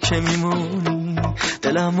نکن. بگو که میمونی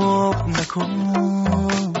دلم آب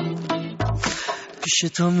نکن. پیش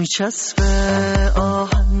تو میچسبه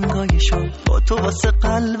آهنگای دنیای شام با تو واسه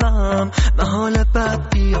قلبم و حال بد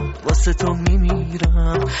بیاد واسه تو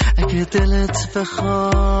میمیرم اگه دلت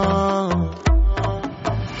بخواد.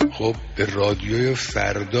 خب به رادیوی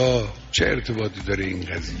فردا چه ارتباطی داره این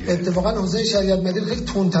قضیه؟ اتفاقا حوزه شریعت مدنی خیلی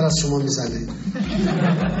تندتر از شما میزنه.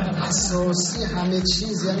 اساسی همه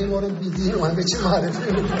چیز، یعنی ما رو بیدین و همه چی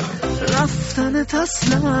معرفی میکنه. رفتنت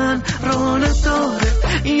اصلا رانه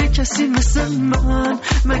داره، یه کسی مثل من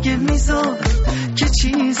مگه میذاره که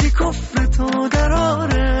چیزی کفر تو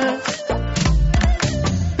دراره.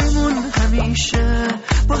 بمون همیشه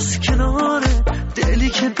باز کناره، دلی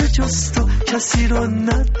که به جز تو کسی رو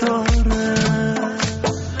نداره.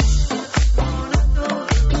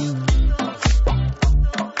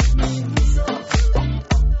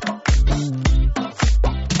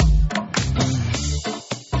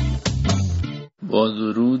 با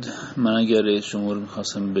درود، من اگر رئیس جمهور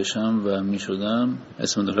میخواستم بشم و میشدم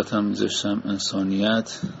اسم دولتم میذاشتم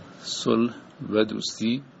انسانیت، صلح و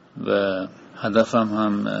دوستی و هدفم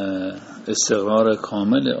هم استقرار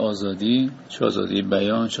کامل آزادی، چه آزادی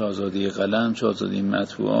بیان، چه آزادی قلم، چه آزادی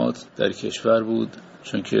مطبوعات در کشور بود،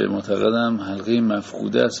 چون که معتقدم حلقه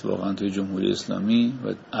مفقوده است واقعا توی جمهوری اسلامی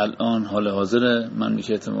و الان حال حاضر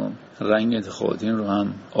مملکت ما رنگ انتخاباتی رو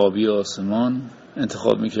هم آبی آسمان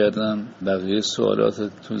انتخاب میکردم. بقیه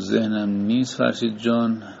سوالات تو ذهنم نیست فرشید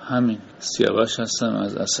جان. همین، سیاوش هستم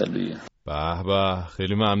از عسلویه. به به،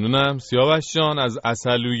 خیلی ممنونم سیاوش جان از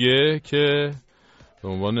عسلویه که به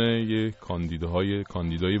عنوان یک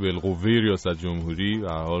کاندیدای بالقوه ریاست جمهوری و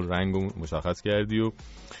حال رنگو مشخص کردی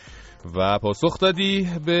و پاسخ دادی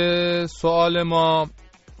به سوال ما.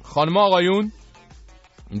 خانم آقایون،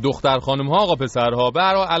 دختر خانم ها، آقا پسرها،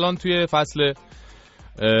 برای الان توی فصل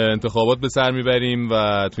انتخابات به سر میبریم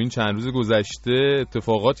و تو این چند روز گذشته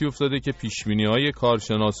اتفاقاتی افتاده که پیشبینی‌های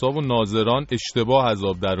کارشناسا و ناظران اشتباه از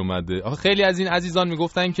آب در اومده. خیلی از این عزیزان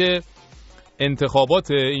میگفتن که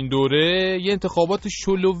انتخابات این دوره یه انتخابات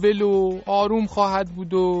شلوول و آروم خواهد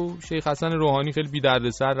بود و شیخ حسن روحانی خیلی بی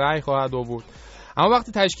دردسر رأی خواهد آورد. اما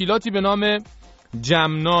وقتی تشکیلاتی به نام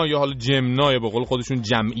جمنا یا حالا جمنا یا به قول خودشون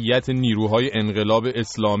جمعیت نیروهای انقلاب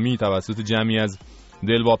اسلامی توسط جمعی از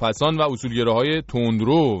دلواپسان و اصولگراهای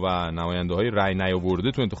تندرو و نماینده‌های رأی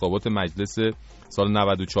نیاورده تو انتخابات مجلس سال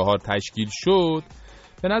 94 تشکیل شد،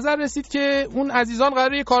 به نظر رسید که اون عزیزان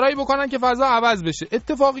قراره یه کارایی بکنن که فضا عوض بشه.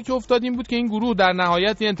 اتفاقی که افتاد این بود که این گروه در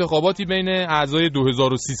نهایت انتخاباتی بین اعضای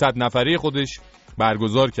 2300 نفره خودش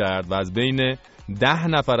برگزار کرد و از بین 10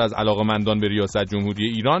 نفر از علاقه‌مندان به ریاست جمهوری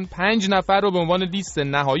ایران 5 نفر رو به عنوان لیست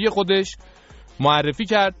نهایی خودش معرفی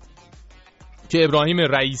کرد که ابراهیم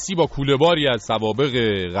رئیسی با کوله‌باری از سوابق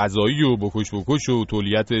قضایی و بکش و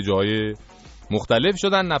تولیت جای مختلف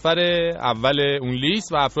شدن نفر اول اون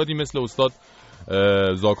لیست و افرادی مثل استاد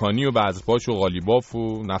زاکانی و بزرپاش و غالیباف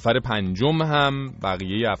و نفر پنجم هم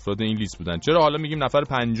بقیه افراد این لیست بودن. چرا حالا میگیم نفر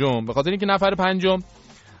پنجم؟ به خاطر اینکه نفر پنجم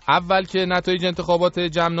اول که نتایج انتخابات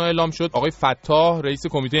جمنا اعلام شد آقای فتاح رئیس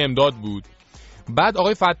کمیته امداد بود. بعد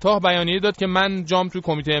آقای فتاح بیانیه داد که من جام تو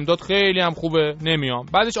کمیته امداد خیلی هم خوبه نمیام.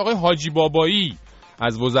 بعدش آقای حاجی بابایی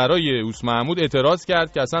از وزرای اوس محمود اعتراض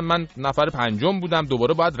کرد که اصلا من نفر پنجم بودم،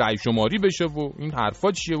 دوباره باید رأی شماری بشه و این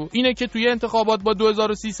حرفا چیه و اینه که توی انتخابات با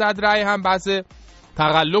 2300 رأی هم بحث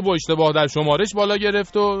تقلب و اشتباه در شمارش بالا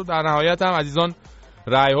گرفت و در نهایت هم عزیزان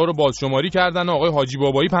رأی ها رو باز شماری کردن و آقای حاجی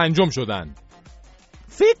بابایی پنجم شدن.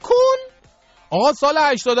 فکر کن آقا سال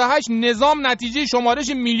 88 نظام نتیجه شمارش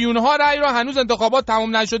میلیون ها رأی رو هنوز انتخابات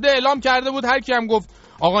تموم نشده اعلام کرده بود. هر کی هم گفت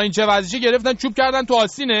آقا این چه وضعشه گرفتن چوب کردن تو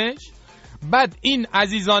آستینش. بعد این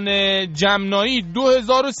عزیزان جمنایی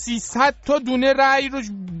 2300 تا دونه رأی رو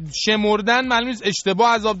شمردن، معلوم نیست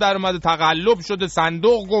اشتباه عذاب در اومده، تقلب شده،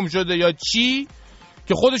 صندوق گم شده یا چی،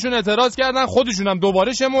 که خودشون اعتراض کردن، خودشون هم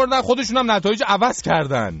دوباره شمردن، خودشون هم نتایج عوض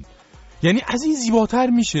کردن. یعنی از این زیباتر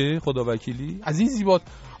میشه خدا وکیلی؟ از این زیبات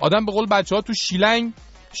آدم به قول بچه‌ها تو شیلنگ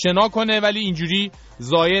شنا کنه ولی اینجوری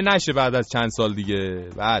ضایع نشه بعد از چند سال دیگه.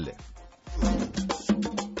 بله.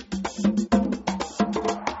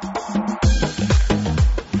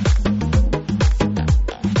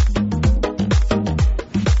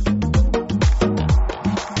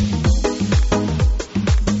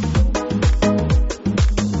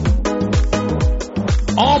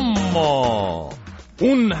 اما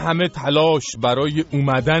اون همه تلاش برای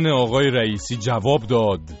اومدن آقای رئیسی جواب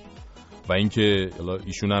داد و اینکه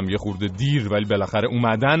ایشون هم یه خورده دیر ولی بالاخره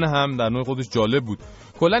اومدن هم در نوع خودش جالب بود.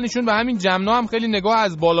 کلا ایشون به همین جمنا هم خیلی نگاه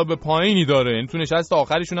از بالا به پایینی داره. این تو نشست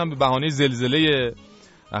آخرشون هم به بهانه زلزله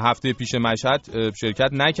هفته پیش مشهد شرکت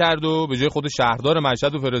نکرد و به جای خود شهردار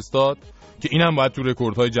مشهد رو فرستاد که اینم باید تو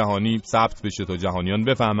رکوردهای جهانی ثبت بشه تا جهانیان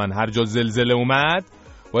بفهمن هر جا زلزله اومد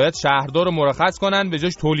باید شهردار رو مرخص کنن به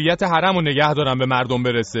جاش تولیت حرم رو نگه دارن به مردم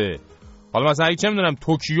برسه. حالا مثلا اگه چه میدونم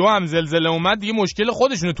توکیو هم زلزله اومد دیگه مشکل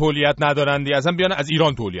خودشونو تولیت ندارن دیگه، اصلا بیان از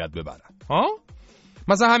ایران تولیت ببرن. ها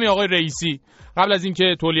مثلا همین آقای رئیسی قبل از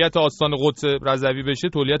اینکه تولیت آستان قدس رضوی بشه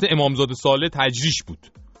تولیت امامزاده صالح تجریش بود.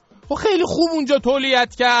 خب خیلی خوب اونجا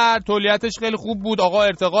تولیت کرد، تولیتش خیلی خوب بود، آقا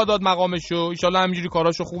ارتقا داد مقامشو، ان شاءالله همینجوری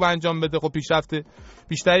کاراشو خوب انجام بده. خب پیشرفت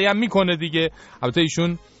بیشتری هم میکنه دیگه. البته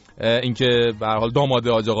ایشون اینکه به هر حال داماد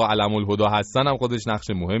حاج آقا علم الهدی هستن هم خودش نقش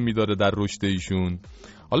مهمی داره در رشد ایشون.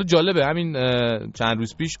 حالا جالبه همین چند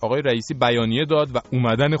روز پیش آقای رئیسی بیانیه داد و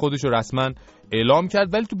اومدن خودش رو رسما اعلام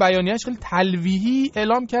کرد، ولی تو بیانیه‌اش خیلی تلویحی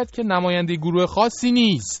اعلام کرد که نماینده گروه خاصی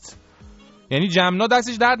نیست. یعنی جمنا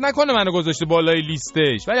دستش درد نکنه منو گذاشته بالای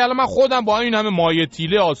لیستش، ولی الان من خودم با این همه مایه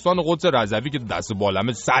تیله آستان قدس رضوی که دست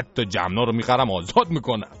بالمه 100 تا جمنا رو میخرم آزاد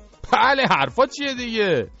میکنم. بله حرفا چیه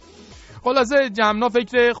دیگه. خلاصه جمنا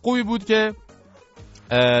فکر خوبی بود که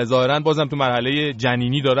ظاهرا بازم تو مرحله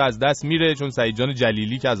جنینی داره از دست میره، چون سعید جان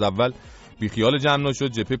جلیلی که از اول بیخیال جمنا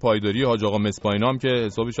شد، جبهه پایداری حاج آقا مصباحی هم که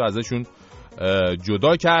حسابشو ازشون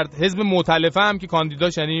جدا کرد، حزب مؤتلفه هم که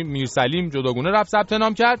کاندیداش یعنی میرسلیم جداگونه رفت ثبت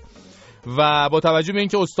نام کرد و با توجه به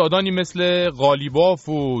اینکه استادانی مثل قالیباف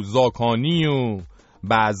و زاکانی و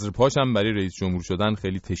بذرپاش هم برای رئیس جمهور شدن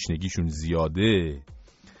خیلی تشنگیشون زیاده،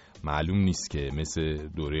 معلوم نیست که مثل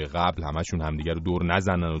دوره قبل همشون همدیگر رو دور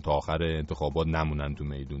نزنن و تا آخر انتخابات نمونن تو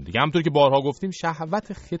میدون دیگه. همونطور که بارها گفتیم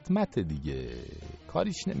شهوت خدمت دیگه،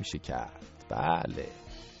 کاریش نمیشه کرد. بله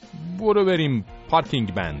برو بریم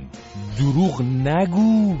پارکینگ بند. دروغ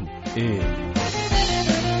نگو.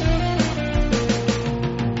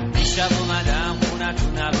 دیشب اومدم خونه تو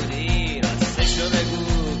نبودی، راستشو بگو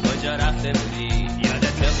کجا رفته بودی،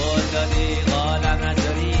 یادت قول دادی قالم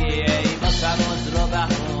نداری، ای با سموز رو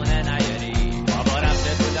بخونه نیاری، بابا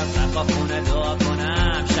رفته بودم سقا خونه دعا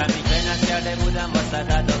کنم، شمی که نکرده بودم واسه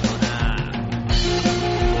دعا کنم.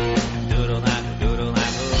 دروغ نگو دروغ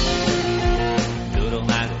نگو دروغ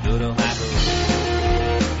نگو دروغ نگو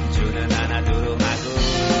جون ننه دروغ نگو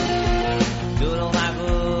دروغ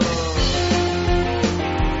نگو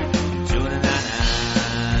جون ننه.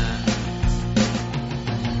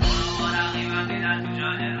 تو رقیبم دیدن تو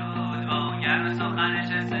جان رود، با اون گرم سخن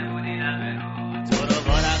نشسته بودی لب رود. تو رو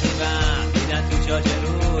با رقیبم دیدن تو جان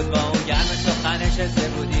رود، با اون گرم سخن نشسته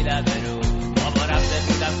بودی لب رود. بابا رفته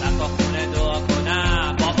بودم سقا خونه دعا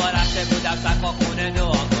کنم، بابا رفته بودم سقا خونه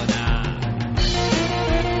دعا کنم.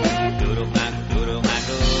 دروغ نگو دروغ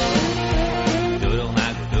نگو دروغ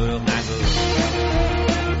نگو دروغ نگو،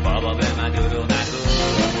 بابا به من دروغ نگو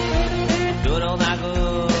دروغ نگو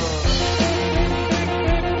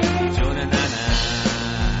جون ننه.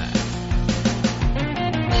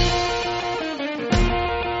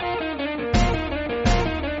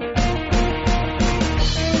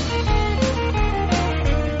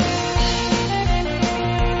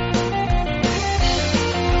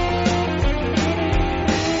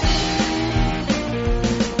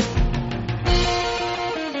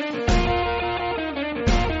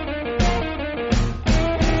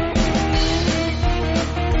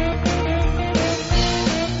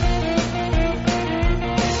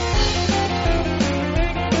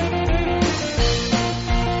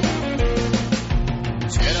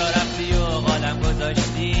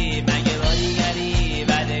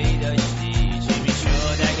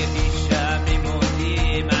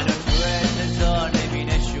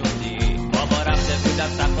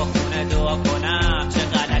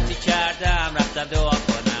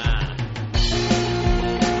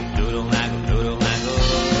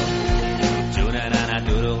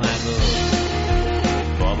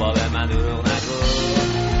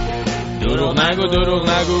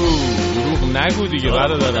 دروغ نگو دیگه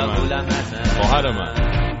برادر من، خواهر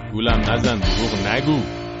من، گولم نزن، دروغ نگو.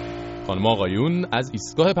 خانم آقایون از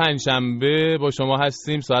ایستگاه پنجشنبه با شما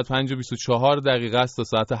هستیم، ساعت 5:24 است تا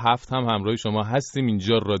ساعت 7 هم همراه شما هستیم.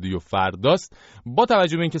 اینجا رادیو فرداست. با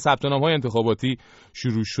توجه به اینکه ثبت نام‌های انتخاباتی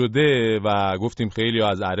شروع شده و گفتیم خیلی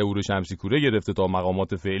از اره اور شمسی کوره گرفته تا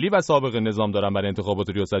مقامات فعلی و سابق نظام دارن برای انتخابات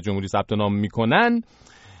ریاست جمهوری ثبت نام میکنن،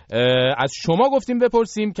 از شما گفتیم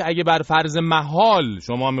بپرسیم که اگه بر فرض محال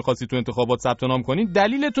شما می‌خواستید تو انتخابات ثبت نام کنید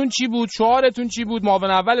دلیلتون چی بود، شعارتون چی بود،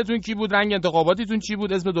 معاون اولتون کی بود، رنگ انتخاباتیتون چی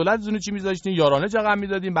بود، اسم دولتتون چی می‌ذاشتین، یارانه چقدر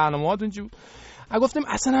میدادین، برنامه‌هاتون چی بود. گفتیم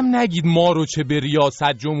اصلا هم نگید ما رو چه به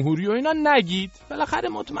ریاست جمهوری و اینا نگید، بالاخره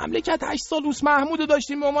ما تو مملکت 8 سال روس محمود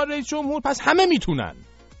داشتیم به عنوان رئیس جمهور، پس همه میتونن.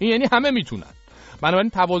 این یعنی همه میتونن. بنابراین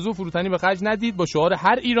تواضع و فروتنی به خرج ندید، با شعار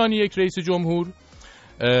هر ایرانی یک رئیس جمهور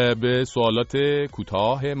به سوالات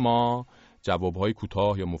کوتاه ما جواب‌های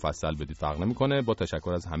کوتاه یا مفصل بدید، فرق نمی‌کنه. با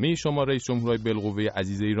تشکر از همه شما رئیس جمهورهای بالقوه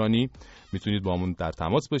عزیز ایرانی، میتونید با همون در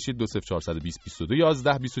تماس باشید. 20420 22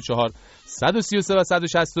 11 24 133 و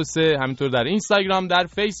 163. همینطور در اینستاگرام، در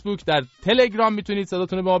فیسبوک، در تلگرام میتونید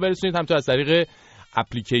صداتون رو به ما برسونید. همینطور از طریق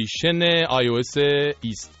اپلیکیشن iOS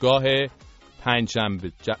ایستگاه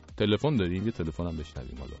پنجشنبه. تلفن داریم، یه تلفن هم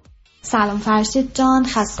بشنویم حالا. سلام فرشید جان،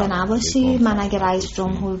 خسته نباشی. من اگه رئیس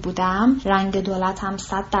جمهور بودم رنگ دولتم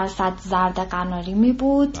 100% زرد قناری می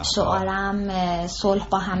بود. شعارم صلح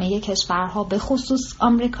با همه کشورها به خصوص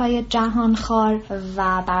آمریکای جهانخوار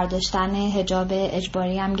و برداشتن حجاب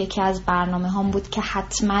اجباری هم یکی از برنامه هم بود که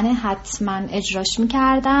حتما اجراش می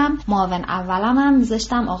کردم. معاون اولم هم می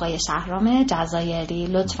ذاشتم آقای شهرام جزایری.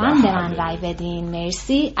 لطفاً به من رای بدین،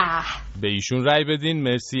 مرسی. به ایشون رای بدین،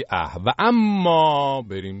 مرسی. و اما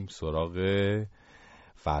بریم سراغ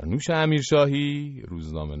فرنوش امیرشاهی،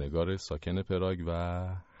 روزنامه‌نگار ساکن پراگ و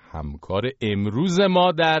همکار امروز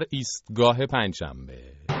ما در ایستگاه پنجشنبه.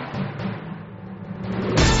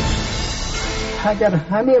 اگر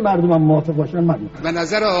همه مردم هم موافق باشن من و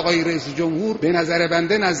نظر آقای رئیس جمهور به نظر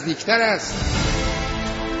بنده نزدیکتر است.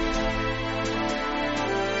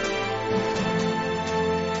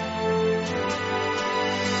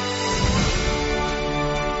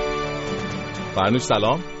 فرنوش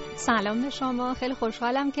سلام. سلام به شما، خیلی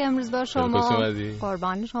خوشحالم که امروز با شما.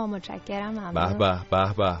 قربان شما، متشکرم.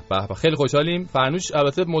 به به خیلی خوشحالیم. فرنوش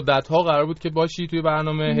البته مدت‌ها قرار بود که باشی توی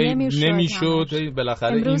برنامه، نمیشد.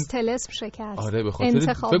 بالاخره امروز طلسم شکست. آره به خاطر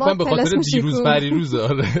فکر کنم به خاطر دیروز پریروز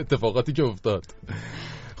اتفاقاتی که افتاد.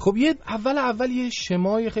 خب یه اول یه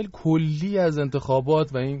شمای خیلی کلی از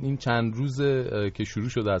انتخابات و این چند روز که شروع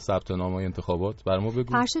شده از ثبت نام‌های انتخابات برام بگو.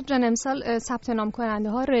 فرشید جان، امسال ثبت نام کننده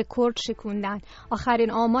ها رکورد شکوندن.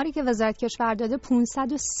 آخرین آماری که وزارت کشور داده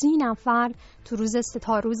 530 نفر تو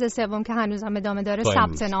تا روز سوم که هنوزم ادامه داره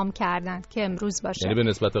ثبت نام کردن که امروز باشه. یعنی به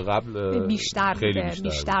نسبت قبل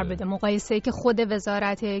بیشتر بده. مقایسه‌ای که خود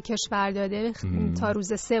وزارت کشور داده تا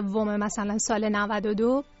روز سوم مثلا سال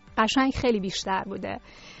 92 قشنگ خیلی بیشتر بوده.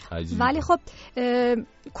 ولی خب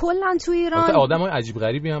کلا تو ایران آدمای عجیب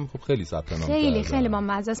غریبی هم خب خیلی ثبت نام کردن. خیلی با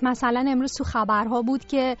مزه است. مثلا امروز تو خبرها بود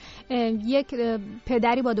که یک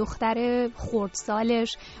پدری با دختر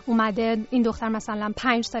خردسالش اومده، این دختر مثلا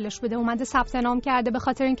 5 سالش بوده، اومده ثبت نام کرده به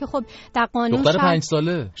خاطر اینکه خب در قانون دختر 5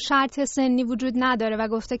 ساله شرط سنی وجود نداره و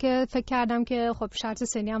گفته که فکر کردم که خب شرط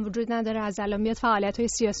سنی هم وجود نداره، از الان میاد فعالیت‌های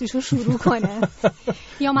سیاسیشو شروع کنه.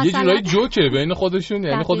 یا مثلا یه جورایی جوکه بین خودشون،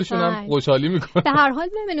 یعنی خودشون هم خوشحالی میکنه. به هر حال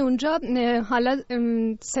ببینید اونجا حالا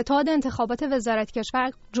ستاد انتخابات وزارت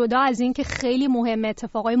کشور جدا از این که خیلی مهمه،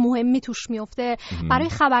 اتفاقای مهمی توش میفته، برای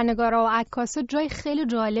خبرنگارا و عکاسا جای خیلی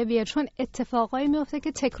جالبیه، چون اتفاقایی میفته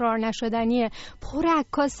که تکرار نشدنیه. پر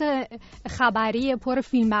عکاس خبریه، پر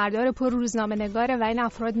فیلمبردار، پر روزنامه‌نگاره و این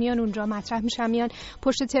افراد میان اونجا مطرح میشن، میان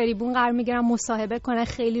پشت تریبون قرار میگیرن، مصاحبه کنن،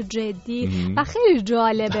 خیلی جدی و خیلی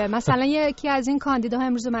جالبه. مثلا یکی از این کاندیداها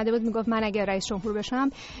امروز اومده بود میگفت من اگه رئیس جمهور بشم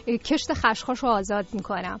کشت خشخاشو آزاد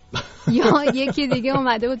میکنم. یا یکی دیگه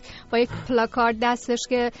اومده بود با یک پلاکارد دستش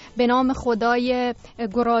که به نام خدای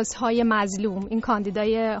گرازهای مظلوم، این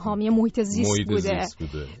کاندیدای حامی محیط زیست بوده.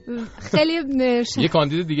 خیلی یه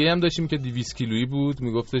کاندید دیگه هم داشتیم که 200 کیلویی بود،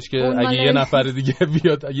 میگفتش که اگه یه نفر دیگه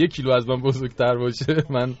بیاد 1 کیلو از من بزرگتر باشه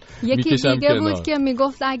من یکی دیگه بود که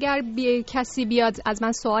میگفت اگر کسی بیاد از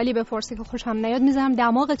من سوالی بپرسه که خوشم نیاد میذارم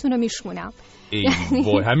دماغتون رو میشکونم.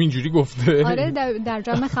 وای همینجوری گفته؟ آره در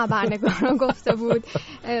جمع خبرنگاران گفته بود.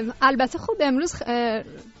 البته خب امروز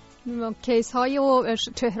کیس های و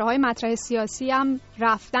چهره های مطرح سیاسی هم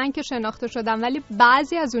رفتن که شناخته شدن، ولی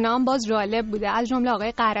بعضی از اونها هم باز جالب بوده، از جمله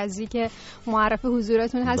آقای قرضی که معرف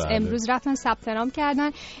حضورتون هست. امروز رفتن ثبت نام کردن.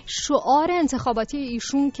 شعار انتخاباتی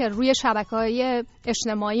ایشون که روی شبکه‌های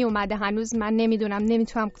اجتماعی اومده، هنوز من نمیتونم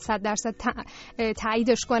 100%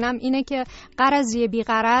 تاییدش کنم، اینه که قرضی بی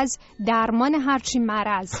قرض درمان هرچی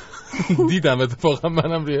مرض. دیدم اتفاقا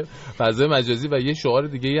منم روی فضای مجازی و یه شعار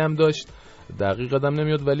دیگه هم داشت، دقیق قدم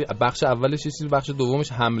نمیاد ولی بخش اولش چیزی، بخش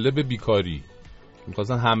دومش حمله به بیکاری.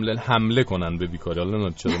 می‌خواستن حمله کنن به بیکاری. حالا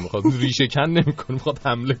نه چرا می‌خواد ریشه کن نمی‌کنه، می‌خواد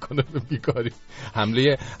حمله کنه به بیکاری.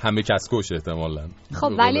 حمله همه کس کش احتمالاً.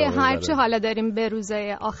 خب ولی هرچی حالا داریم به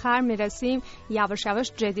روزهای آخر میرسیم، یواش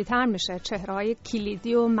یواش جدی‌تر میشه. چهره‌های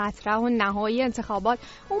کلیدی و مطرح و نهایی انتخابات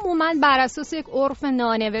عموماً بر اساس یک عرف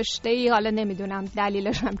نانوشته‌ای، حالا نمیدونم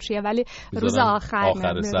دلیلش هم چیه، ولی روز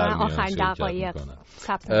آخرین دقایق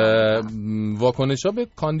واکنش‌ها به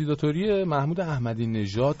کاندیداتوری محمود احمدی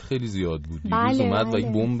نژاد خیلی زیاد بود. بله اومد و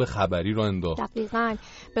این بمب خبری رو انداخت. دقیقاً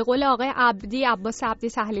به قول آقای عباس عبدی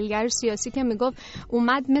تحلیلگر سیاسی که میگفت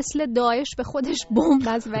اومد مثل داعش به خودش بمب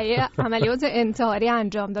از و یه عملیات انتحاری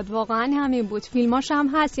انجام داد. واقعا همین بود. فیلماش هم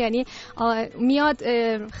هست، یعنی میاد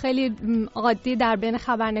خیلی عادی در بین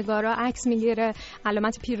خبرنگارا عکس میگیره،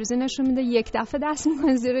 علامت پیروزی نشون میده، یک دفعه دست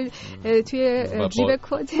میکنه زیر توی جیب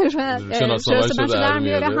کتش و شناسنامه‌اش در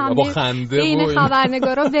میاره، با خنده این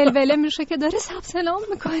خبرنگارا ولوله میشه که داره ثبت نام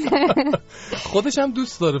میکنه. خودش هم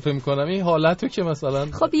دوست داره فکر می‌کنم این حالتو که مثلا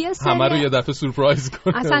خب همه رو یه دفعه سورپرایز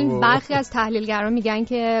کنه. اصلا برخی از تحلیلگران میگن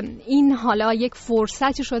که این حالا یک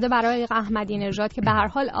فرصتی شده برای احمدی نژاد که به هر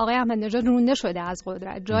حال آقای احمدی نژاد رونده شده از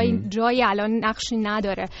قدرت، جایی الان نقشی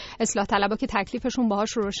نداره. اصلاح طلبا که تکلیفشون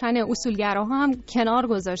باهاش روشنه، اصولگراها هم کنار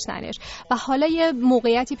گذاشتنش و حالا یه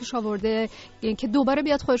موقعیتی پیش آورده که دوباره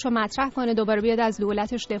بیاد خودش رو مطرح کنه، دوباره بیاد از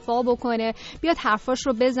دولتش دفاع بکنه، بیاد حرفاش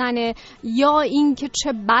رو بزنه، یا این که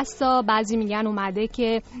چه بسا بعضی میگن اومده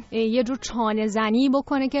که یه جور چانه زنی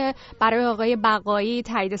بکنه که برای آقای بقایی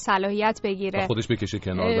تایید صلاحیت بگیره، خودش بکشه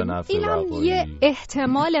کنار به نفع بقایی. یه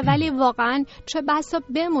احتماله، ولی واقعا چه بسا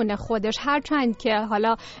بمونه خودش. هرچند که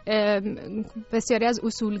حالا بسیاری از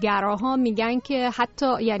اصولگراها میگن که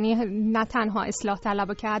حتی یعنی نه تنها اصلاح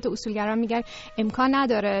طلبا که حتی اصولگرا میگن امکان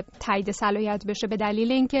نداره تایید صلاحیت بشه، به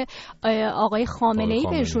دلیل اینکه آقای خامنه‌ای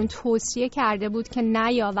بهشون توصیه کرده بود که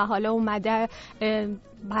نیا و حالا اومده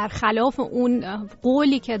برخلاف اون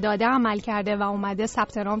قولی که داده عمل کرده و اومده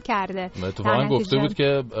ثبت نام کرده. اتفاقا گفته بود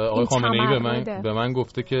که آقای خامنه‌ای به من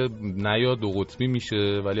گفته که نیا دو قطبی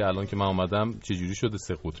میشه، ولی الان که من اومدم چجوری شده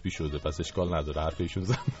سه قطبی شده، پس اشکال نداره، حرف ایشون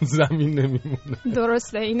زمین نمیمونه.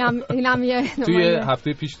 درسته، اینم یه توی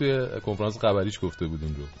هفته پیش توی کنفرانس خبریش گفته بود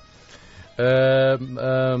این رو.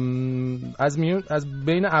 از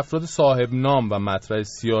بین افراد صاحب نام و مطرح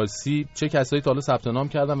سیاسی چه کسایی تا حالا ثبت نام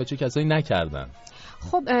کردن و چه کسایی نکردن؟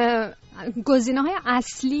 خب گزینه‌های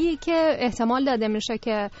اصلی که احتمال داده میشه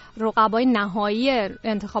که رقبای نهایی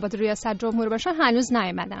انتخابات ریاست جمهوری باشن هنوز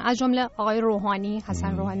نیامدن، از جمله آقای روحانی،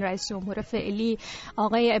 حسن روحانی رئیس جمهور فعلی،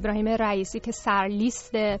 آقای ابراهیم رئیسی که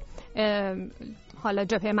سرلیست حالا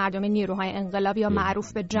جبهه مردمی نیروهای انقلاب یا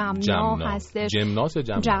معروف به جمنا هستش،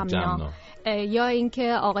 جمنا. یا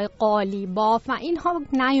اینکه آقای قالیباف و اینها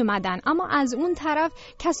نیومدن. اما از اون طرف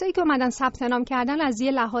کسایی که اومدن ثبت نام کردن از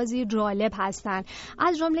یه لحاظی جالب هستن،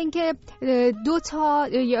 از جمله اینکه دو تا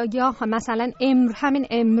یا مثلا همین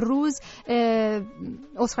امروز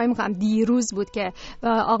عذرخواهی می‌کنم دیروز بود که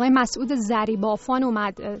آقای مسعود زریبافان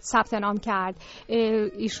اومد ثبت نام کرد،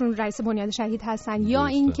 ایشون رئیس بنیاد شهید هستن. یا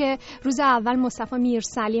اینکه روز اول مصطفی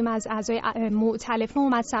میرسلیم از اعضای مؤتلفه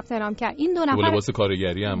اومد ثبت نام کرد. این دو نفر لباس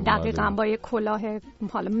کارگری هم دقیقاً با کلاه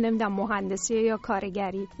حالا نمیدونم مهندسی یا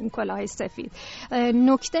کارگری، این کلاه سفید.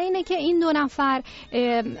 نکته اینه که این دو نفر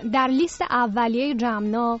در لیست اولیه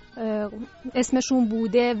جمنا اسمشون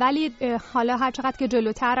بوده، ولی حالا هر چقدر که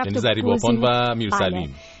جلوتر رفت، یعنی زریبافان و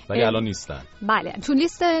میرسلیم، ولی الان نیستن. بله، تو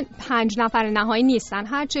لیست 5 نفر نهایی نیستن.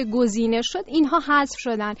 هرچه گزینه شد اینها حذف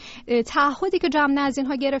شدن. تعهدی که جمنا از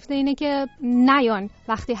اینها گرفته اینه که نیان،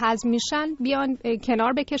 وقتی حذف میشن بیان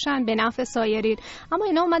کنار بکشن به نفع سایرین. اما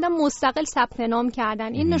اینا اومدن مستقل ثبت نام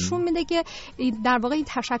کردن. این نشون میده که در واقع این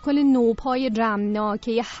تشکل نوپای جمنا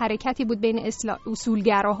که یه حرکتی بود بین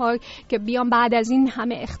اصولگراها که بیان بعد از این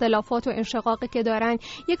همه اختلافات و انشقاقی که دارن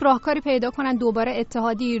یک راهکاری پیدا کنن، دوباره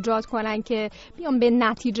اتحادی ایجاد کنن که بیان به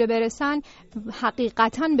نتیجه برسن،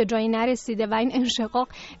 حقیقتاً به جایی نرسیده و این انشقاق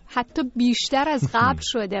حتی بیشتر از قبل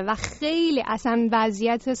شده و خیلی اصلا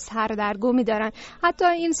وضعیت سردرگمی دارن. حتی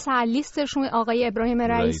این سرلیستشون آقای ابراهیم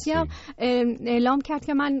رئیسی هم اعلام کرد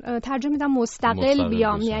که من ترجمه میدم مستقل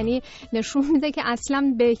بیام، یعنی نشون میده که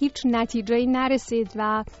اصلا به هیچ نتیجه‌ای نرسید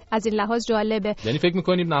و از این لحاظ جالبه. یعنی فکر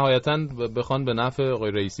می‌کنیم نهایتاً بخوان به نفع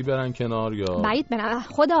آقای رئیسی برن کنار یا بعید به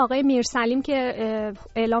نفع خود آقای میرسلیم که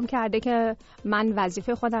اعلام کرده که من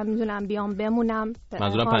وظیفه خودم میدونم بیام بمونم.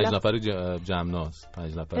 منظورم 5 نفر جمناست،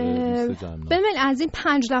 5 نفر لیست جمنا. ببین از این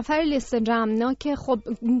 5 نفر لیست جمنا که خب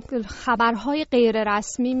خبرهای غیر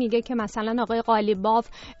رسمی میگه که مثلا آقای قالیباف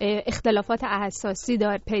اختلافات اساسی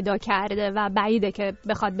پیدا کرده و بعیده که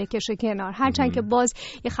بخواد بکشه کنار، هرچند که باز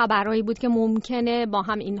یه خبرایی بود که ممکنه با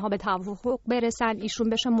هم اینها به توافق برسن، ایشون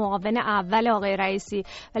بشه معاون اول آقای رئیسی.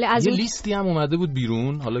 ولی از یه لیستی هم اومده بود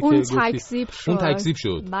بیرون، حالا اون که تکذیب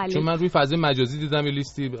شد. بله. چون من روی فضای مجازی دیدم یه لیست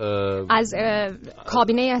بایستی از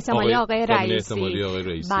کابینه احتمالی آقای رئیسی.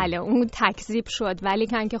 بله اون تکذیب شد، ولی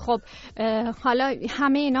که خب حالا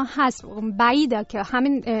همه اینا هست. بعیده که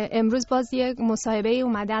همین امروز باز یک مصاحبه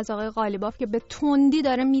اومده از آقای قالیباف که به تندی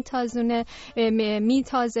داره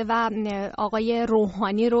میتازه و آقای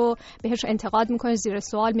روحانی رو بهش انتقاد میکنه، زیر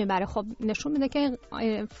سوال میبره. خب نشون میده که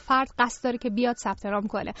فرد قصد داره که بیاد ثبت نام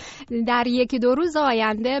کنه. در یکی دو روز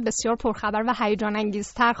آینده بسیار پرخبر و هیجان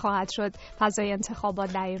انگیزتر خواهد شد فضای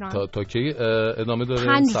انتخابات در ایران. تا کی ادامه داره؟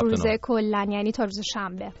 5 روزه کلا، یعنی تا روز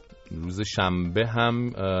شنبه. روز شنبه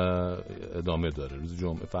هم ادامه داره. روز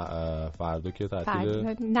جمعه فردا که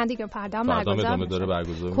تعطیله. نه دیگه فردا هم ادامه داره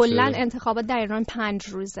برگزار میشه. کلا انتخابات در ایران 5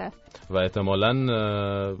 روزه و احتمالاً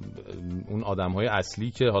اون آدم‌های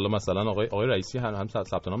اصلی که حالا مثلا آقای رئیسی هم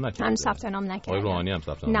ثبت نام نکردن. هم ثبت نام نکردن. آقای روحانی هم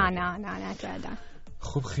ثبت نام نه نکردن.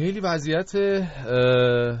 خب خیلی وضعیت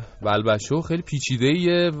بلبشو خیلی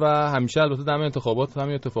پیچیده‌ایه و همیشه البته دم انتخابات هم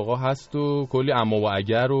اتفاقا هست و کلی اما و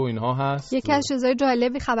اگر و اینها هست. یکی از چیزای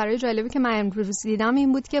جالبی، خبرهای جالبی که من امروز دیدم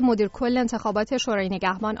این بود که مدیر کل انتخابات شورای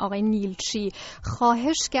نگهبان آقای نیلچی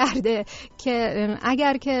خواهش کرده که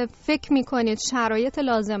اگر که فکر می‌کنید شرایط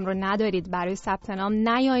لازم رو ندارید برای ثبت نام،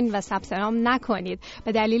 نیاین و ثبت نام نکنید،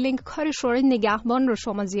 به دلیل اینکه کار شورای نگهبان رو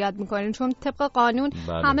شما زیاد می‌کنید، چون طبق قانون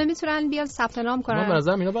همه میتونن بیان ثبت نام کنن. به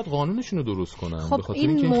نظر اینا باید قانونشون رو درست کنن. خب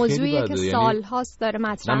این موضوعیه که سال هاست داره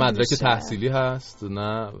مطرح میشه. نه مدرک تحصیلی هست،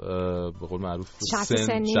 نه به قول معروف شرط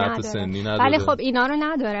سنی نداره. ولی خب اینا رو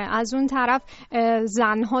نداره. از اون طرف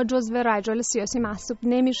زنها جزو رجال سیاسی محسوب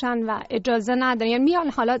نمیشن و اجازه ندارن، یعنی میان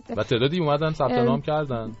حالا و تعدادی اومدن ثبت نام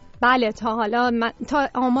کردن. بله تا حالا تا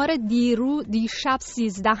آمار دیشب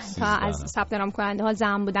 13 تا از ثبت نام کننده ها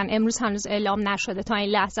زن بودن. امروز هنوز اعلام نشده تا این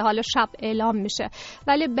لحظه، حالا شب اعلام میشه.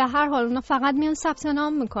 ولی به هر حال اونا فقط میان ثبت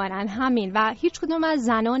نام میکنن همین، و هیچ کدوم از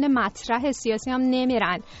زنان مطرح سیاسی هم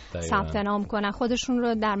نمیرن ثبت نام کنن، خودشون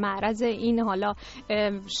رو در معرض این حالا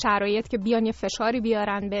شرایط که بیان یه فشاری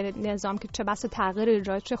بیارن به نظام که چه بس تغییر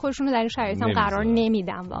ایجاد شه، خودشون رو در این شرایط هم قرار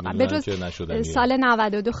نمیدن واقعا. به جز سال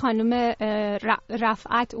 92 خانم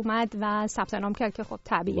رفعت اومد و ثبت نام کرد که خب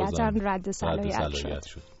طبیعتاً رد صلاحیت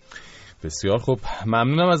شد. بسیار خوب،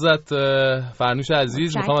 ممنونم ازت فرنوش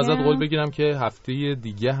عزیز. میخوام ازت قول بگیرم که هفته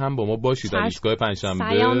دیگه هم با ما باشی در ایستگاه پنجشنبه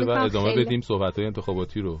و ادامه بدیم صحبت‌های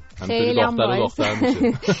انتخاباتی رو. همینطوری داغ‌تر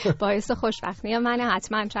میشه. باعث خوشبختی منه.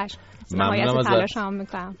 حتما چشم. نهایت تلاشم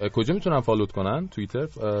میکنم. کجا میتونم فالوت کنن؟ توییتر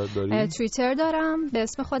داری؟ توییتر دارم به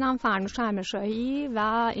اسم خودم فرنوش امیرشاهی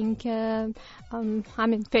و اینکه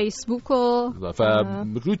همین فیسبوک و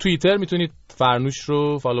روی توییتر میتونید فرنوش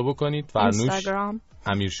رو فالو بکنید. فرنوش اینستاگرام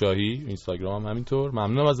امیرشاهی، اینستاگرام هم همینطور.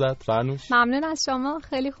 ممنونم ازت فرنوش. ممنون از شما،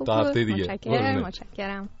 خیلی خوب بود. تا هفته دیگه.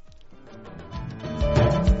 متشکرم.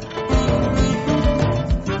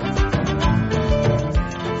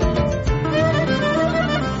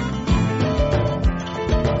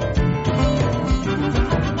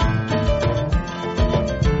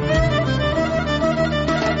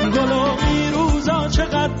 گلابی روزا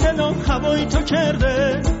چقدر دلم هوای تو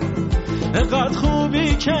کرده، اقدر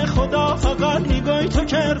خوبی که خدا فقط نگاهی تو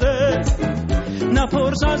کرده.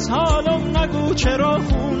 نپرس از حالم، نگو چرا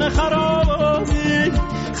خونه خرابی،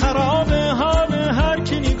 خراب حال هر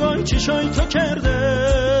کی نگاهی چشای تو کرده.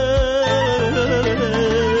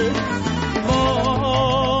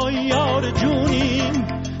 وای یار جونیم،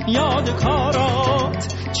 یاد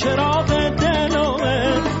کارات، چراغ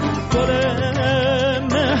دلمه، گل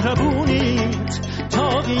مهربونیت تا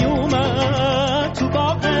قیومت تو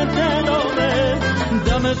باغ دلمه.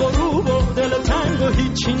 دم غروب و دل تنگ و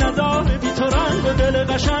هیچی نداره بی تو، رنگ و دل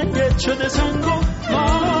قشنگت شده سنگ و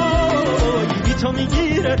وای بی تو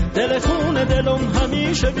میگیره دل خونه دلم،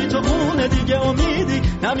 همیشه بی تو خونه دیگه امیدی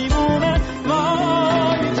نمیمونه.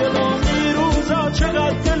 وای دلم روزا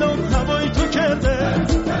چقدر دلم هوای تو کرده،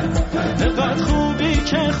 اقدر خوبی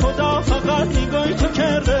که خدا فقط نگاهی تو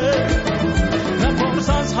کرده. نپرس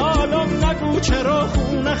از حالم، نگو چرا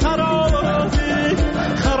خونه خرابی،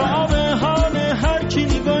 خراب حال هر کی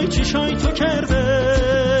نگاهی چشای تو کرده.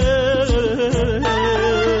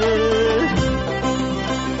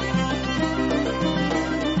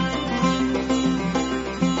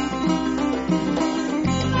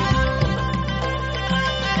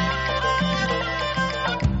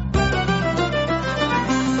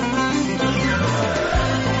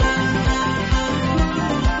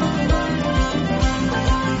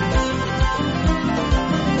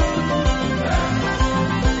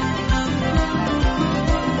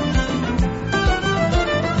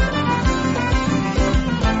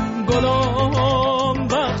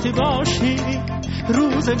 باشی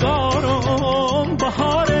روزگارم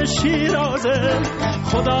بهار شیرازه،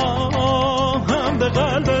 خدا هم به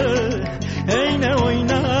قلب عین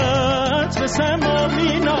عینت به سما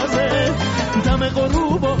مینازه، دم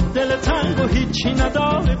غروب و دل تنگ و هیچی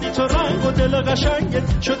نداره بی تو رنگ و دل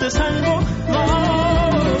قشنگت شده سنگ و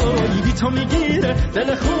وای بی تو میگیره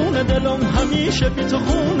دل خونه دلم همیشه بی تو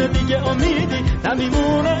خونه دیگه امیدی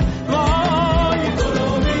نمیمونه وای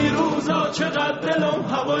دلومی روزا چقدر دلم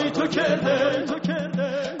هوای تو کرده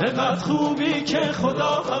اینقدر خوبی که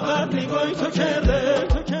خدا فقط نگاهی تو کرده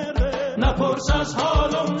نپرس از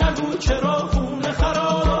حالم نگو چرا خونه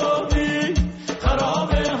خرابی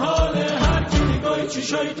خرابه حال هر کی نگاهی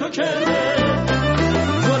چیشای تو کرده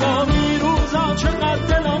غلامی روزا چقدر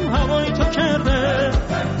دلم هوای تو کرده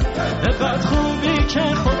اینقدر خوبی که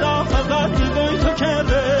خدا فقط نگاهی تو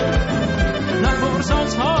کرده نپرس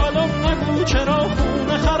از حالم نگو چرا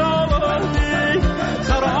خونه خرابی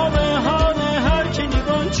خرابه حال هر کی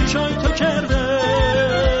نگاهی چیشای تو کرده.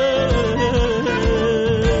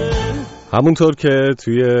 همونطور که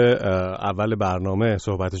توی اول برنامه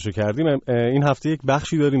صحبتشو کردیم این هفته یک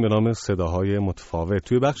بخشی داریم به نام صداهای متفاوت.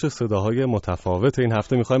 توی بخش صداهای متفاوت این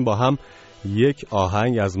هفته میخوایم با هم یک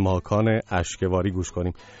آهنگ از ماکان اشکواری گوش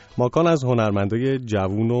کنیم. ماکان از هنرمندای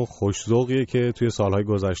جوون و خوش‌ذوقیه که توی سالهای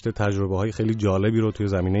گذشته تجربه‌های خیلی جالبی رو توی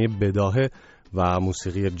زمینه بداهه و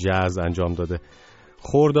موسیقی جاز انجام داده.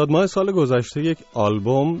 خرداد ماه سال گذشته یک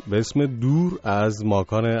آلبوم به اسم دور از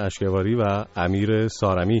ماکان اشکواری و امیر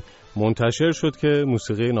سارمی منتشر شد که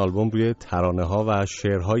موسیقی این آلبوم روی ترانه‌ها و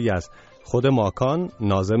شعرهایی از خود ماکان،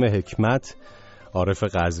 ناظم حکمت، عارف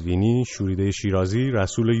قزوینی، شوریده شیرازی،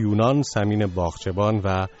 رسول یونان، سمین باغچبان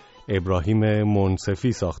و ابراهیم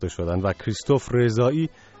منصفی ساخته شدند و کریستوف رضایی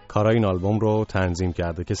کارای این آلبوم رو تنظیم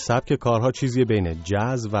کرده که سبک کارها چیزی بین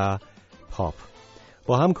جاز و پاپ.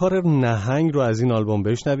 با هم کار نهنگ رو از این آلبوم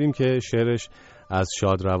بشنویم که شعرش از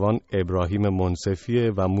شادروان ابراهیم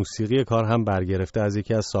منصفیه و موسیقی کار هم برگرفته از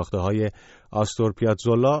یکی از ساخته‌های آستور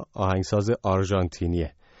پیاتزولا، آهنگساز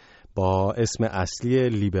آرژانتینیه، با اسم اصلی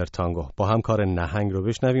لیبرتانگو. با هم کار نهنگ رو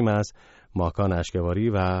بشنویم از ماکان اشکواری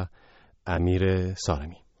و امیر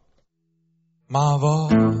سارمی.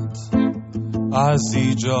 مواد از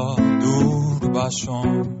اینجا دور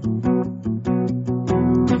بشم،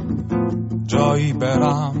 جایی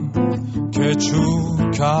برم که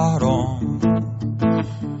چوکرم،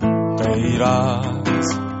 غیر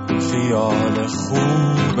از خیال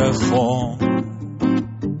خوب خون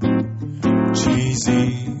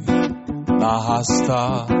چیزی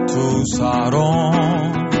نهسته تو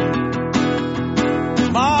سرم.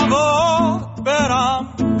 مواد برم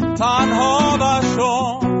تنها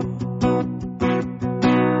بشم،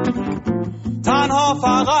 تنها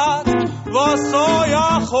فقط واسای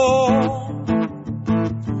خود،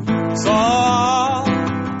 ساعت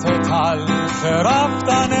تلخ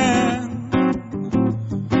رفتنه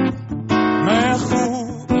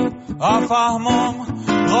مخوب افهمم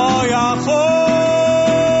غای خویده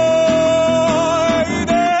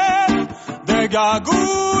دگه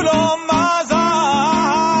گولم مزن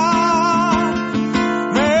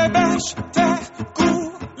مبشته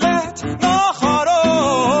گولت نخورم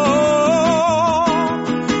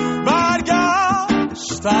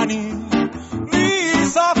برگشتنی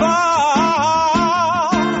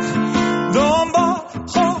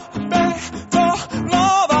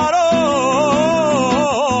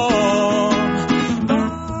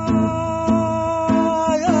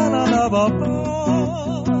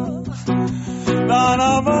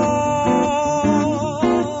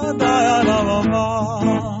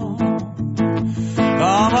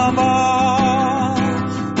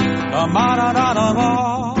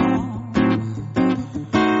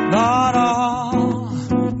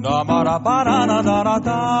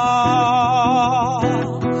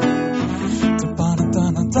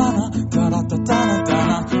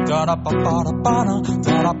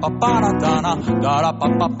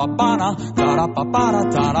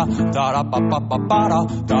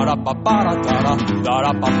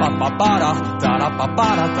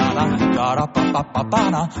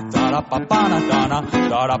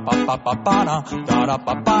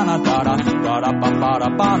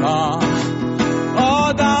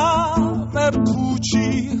آدم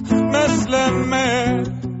پوچی مثل من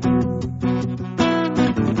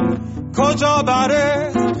کجا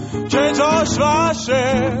بره که جاش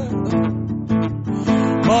وشه،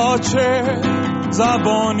 با چه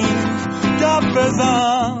زبانی گپ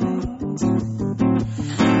بزن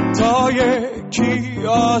تا یکی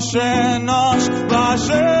آشناش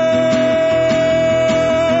بشه،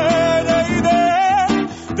 نیده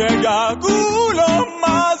دگه گولم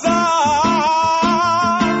مزن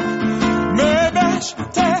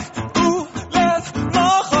مبشته گولت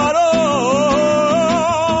نخورم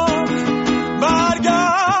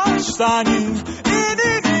برگشتنی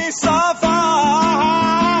اینی سفر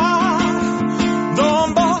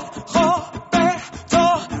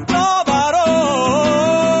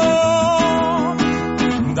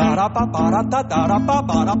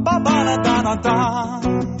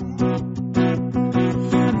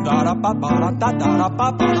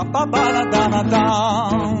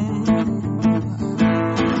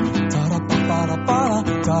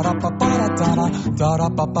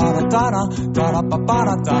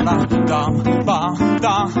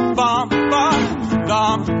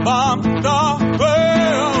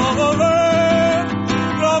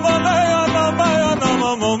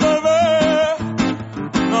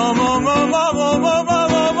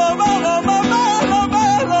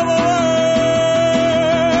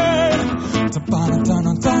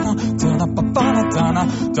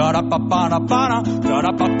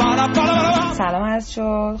سلام عرض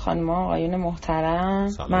شد خانم آقایون محترم.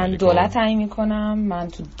 من دولت تعیین میکنم، من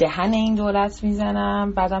تو دهن این دولت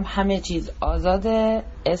میزنم، بعدم همه چیز آزاده،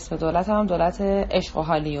 اسم دولت هم دولت عشق و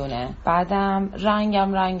حالیونه، بعدم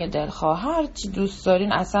رنگم رنگ دلخواه، هر چی دوست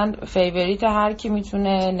دارین، اصلا فیوریت هر کی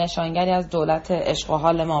میتونه نشانگری از دولت عشق و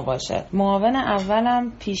حال ما باشه. معاون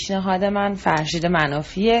اولم پیشنهاد من فرشید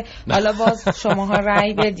منافیه، حالا باز شماها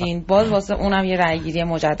رأی بدین، باز واسه اونم یه رأیگیری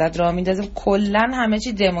مجدد راه میندازیم. کلا همه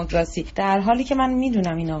چی دموکراسی، در حالی که من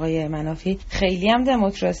میدونم این آقای منافی خیلی هم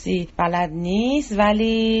دموکراسی بلد نیست،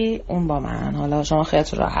 ولی اون با من. حالا شما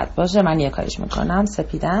خیالتون راحت باشه، من یه کاریش میکنم.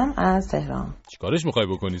 سپیدم از تهران. چیکارش میخوای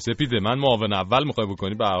بکنی سپیده؟ من معاون اول میخوای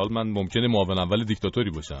بکنی؟ به هر حال من ممکنه معاون اول دیکتاتوری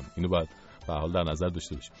باشم، اینو باید به هر حال در نظر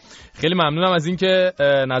داشته باشید. خیلی ممنونم از اینکه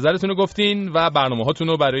نظرتون رو گفتین و برنامه‌هاتون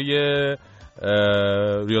رو برای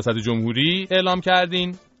ریاست جمهوری اعلام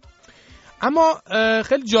کردین. اما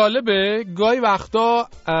خیلی جالبه گاهی وقتا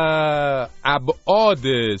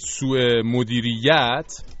ابعاد سوء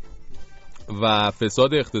مدیریت و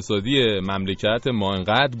فساد اقتصادی مملکت ما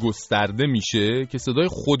انقدر گسترده میشه که صدای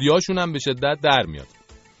خودیاشون هم به شدت در میاد.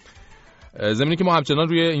 زمینی که ما همچنان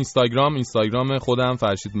روی اینستاگرام خودم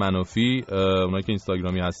فرشید منافی، اونایی که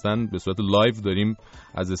اینستاگرامی هستن به صورت لایو داریم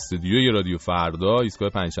از استودیوی رادیو فردا ایستگاه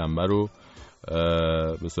پنجشنبه رو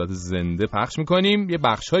به صورت زنده پخش میکنیم. یه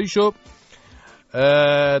بخش‌هایشو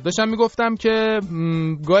داشتم میگفتم که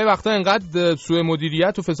گاهی وقتا انقدر سوء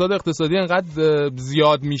مدیریت و فساد اقتصادی انقدر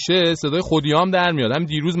زیاد میشه صدای خودیام در میاد. هم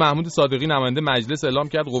دیروز محمود صادقی نماینده مجلس اعلام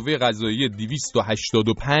کرد قوه قضاییه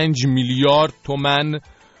 285 میلیارد تومان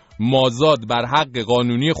مازاد بر حق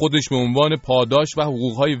قانونی خودش به عنوان پاداش و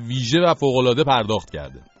حقوقهای ویژه و فوق‌العاده پرداخت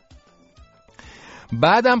کرده.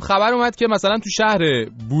 بعدم خبر اومد که مثلا تو شهر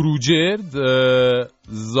بروجرد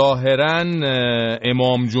ظاهراً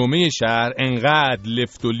امام جمعه شهر انقدر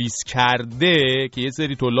لفت و لیس کرده که یه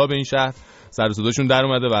سری طلاب این شهر سر و صداشون در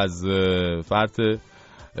اومده و از فرط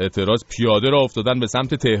اعتراض پیاده را افتادن به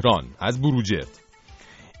سمت تهران از بروجرد.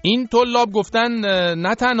 این طلاب گفتن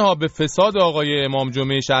نه تنها به فساد آقای امام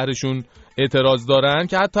جمعه شهرشون اعتراض دارن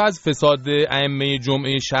که حتی از فساد ائمه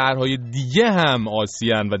جمعه شهرهای دیگه هم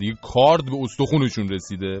عاصیان و دیگه کارد به استخونشون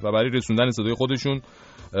رسیده و برای رسوندن صدای خودشون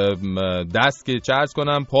دست که چرز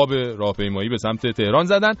کنن پا به راهپیمایی به سمت تهران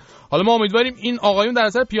زدن. حالا ما امیدواریم این آقایون در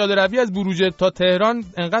اثر پیاده روی از بروجرد تا تهران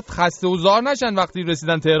انقدر خسته و زار نشن وقتی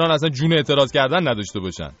رسیدن تهران اصلا جون اعتراض کردن نداشته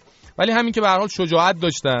باشن، ولی همین که به هر حال شجاعت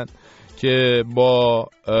داشتن که با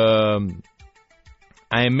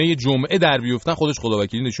ائمه جمعه در بیفتن خودش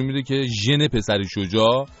خداوکیلی نشون میده که ژن پسر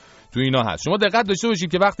شجاع تو اینا هست. شما دقت داشته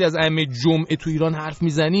باشید که وقتی از ائمه جمعه تو ایران حرف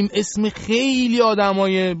میزنیم اسم خیلی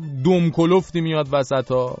آدمای دم کلفتی میاد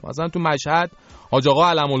وسطا. مثلا تو مشهد حاج آقا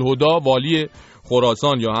علم الهدا والی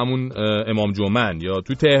خراسان یا همون امام جمعه، یا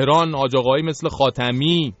تو تهران حاج آقایی مثل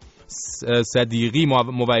خاتمی، صدیقی،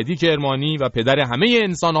 موحدی کرمانی و پدر همه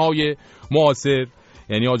انسان‌های معاصر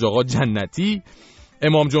یعنی حاج آقا جنتی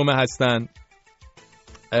امام جمعه هستن.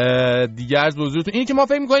 دیگه از بزرگتون اینی که ما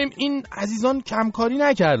فکر می‌کنیم این عزیزان کمکاری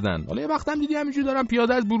نکردن. حالا یه وقتم دیدی همینجوری دارن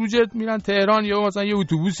پیاده از بروجرد میرن تهران، یا مثلا یه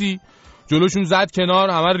اتوبوسی جلوشون زد کنار،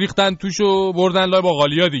 همه ریختن توشو بردن لای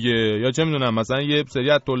باقالیا دیگه، یا چه میدونم مثلا یه سری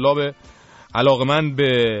از طلاب علاقمند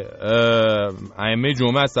به ائمه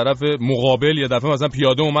جمعه از طرف مقابل یه دفعه مثلا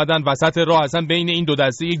پیاده اومدن وسط راه، اصلا بین این دو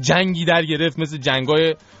دسته یک جنگی در گرفت مثل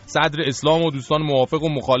جنگای صدر اسلام و دوستان موافق و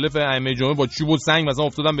مخالف ائمه جمعه با چوب و سنگ مثلا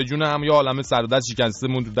افتادن به جون هم، یا عالمه سر و دست شکسته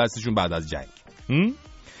موند تو دستشون بعد از جنگ.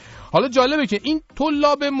 حالا جالبه که این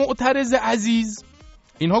طلاب معترض عزیز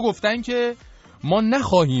اینها گفتن که ما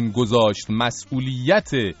نخواهیم گذاشت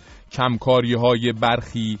مسئولیت کمکاری‌های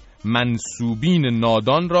برخی منسوبین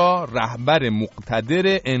نادان را رهبر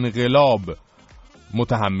مقتدر انقلاب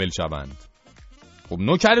متحمل شوند. خب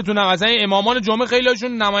نوکرتونم، اصلا امامان جمعه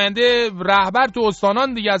خیلیشون نماینده رهبر تو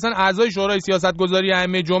استانان دیگه، اصلا اعضای شورای سیاستگذاری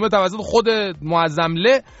ائمه جمعه توسط خود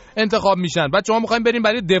معظمله انتخاب میشن. بعد شما میخواین بریم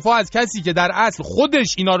برای دفاع از کسی که در اصل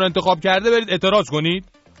خودش اینا رو انتخاب کرده برید اعتراض کنید؟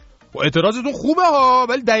 اعتراضتون خوبه ها،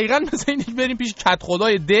 ولی دقیقاً مثلا اینکه بریم پیش کت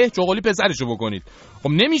خدای ده چغالی پسرشو بکنید. خب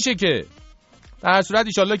نمیشه که. در هر صورت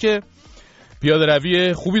ان که پیاده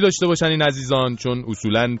روی خوبی داشته باشن این عزیزان، چون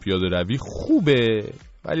اصولاً پیاده روی خوبه،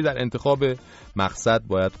 ولی در انتخاب مقصد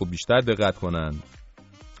باید خب بیشتر دقت کنن،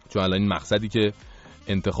 چون الان این مقصدی که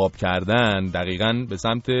انتخاب کردن دقیقاً به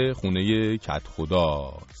سمت خونه کت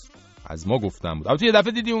خداست. از ما گفتم بود. البته یه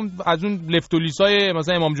دفعه دیدیم از اون لفتولیسای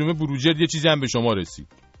مثلا امام جمعه بروجرد یه چیزی هم به شما رسید.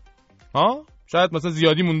 ها؟ شاید مثلا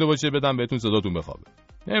زیادی مونده باشه بدم بهتون صداتون بخوابه.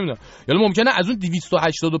 نمیدونم. یا ممکنه از اون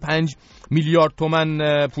 285 میلیارد تومان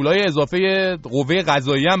پولای اضافه قوه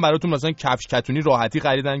قضاییه هم براتون مثلا کفش کتونی راحتی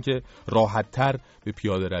خریدن که راحت‌تر به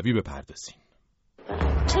پیاده روی بپردازین.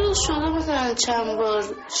 چرا شده مثلا چند بار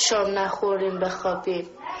شام نخوریم بخوابیم،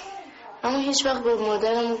 اما هیچ وقت به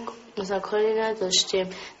مادرم مثلا کاری نداشتیم،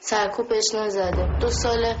 سرکوبش نزدیم. 2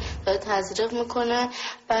 ساله داره تزریق میکنه.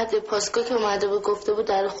 بعد پاسکو که اومده بود گفته بود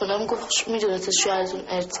در خونم، گفت میدونسته شو از اون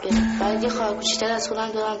ارث گرفت. بعد یه خواهر کوچیک‌تر از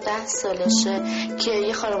خودم دارم 10 سالشه که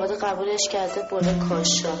یه خانواده قبولش کرده بوله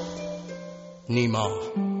کاشا. نیما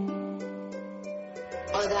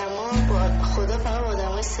آدما با خدا فقط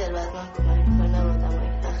آدمای ثروتمند کمک میکنه، نه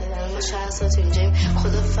آدمای فقیر. ما چند سال تو اینجاییم،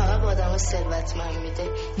 خدا فقط با آدمای ثروتمند میده.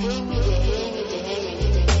 هی میده.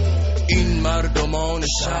 این مردمان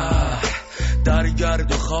شهر در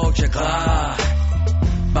گرد و خاک قهر،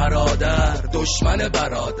 برادر دشمن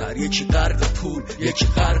برادر، یکی غرق پول یکی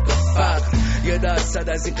غرق فقر. 1%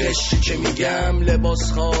 از این قشری که میگم،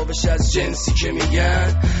 لباس خوابش از جنسی که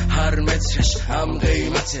میگن، هر مترش هم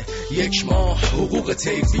قیمته 1 ماه حقوق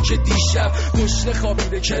طیفی که دیشب گشنه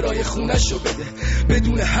خوابیده کرای خونشو بده،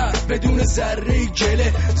 بدون حرف بدون ذره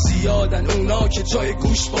گله. زیادن اونا که جای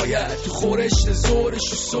گوش باید تو خورشت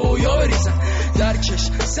زورش و سویا بریزن. درکش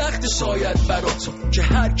سخت شاید برا تو که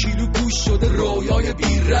هر کیلو گوش شده رویای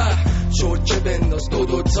بیره. چرکه بنداز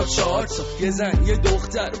 2 تا 4 تا، یه زن یه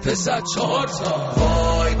دختر پسر 4 تا.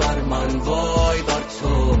 وای بر من وای بر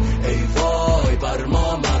تو، ای وای بر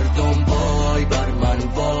ما مردم، وای بر من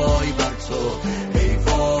وای بر تو، ای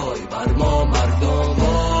وای بر ما مردم،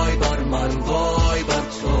 وای بر من وای بر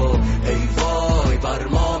تو، ای وای بر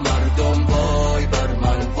ما مردم، وای بر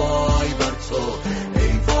من وای بر تو،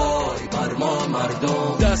 ای وای بر ما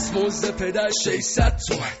مردم. دستمزد پدر 600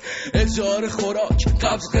 تومن، اجاره خوراک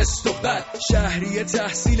قبض قسط و بد، شهری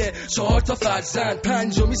تحصیل 4 تا فرزند،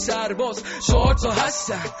 5می سرباز 4 تا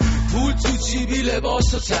هستن. پول تو جیبی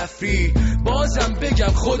لباس و تفریح، بازم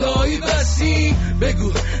بگم خدایی وسیع.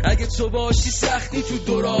 بگو اگه تو باشی سختی تو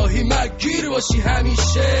دوراهی، مگیر باشی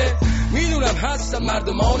همیشه. میدونم هستم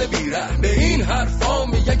مردمان بیرحم، به این حرفا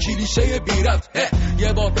میگن کلیشه بی‌ربط.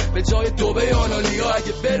 یه بار به جای دوبه آنالیا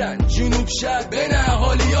اگه برن جنوب شهر بین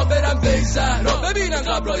اهالیا، برن به زهرا ببینن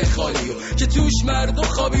قبرای خالیو که توش مردم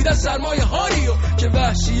خوابیدن سرمایه هاریو، که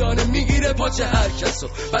وحشیانه میگیره پاچه هر کسو،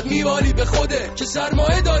 بعد میوالی به خوده که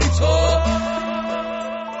سرمایه داری تو.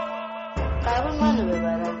 قبل منو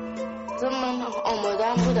ببرم، من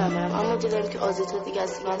آمادم بودم اما دیدم که آزیتا دیگه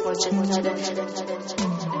از من واجب کرده.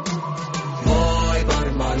 وای بر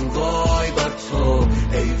من وای بر تو،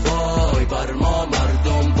 ای وای بر ما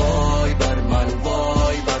مردم، وای بر من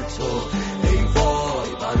وای بر تو، ای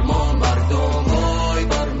وای بر ما مردم، وای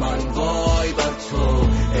بر من وای بر تو،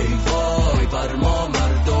 ای وای بر ما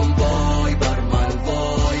مردم، وای بر من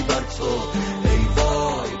وای بر تو، ای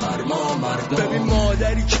وای بر ما مردم. ببین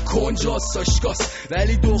مادری که کنجاست آشکاست،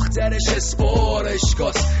 ولی دخترش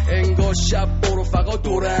اسپارشکاست. انگار شب برفقا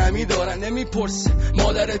دور همی دارن، نمیپرسه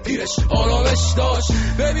مادر پیرش آرامش داشت.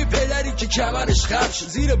 ببین پدری که کمرش خم شد،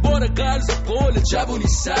 زیر بار قرض و قول جوونی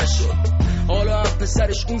سر شد. حالا هم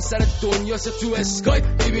پسرش اون سر دنیاست، تو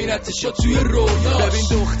اسکایپ میبینتش توی رویاش. ببین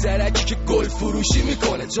دخترکی که گل فروشی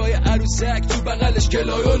میکنه، جای عروسک تو بغلش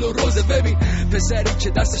کلایل و روزه. ببین پسری که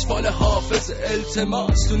دستش فال حافظ،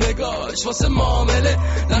 التماس تو نگاهش واسه معامله.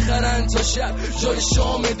 نخرن تا شب جای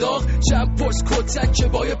شام داغ، چند پرس کتک که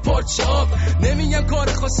با یه پارچه آب. نمیگم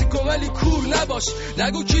کار خاصی کن ولی کور نباش،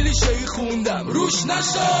 نگو کلیشه‌ای خوندم روش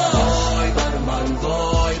نشا. وای بر من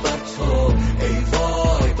وای بر تو، ای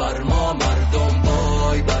وای بر ما مردم،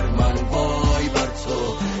 وای بر من وای بر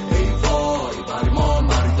تو، ای وای بر ما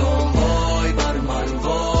مردم، وای بر من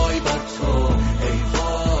وای بر تو، ای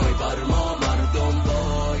وای بر ما مردم،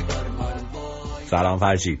 وای بر من وای. سلام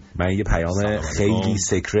فرشید، من یه پیام خیلی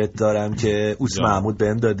سیکرت دارم که اوس محمود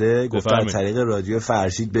بهم داده. گفته از طریق رادیو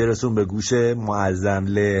فرشید برسون به گوش معظم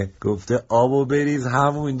له. گفته آبو بریز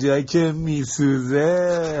همون جایی که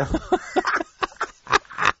میسوزه.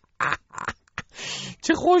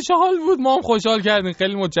 چه خوشحال بود، ما هم خوشحال کردیم،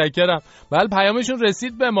 خیلی متشکرم. بله پیامشون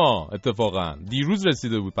رسید به ما، اتفاقا دیروز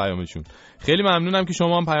رسیده بود پیامشون. خیلی ممنونم که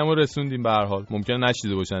شما هم پیامو رسوندین. به هر حال ممکنه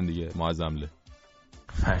نشیده باشن دیگه معظمله.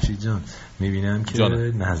 فرشید جان میبینم که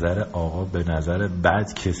نظر آقا به نظر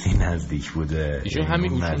بد کسی نزدیک بوده. ایشون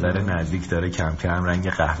همین نظر نزدیک داره کم کم رنگ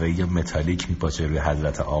قهوه‌ای متالیک میپاچه روی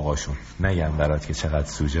حضرت آقاشون. نگم برات که چقدر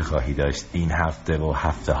سوژه خواهی داشت این هفته و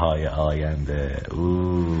هفته های آینده.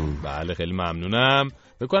 بله خیلی ممنونم.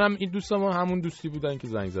 بکنم این دوستامون همون دوستی بودن که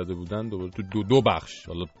زنگ زده بودن دوباره تو دو بخش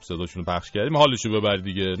حالا صداشون رو پخش کردیم، حالشو ببر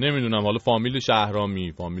دیگه. نمیدونم حالا فامیل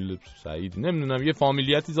شهرامی، فامیل سعید، نمیدونم یه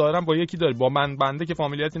فامیلیتی ظاهرا با یکی داره، با من بنده که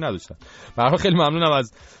فامیلیتی نداشتن. به هر حال خیلی ممنونم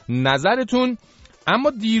از نظرتون. اما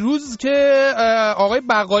دیروز که آقای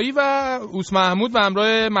بقایی و اوس محمود و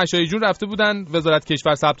همراه مشایخ جون رفته بودن وزارت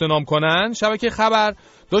کشور ثبت نام کنن، شبکه خبر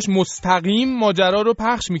داشت مستقیم ماجرا رو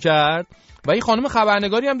پخش میکرد و این خانم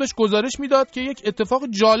خبرنگاری هم داشت گزارش میداد که یک اتفاق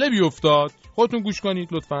جالبی افتاد. خودتون گوش کنید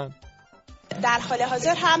لطفاً. در حال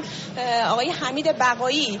حاضر هم آقای حمید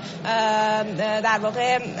بقایی در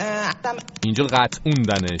واقع اینجا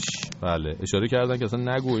قطعوندنش. بله اشاره کردن که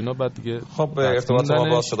اصلا نگو اینا، بعد دیگه خب ارتباط ما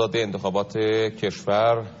با صداد انتخابات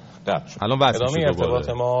کشور قطع شد. الان ادامه ارتباط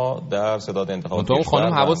ما در صداد انتخابات کشور.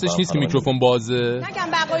 خانم حواسش نیست که میکروفون بازه.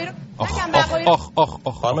 نگم بقایی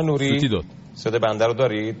رو خانم نوری صدا بنده رو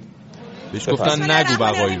دارید؟ بهش گفتن نگو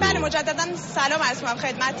بقایی رو. بله مجددا سلام عرض می‌کنم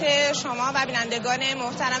خدمت شما و بینندگان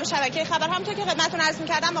محترم شبکه خبر. همونطور که خدمتتون عرض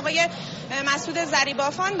می‌کردم آقای مسعود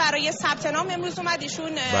زریبافان برای ثبت نام امروز اومد.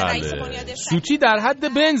 ایشون رئیس بنیاد سوتی در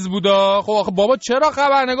حد بنز بودا. خب آخه بابا چرا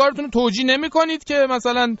خبرنگارتون رو توجیه نمی‌کنید که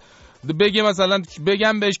مثلا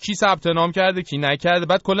بگم بهش کی ثبت نام کرده کی نکرده؟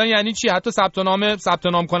 بعد کلا یعنی چی؟ حتی ثبت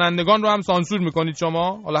نام کنندگان رو هم سانسور می‌کنید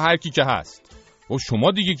شما. حالا هر کی که هست. و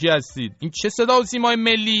شما دیگه کی هستید؟ این چه صدا و سیمای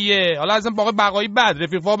ملیه؟ حالا اصلا باقی بقایی بد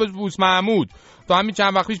رفیق فاز اوس محمود تا همین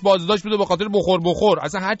چند وقت پیش بازداشت بوده به خاطر بخور.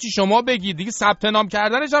 اصلا هر چی شما بگید دیگه ثبت نام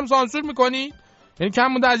کردنش هم سانسور میکنید. یعنی کم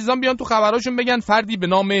مونده عزیزان بیان تو خبراشون بگن فردی به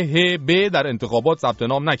نام هب در انتخابات ثبت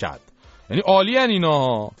نام نکرد. یعنی عالیان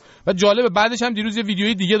اینا. و جالبه بعدش هم دیروز یه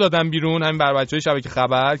ویدیوی دیگه دادن بیرون همین بر بچهای شبکه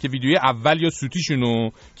خبر که ویدیوی اول یا سوتیشونو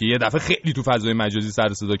که یه دفعه خیلی تو فضای مجازی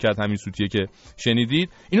سر صدا کرد، همین سوتیه که شنیدید،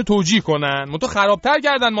 اینو توجیه کنن. منتها خرابتر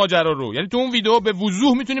کردن ماجرا رو. یعنی تو اون ویدیو به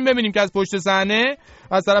وضوح میتونیم ببینیم که از پشت صحنه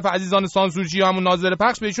از طرف عزیزان سانسورچی همون ناظر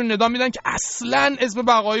پخش بهشون ندا میدن که اصلاً اسم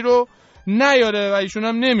بقایی رو نیاره و ایشون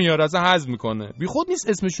هم نمیاره، اصلا حذف میکنه. بیخود نیست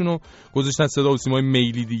اسمشونو گذاشتن صدا و سیمای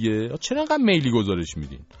میلی دیگه. چرا انقدر میلی گزارش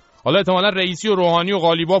میدین؟ حالا احتمالاً رئیسی و روحانی و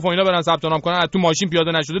غالیباف و اینا برن ثبت نام کنن، از تو ماشین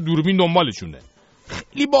پیاده نشده دوربین دنبالشونه.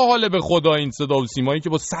 خیلی باحاله به خدا این صدا و سیمایی که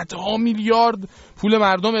با صدها میلیارد پول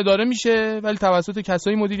مردم اداره میشه ولی توسط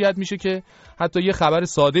کسایی مدیریت میشه که حتی یه خبر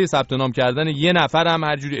ساده ثبت نام کردن یه نفر هم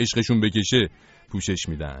هر جوری عشقشون بکشه پوشش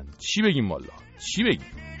میدن. چی بگیم والا؟ چی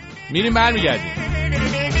بگیم؟ میریم برمیگردیم.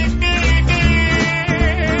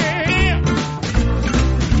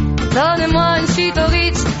 Donne-moi une suite au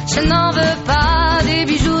Ritz, je n'en veux pas. Des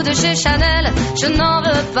bijoux de chez Chanel, je n'en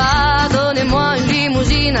veux pas. Donnez-moi une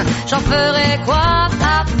limousine, j'en ferai quoi?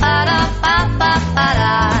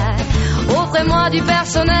 Offrez-moi du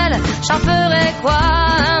personnel, j'en ferai quoi?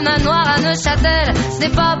 Un manoir à Neuchâtel, ce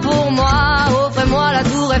n'est pas pour moi. Offrez-moi la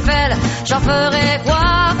tour Eiffel, j'en ferai quoi?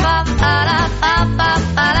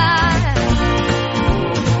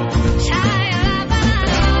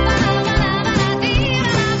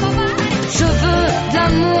 Je veux de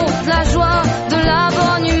l'amour, de la joie, de la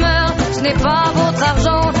bonne humeur. Ce n'est pas votre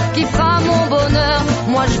argent qui fera mon bonheur.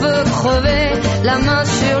 Moi je veux crever la main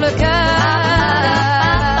sur le cœur.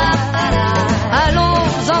 Allons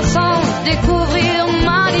ensemble découvrir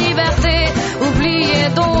ma liberté. Oubliez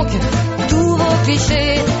donc tous vos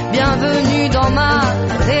clichés. Bienvenue dans ma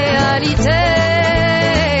réalité.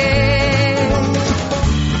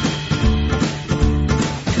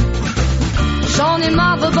 J'en ai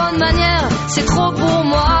marre de bonnes manières, c'est trop pour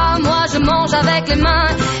moi. Moi je mange avec les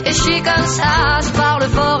mains et je suis comme ça. Je parle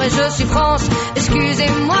fort et je suis France,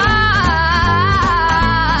 excusez-moi.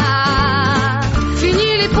 Fini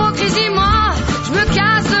l'hypocrisie, moi, je me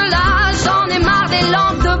casse de là. J'en ai marre des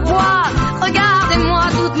lampes de bois. Regardez-moi,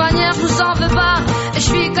 de toute manière je vous en veux pas. Et je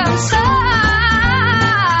suis comme ça.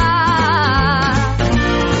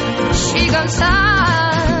 Je suis comme ça.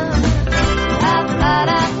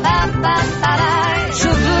 Je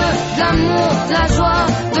veux de l'amour, de la joie,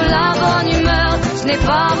 de la bonne humeur. Ce n'est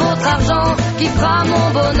pas votre argent qui fera mon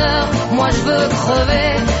bonheur. Moi je veux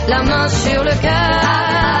crever la main sur le cœur.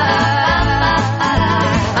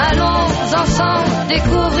 Allons ensemble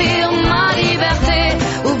découvrir ma liberté.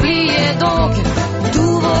 Oubliez donc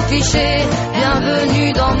tous vos clichés.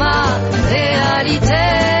 Bienvenue dans ma réalité.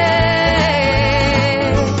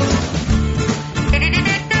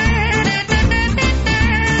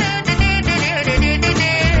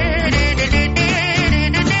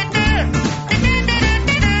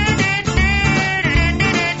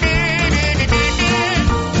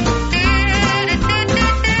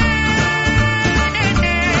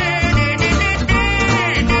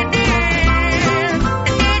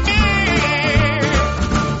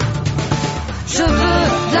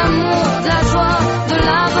 l'amour, de la joie, de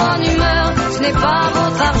la bonne humeur. Ce n'est pas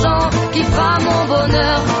votre argent qui fera mon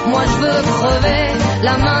bonheur. Moi je veux crever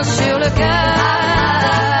la main sur le cœur.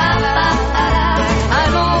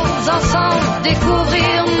 Allons ensemble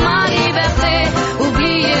découvrir ma liberté.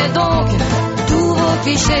 Oubliez donc tous vos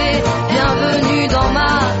clichés. Bienvenue dans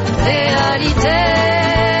ma réalité.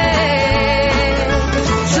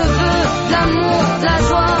 Je veux de l'amour, de la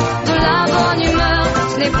joie, de la bonne humeur.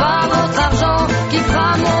 Ce n'est pas votre argent qui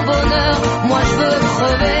fera mon bonheur. Moi je veux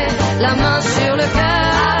crever la main sur le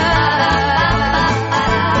cœur.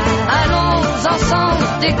 Allons ensemble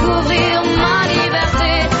découvrir ma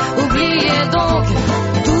liberté. Oubliez donc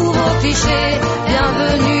tous vos clichés.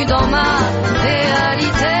 Bienvenue dans ma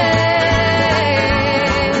réalité.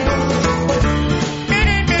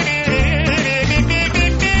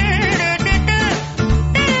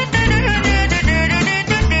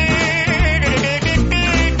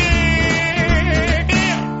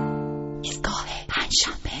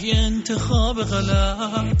 انتخاب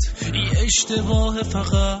غلط یه اشتباه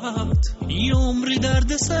فقط یه عمری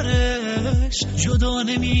درد سرش جدا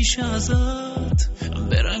نمیشه ازت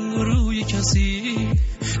به رنگ و روی کسی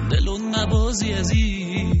دلون نبازی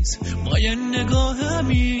عزیز با یه نگاه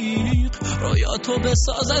عمیق رویاتو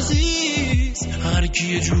بساز عزیز هر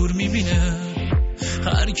کی یه جور میبینه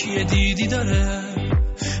هر کی یه دیدی داره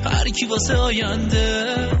هر کی واسه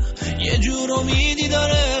آینده یه جور امیدی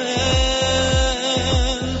داره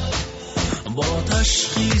با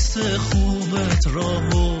تشخیص خوبت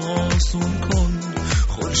راهو آسون کن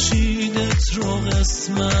خورشیدت رو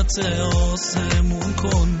قسمت آسمون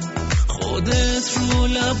کن خودت رو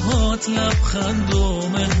لبهات لبخند و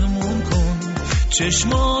مهمون کن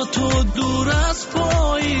چشماتو دور از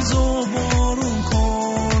پاییز و بارون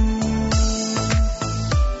کن.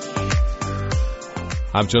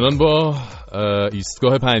 همچنان با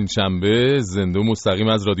ایستگاه پنجشنبه زنده و مستقیم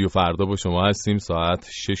از رادیو فردا با شما هستیم. ساعت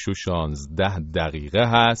 6:16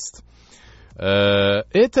 هست.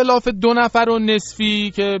 ائتلاف 2 نفر و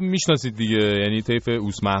نصفی که میشناسید دیگه، یعنی طیف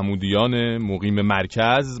اوس محمودیان مقیم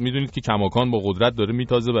مرکز، میدونید که کماکان با قدرت داره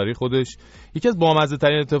میتازه برای خودش. یکی از بامزه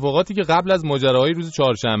ترین اتفاقاتی که قبل از ماجراهای روز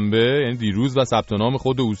چهارشنبه، یعنی دیروز و ثبت نام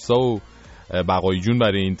خود اوسا و بقایی جون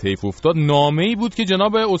برای این طیف افتاد، نامه‌ای بود که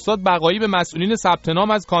جناب استاد بقایی به مسئولین ثبت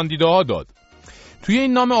نام از کاندیداها داد. توی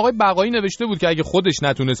این نامه آقای بقایی نوشته بود که اگه خودش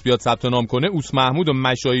نتونست بیاد ثبت نام کنه، اوس محمود و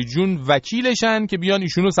مشایی جون وکیلشن که بیان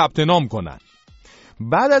ایشونو ثبت نام کنن.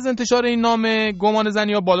 بعد از انتشار این نامه گمان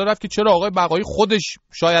زنی‌ها بالا رفت که چرا آقای بقایی خودش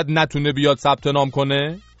شاید نتونه بیاد ثبت نام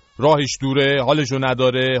کنه، راهش دوره، حالشو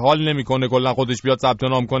نداره، حال نمیکنه کلا خودش بیاد ثبت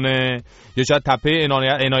نام کنه، یا شاید تپه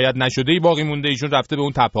عنایت نشده‌ای باقی مونده، ایشون رفته به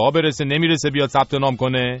اون تپه ها برسه، نمیرسه بیاد ثبت نام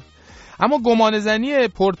کنه. اما گمان زنی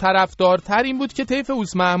پرطرفدارتر این بود که طیف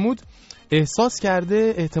اوس محمود احساس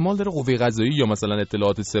کرده احتمال داره قوه قضاییه یا مثلا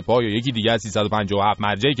اطلاعات سپاه یا یکی دیگه از 357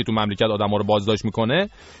 مرجعی که تو مملکت آدم‌ها رو بازداشت میکنه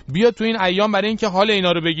بیاد تو این ایام برای اینکه حال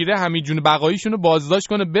اینا رو بگیره حمید جون بقاییشون رو بازداشت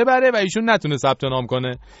کنه ببره و ایشون نتونه ثبت نام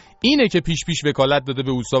کنه. اینه که پیش وکالت داده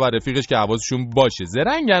به اوسا و رفیقش که حواسشون باشه.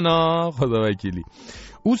 زرنگنا خدا وکیلی.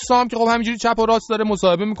 اوسا هم که خب همینجوری چپ و راست داره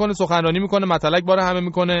مصاحبه میکنه، سخنرانی میکنه، مطلق باره همه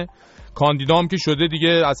میکنه، کاندیدام که شده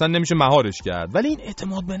دیگه اصلا نمیشه مهارش کرد. ولی این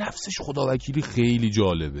اعتماد به نفسش خدا وکیلی خیلی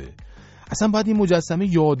جالبه. اصلا باید این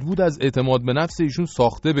مجسمه یادبود از اعتماد به نفس ایشون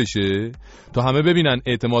ساخته بشه تا همه ببینن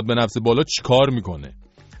اعتماد به نفس بالا چیکار میکنه.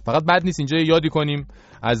 فقط بد نیست اینجا یادی کنیم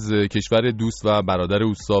از کشور دوست و برادر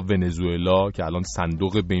اوسا ونزوئلا که الان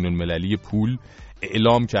صندوق بین‌المللی پول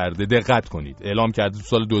اعلام کرده، دقت کنید، اعلام کرده تو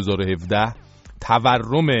سال 2017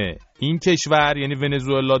 تورم این کشور، یعنی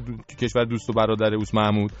ونزوئلا کشور دوست و برادر اوس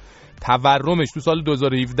محمود، تورمش تو سال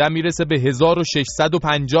 2017 میرسه به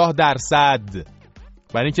 1650%.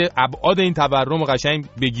 برای اینکه ابعاد این تورم قشنگ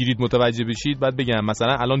بگیرید متوجه بشید، بعد بگم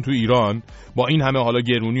مثلا الان تو ایران با این همه حالا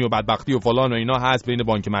گرونی و بدبختی و فلان و اینا هست، بین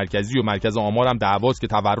بانک مرکزی و مرکز آمار هم دعواست که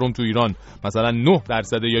تورم تو ایران مثلا 9%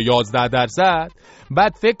 یا 11%.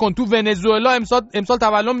 بعد فکر کن تو ونزوئلا امسال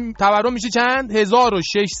تورم میشه چند؟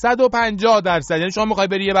 1650%. یعنی شما میخوای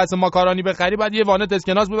بری یه بسته ماکارونی بخری، بعد یه وانت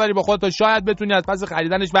اسکناس ببری با خودت تا شاید بتونی از پس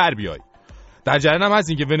خریدنش بر بیای. در جریان هم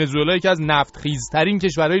هستین که ونزوئلا یکی از نفت خیزترین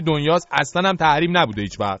کشورهای دنیاست، اصلا هم تحریم نبوده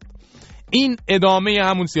هیچ وقت. این ادامه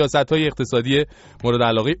همون سیاست‌های اقتصادی مورد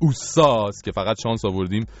علاقه اوساست که فقط شانس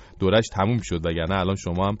آوردیم دورش تموم شد، وگرنه الان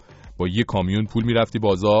شما هم با یه کامیون پول میرفتی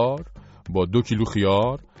بازار، با 2 کیلو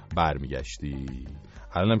خیار برمیگشتی.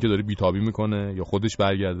 الان هم که داره بیتابی میکنه، یا خودش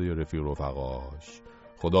برگرده یا رفیق رفقاش.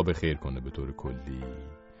 خدا به خیر کنه. به طور کلی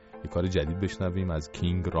یه کار جدید بشنویم از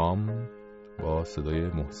کینگ رام با صدای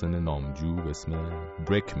محسن نامجو به اسم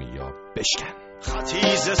بریک می یا بشکن.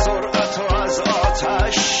 خطیز سرعت و از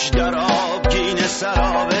آتش در آبگین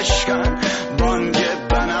سرا بشکن بانگ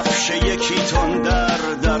بنفش یکی تن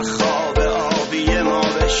در خواب آبی ما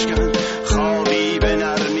بشکن خوابی به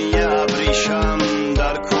نرمی ابریشم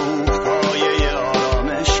در کوه پایه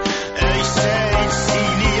آرامش ای سیل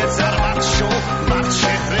سیلی زربت شو بر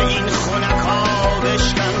چهره این خونکا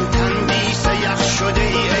بشکن تندیس یخ شده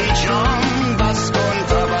ای جان بس کن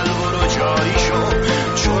تبل برو جاری شو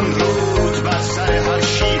چون رود بر سر هر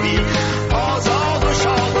شیبی آزاد و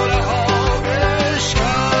شاغره ها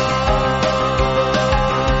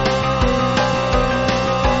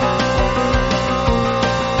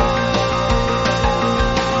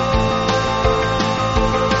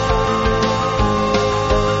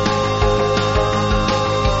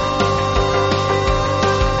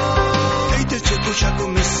کوچک و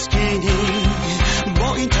مسکینی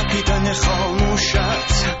با این تپیدن خاموشت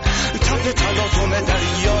تب تلاطم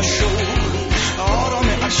دریا شو آرام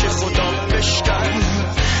عرش خدا بشکن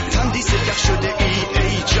تندیس یخ شده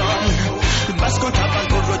ای جان بس کن تبل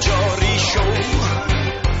برو جاری شو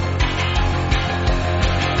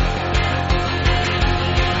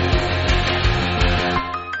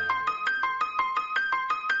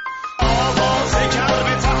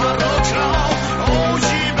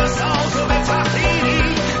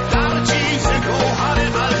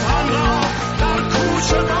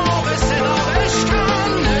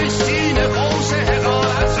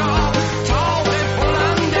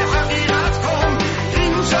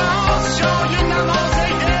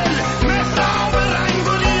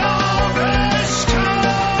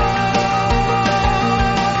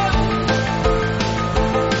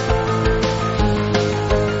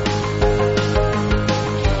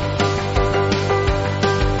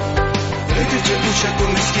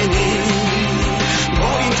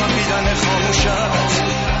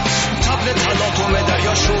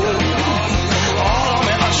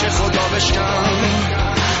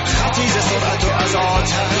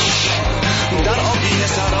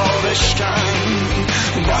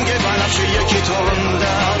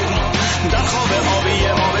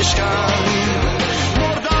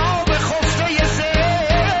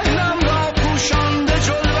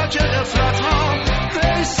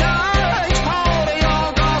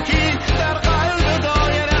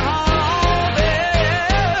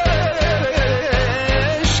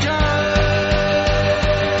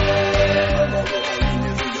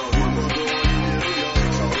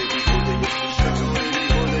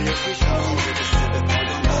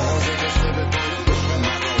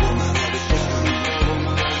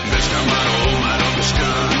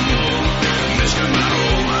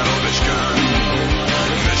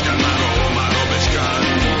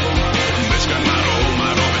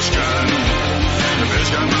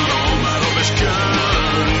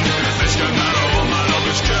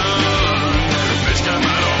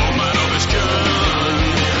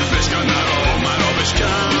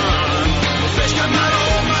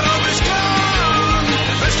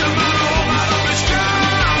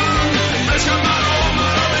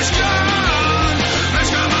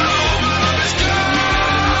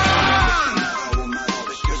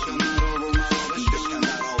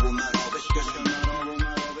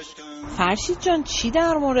فرشید جان چی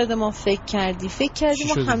در مورد ما فکر کردی؟ فکر کردی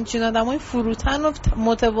ما همچین آدمای فروتن و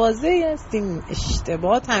متواضعی هستیم؟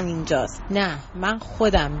 اشتباهات همینجاست. نه، من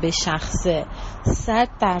خودم به شخصه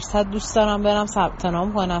 100% دوست دارم برم ثبت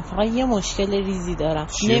نام کنم، فقط یه مشکل ریزی دارم،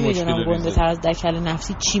 نمیدونم گنده تر از دکل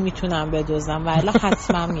نفسی چی میتونم بدزدم و الا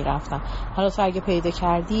حتما میرفتم. حالا تو اگه پیدا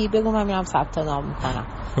کردی بگو من میرم ثبت نام میکنم.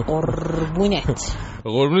 قربونت.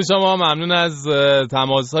 قربون شما، ممنون از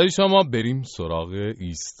تماس‌های شما. بریم سراغ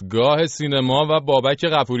ایستگاه سینما و بابک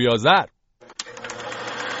غفوری آذر.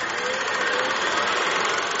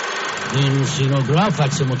 این سینوگراف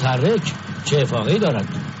عکس متحرک چه افاقه‌ای دارد؟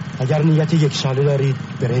 اگر نیت 1 ساله دارید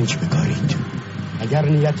برنج بکارید، اگر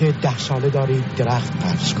نیت 10 ساله دارید درخت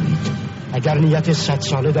پرس کنید، اگر نیت 100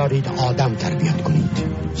 ساله دارید آدم تربیت کنید.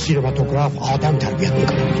 سینماتوگراف آدم تربیت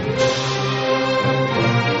می‌کند.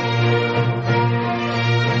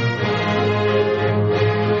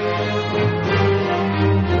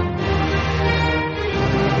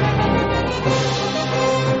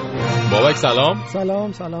 بابک سلام.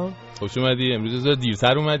 سلام. خوش اومدی. امروز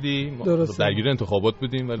دیرتر اومدی. درگیر انتخابات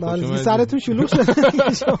بودیم ولی خوش اومدی. سرتون شلوغ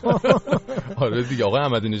شد. آره دیگه، آقای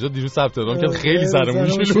احمدی نژاد دیروز ثبت نام کرد، خیلی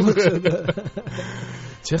سرمون شلوغ شد.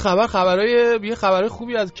 چه یه خبرای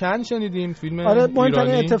خوبی از کن شنیدیم، فیلم ایرانی.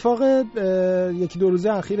 مهمترین اتفاق 1-2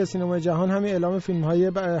 روزه اخیر سینمای جهان همین اعلام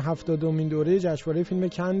فیلم‌های 70مین دوره جشنواره فیلم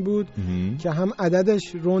کن بود که هم عددش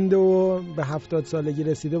رونده و به 70 سالگی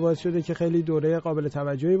رسیده باعث شده که خیلی دوره قابل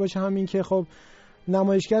توجهی باشه، همین که خب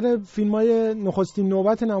نمایشگر فیلم‌های نخستین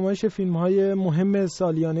نوبت نمایش فیلم‌های مهم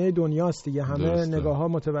سالیانه دنیاست دیگه. همه نگاه‌ها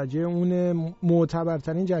متوجه اون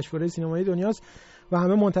معتبرترین جشنواره سینمایی دنیاست و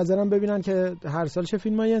همه منتظرن ببینن که هر سال چه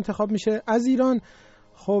فیلمایی انتخاب میشه. از ایران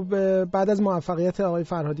خب بعد از موفقیت آقای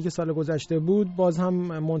فرهادی که سال گذشته بود، باز هم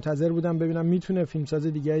منتظر بودم ببینم میتونه فیلمساز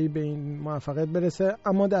دیگری به این موفقیت برسه،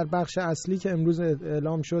 اما در بخش اصلی که امروز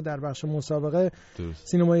اعلام شد، در بخش مسابقه،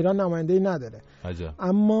 سینما ایران نماینده‌ای نداره. عجب.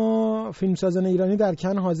 اما فیلمسازان ایرانی در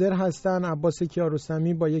کن حاضر هستن. عباس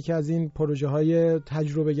کیارستمی با یکی از این پروژه‌های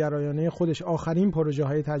تجربه گرایانه خودش، آخرین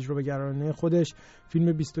پروژه‌های تجربه گرایانه خودش،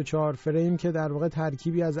 فیلم 24 فریم که در واقع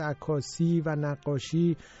ترکیبی از عکاسی و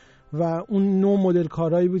نقاشی و اون نوع مدل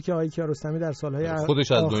کارهایی بود که آقای کیارستمی در سالهای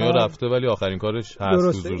خودش از دنیا رفته ولی آخرین کارش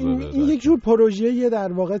هست حضور داده. این یک جور پروژه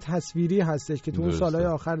در واقع تصویری هستش که تو اون سالهای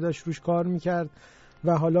آخر داشت روش کار میکرد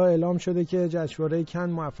و حالا اعلام شده که جشنواره کن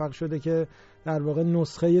موفق شده که در واقع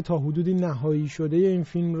نسخه تا حدودی نهایی شده این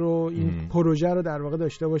فیلم رو، این پروژه رو در واقع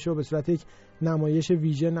داشته باشه و به صورت یک نمایش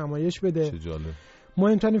ویژه نمایش بده. چه جالب.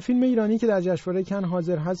 مهمترین فیلم ایرانی که در جشنواره کن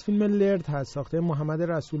حاضر هست فیلم لرد هست، ساخته محمد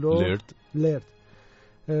رسولو. لرد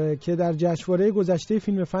که در جشنواره گذشته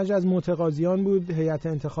فیلم فجر از متقاضیان بود. هیئت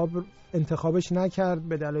انتخابش نکرد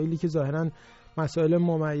به دلایلی که ظاهراً مسائل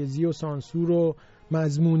ممیزی و سانسور و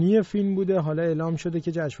مضمونی فیلم بوده. حالا اعلام شده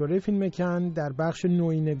که جشنواره فیلم کن در بخش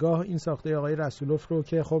نوعی نگاه این ساخته آقای رسولوف رو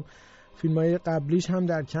که خب فیلم‌های قبلیش هم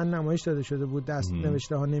در کن نمایش داده شده بود، دست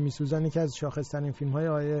نوشته ها نمیسوزن، که از شاخص‌ترین فیلم‌های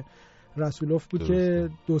آقای رسولوف بود که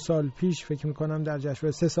 2 سال پیش فکر می‌کنم در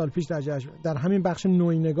جشنواره 3 سال پیش در همین بخش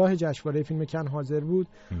نوعی نگاه جشنواره فیلم کن حاضر بود.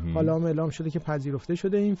 حالا هم اعلام شده که پذیرفته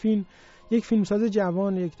شده این فیلم. یک فیلمساز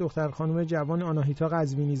جوان، یک دختر خانم جوان، آناهیتا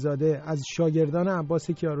قزوینی زاده، از شاگردان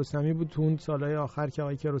عباس کیارستمی بود تو اون سالهای آخر که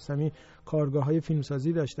آقای کیارستمی کارگاه‌های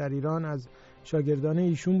فیلمسازی داشت در ایران. از شاگردان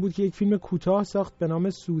ایشون بود که یک فیلم کوتاه ساخت به نام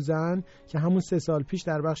سوزن که همون 3 سال پیش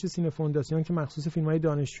در بخش سینه فونداسیون که مخصوص فیلم‌های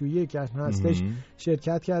دانشجویی جشن هستش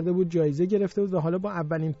شرکت کرده بود، جایزه گرفته بود و حالا با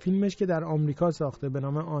اولین فیلمش که در آمریکا ساخته به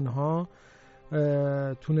نام آنها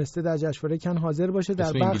تونسته در جشنواره کن حاضر باشه.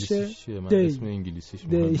 در بخش اسم انگلیسیش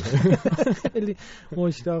خیلی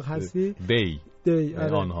مشتاق هستی. دی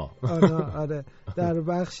آنها. آره. در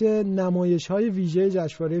بخش نمایش‌های ویژه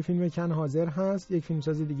جشنواره فیلم کن حاضر هست. یک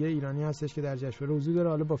فیلمساز دیگه ایرانی هستش که در جشنواره حضور داره،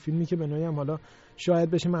 حالا با فیلمی که به نوعی هم حالا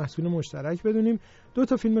شاید بشه محصول مشترک بدونیم. 2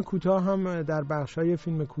 تا فیلم کوتاه هم در بخش‌های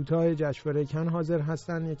فیلم کوتاه جشنواره کن حاضر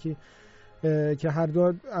هستن، یکی که هر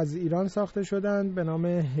دو از ایران ساخته شدن به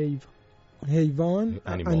نام حیوان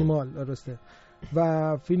انیمال درسته،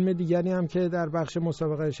 و فیلم دیگری هم که در بخش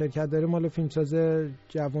مسابقه شرکت داره مال فیلمساز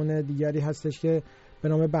جوان دیگری هستش که به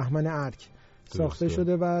نام بهمن ارک ساخته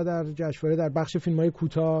شده و در جشنواره در بخش فیلم‌های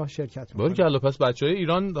کوتاه شرکت می‌کنه. باریکلا. پس بچه‌های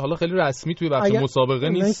ایران حالا خیلی رسمی توی بخش مسابقه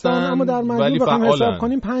نیستن اما در ولی فعالن. حساب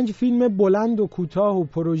کنیم 5 فیلم بلند و کوتاه و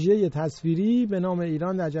پروژه تصویری به نام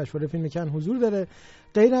ایران در جشنواره فیلم کن حضور داره.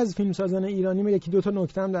 غیر از فیلمسازان ایرانی یکی 2 تا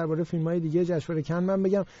نکته هم درباره فیلم‌های دیگه جشنواره کن من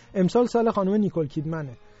بگم. امسال سال خانم نیکول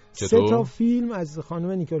کیدمنه. 3 تا فیلم از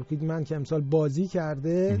خانم نیکول کیدمن که امسال بازی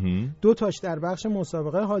کرده، 2 تاش در بخش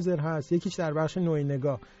مسابقه حاضر هست، یکیش در بخش نوعی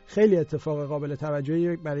نگاه. خیلی اتفاق قابل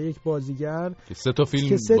توجهی برای یک بازیگر که 3 تا فیلم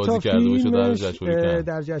بازی کرده باشه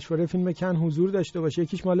در جشنواره فیلم کن حضور داشته باشه.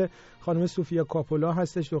 یکیش مال خانم سوفیا کاپولا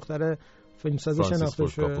هستش، دختر فیلمساز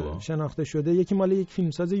شناخته شده. یکی مال یک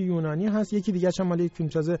فیلمساز یونانی هست، یکی دیگه هم مال یک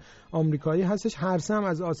فیلمساز آمریکایی هستش. هر سه هم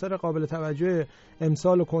از آثار قابل توجه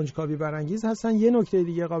امسال و کنجکاوی برانگیز هستن. یه نکته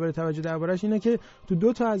دیگه قابل توجه دربارش اینه که تو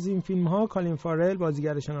 2 تا از این فیلم‌ها کالین فارل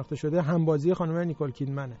بازیگر شناخته شده هم بازی خانم نیکول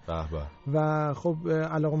کیدمنه. و خب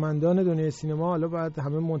علاقمندان دنیای سینما حالا باید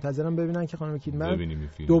همه منتظرن ببینن که خانم کیدمن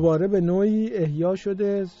دوباره به نوعی احیا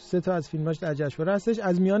شده. 3 تا از فیلماش در جشنواره هستش.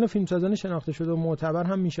 از میان فیلمسازان شناخته شده و معتبر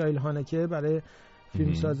هم میشائیل هانکه برای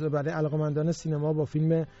فیلمساز برای علاقمندان سینما با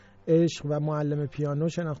فیلم عشق و معلم پیانو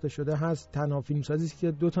شناخته شده هست. تنها فیلمسازی است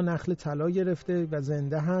که 2 تا نخل طلا گرفته و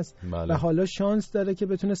زنده هست و حالا شانس داره که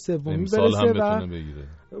بتونه سومی برسه و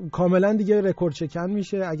کاملا دیگه رکورد شکن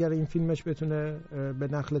میشه اگر این فیلمش بتونه به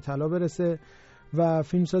نخل طلا برسه. و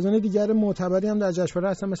فیلمسازان دیگر معتبری هم در جشنواره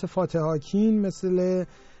هستن مثل فاتح حاکین، مثل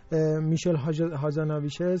میشل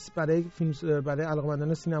هازاناویچس برای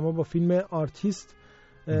علاقمندان سینما با فیلم آرتیست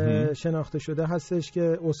شناخته شده هستش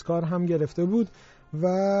که اسکار هم گرفته بود. و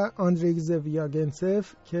آندری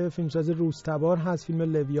زویاگنسف که فیلمساز روزتبار هست، فیلم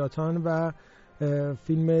لویاتان و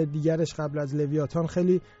فیلم دیگرش قبل از لویاتان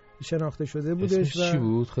خیلی شناخته شده بودش. اسمش چی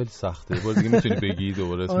بود؟ خیلی سخته، باز دیگه میتونی بگی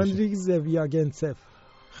دوباره اسمش؟ آندری زویاگنسف.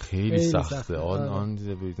 خیلی سخته.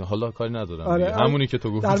 حالا کاری ندارم. همونی که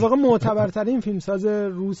تو گفتی. در واقع معتبرترین فیلمساز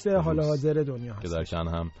روس حال حاضر دنیا هست که در کن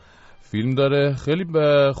هم فیلم داره. خیلی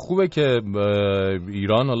خوبه که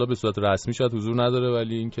ایران حالا به صورت رسمی شاید حضور نداره،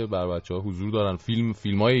 ولی اینکه بر بچه‌ها حضور دارن.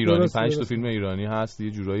 فیلم‌های ایرانی 5 تا فیلم ایرانی هست،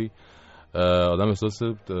 یه جورایی آدم احساس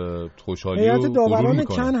خوشحالی و غرور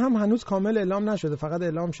میکنه. کن هم هنوز کامل اعلام نشده، فقط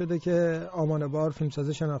اعلام شده که آمانه بار فیلمساز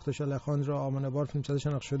شناخته شده الخاندرو آمانه بار فیلمساز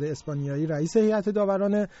شناخته شده اسپانیایی رئیس هیئت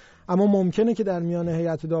داورانه، اما ممکنه که در میان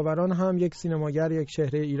هیئت داوران هم یک سینماگر، یک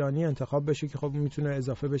چهره ایرانی انتخاب بشه که خب میتونه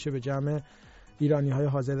اضافه بشه به جمع ایرانی‌های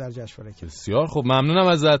حاضر در جشنواره. بسیار خب، ممنونم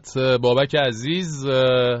ازت بابک عزیز.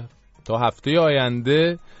 تا هفته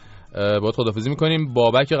آینده با خداحافظی میکنیم.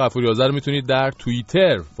 بابک غفوری آذر رو میتونید در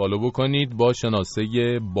توییتر فالو بکنید با شناسه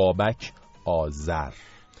بابک آذر.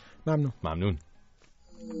 ممنون.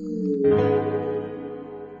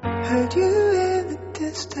 Heard you in the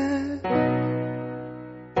distance,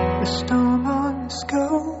 the storm on the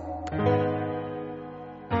scope,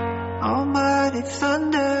 almighty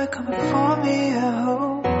thunder coming for me, I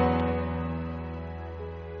hope.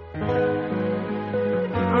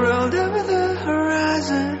 Rolled over the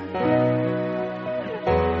horizon,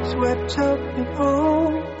 swept up in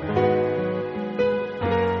hope,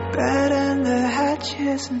 batten the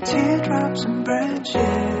hatches and teardrops and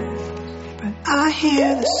branches. But I hear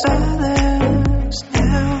the silence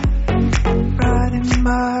now, right in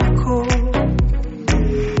my core.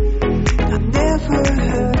 I never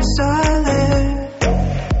heard silence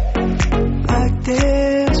like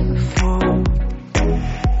this before.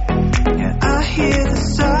 Yeah, I hear the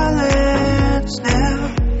silence now,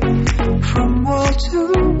 from wall to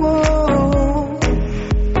wall.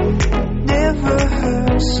 Never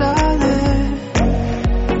heard silence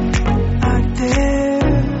like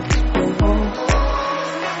this before.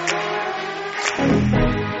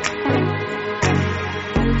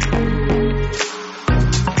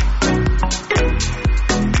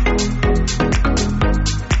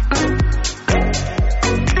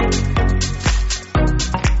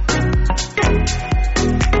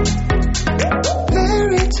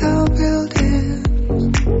 Very tall buildings,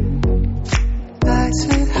 lights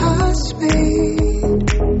at high speed,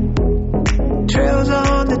 trails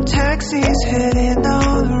on the taxis heading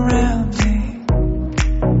all around me.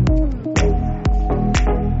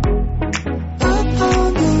 Up on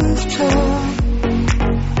the rooftop,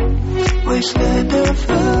 wasteland of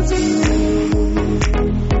a view,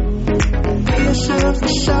 pierce of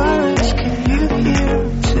the sirens, can you hear them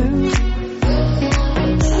too?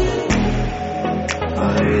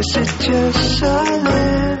 Or is it just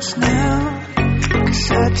silence now? 'Cause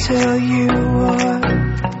I tell you what,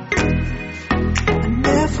 I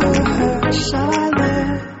never heard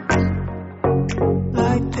silence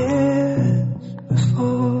like this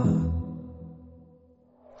before.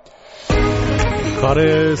 کار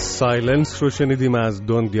سایلنس رو شنیدیم از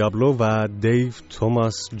دون دیابلو و دیو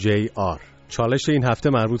توماس جی آر. چالش این هفته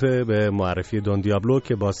مربوط به معرفی دون دیابلو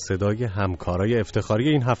که با صدای همکارای افتخاری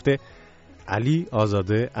این هفته علی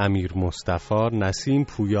آزاده، امیر مصطفی، نسیم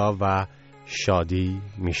پویا و شادی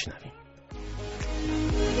میشنویم.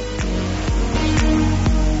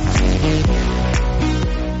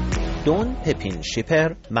 دون پپین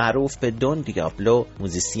شیپر، معروف به دون دیابلو،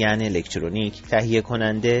 موزیسین الکترونیک، تهیه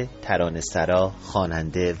کننده، ترانه‌سرا،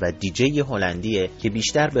 خواننده و دیجی هلندیه که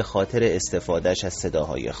بیشتر به خاطر استفادهش از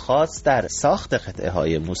صداهای خاص در ساخت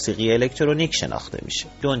قطعه‌های موسیقی الکترونیک شناخته میشه.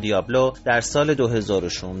 دون دیابلو در سال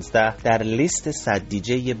 2016 در لیست 100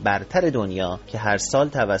 دیجی برتر دنیا که هر سال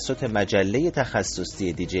توسط مجله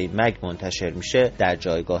تخصصی دیجی مگ منتشر میشه در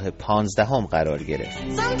جایگاه 15 قرار گرفت.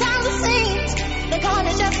 They're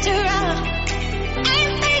gonna just around,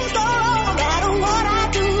 and things go wrong no matter what I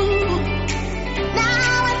do.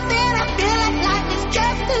 Now and then I feel like life is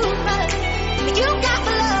just too much. You got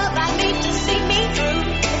the love I need to see me through.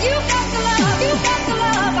 You got the love, you got the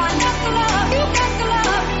love, I got the love. You got the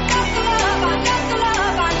love, got the love, I got the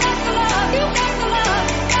love, I got the love. You got the love,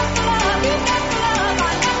 got the love, you got the love,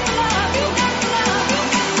 I got the love. You got the love, you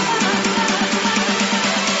got the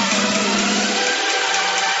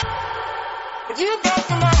love. You got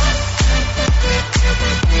the love.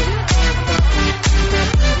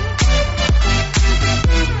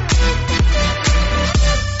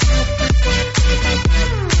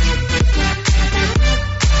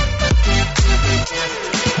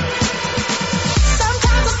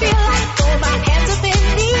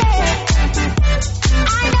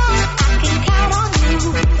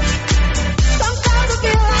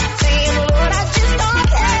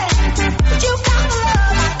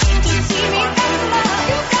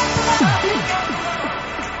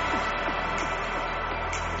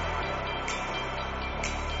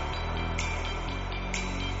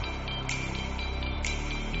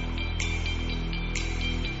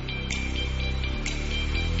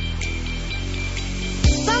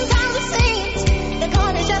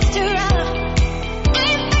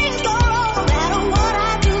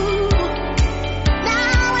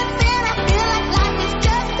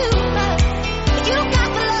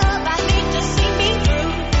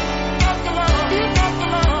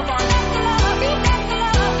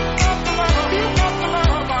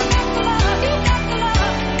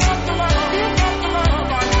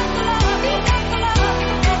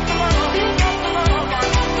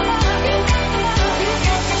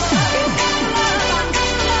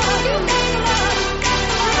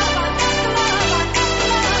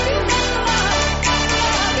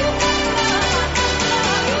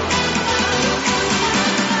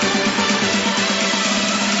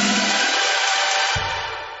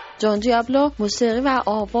 جان دیابلو موسیقی و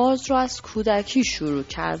آواز رو از کودکی شروع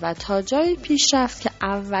کرد و تا جایی پیش رفت که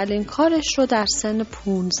اولین کارش رو در سن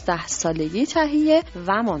 15 سالگی تهیه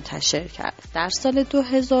و منتشر کرد. در سال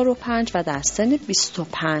 2005 و در سن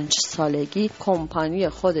 25 سالگی کمپانی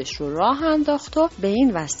خودش رو راه انداخت و به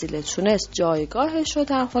این وسیله تونست جایگاهش رو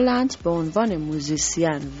در هلند به عنوان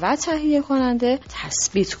موزیسین و تهیه کننده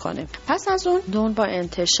تثبیت کنه. پس از اون دون با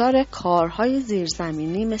انتشار کارهای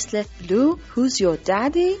زیرزمینی مثل Blue, Who's Your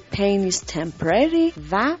Daddy, Pain is Temporary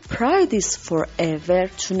و Pride is Forever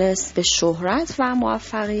تونست به شهرت و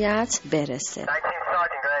موفقیت برسه.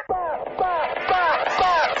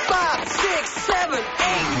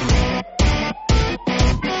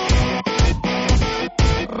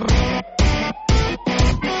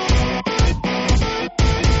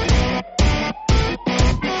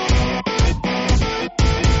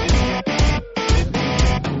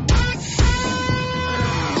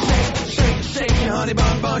 Honey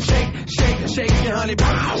bun bun shake, shake, shake your honey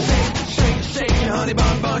bun, shake, shake, shake your honey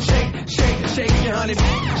bun bun, shake, shake, shake your honey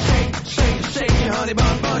bun, shake, shake, shake your honey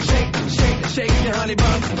bun bun, shake, shake, shake your honey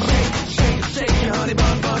bun, shake, shake, shake your honey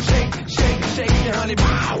bun bun, shake, shake, shake your honey bun.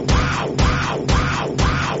 Wow, wow, wow, wow,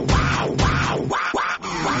 wow, wow, wow,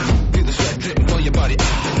 wow. Feel the sweat dripping for your body.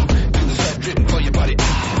 Feel the sweat dripping for your body.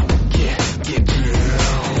 Yeah, get down.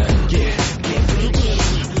 Yeah, get down.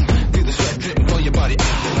 Feel the sweat dripping for your body.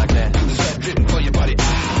 Like that. Feel the sweat dripping for your body.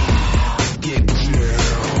 Get down.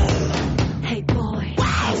 Hey boy.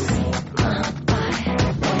 Wow.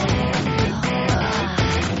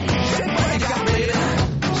 Shake what you got, baby.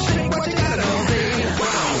 Shake what you got on, baby.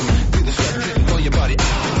 Wow. Feel the sweat dripping for your body.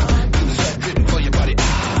 Feel the sweat dripping for your body.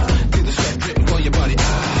 Feel the sweat dripping for your body.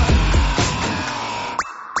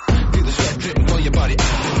 Feel the sweat dripping for your body.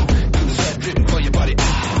 Feel the sweat dripping for your body.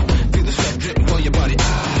 Feel the sweat dripping for your body.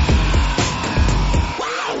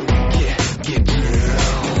 Wow. Yeah, get down.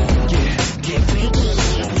 Yeah, get freaky.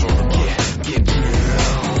 Yeah, get down.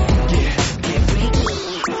 Yeah, get freaky.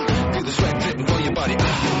 Feel the sweat dripping for your body.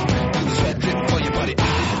 Feel the sweat dripping for your body.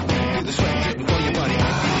 Feel the sweat dripping for your body.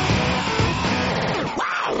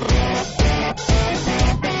 Wow.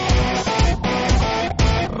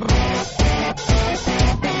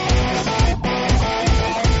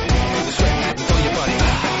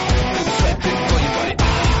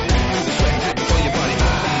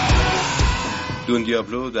 دون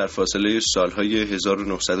دیابلو در فاصله سالهای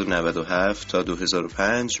 1997 تا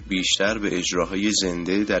 2005 بیشتر به اجراهای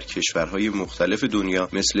زنده در کشورهای مختلف دنیا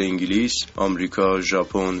مثل انگلیس، آمریکا،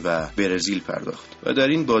 ژاپن و برزیل پرداخت و در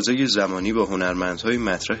این بازه زمانی با هنرمندهای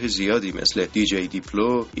مطرح زیادی مثل دیجی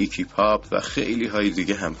دیپلو، ایکی پاپ و خیلی های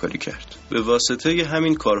دیگه همکاری کرد. به واسطه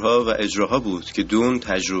همین کارها و اجراها بود که دون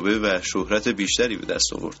تجربه و شهرت بیشتری به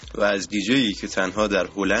دست آورد و از دیجیی که تنها در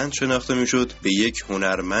هلند شناخته میشد به یک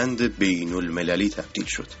هنرمند بین‌المللی تبدیل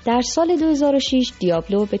شد. در سال 2006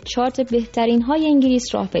 دیابلو به چارت بهترین های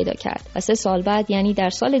انگلیس راه پیدا کرد و 3 سال بعد یعنی در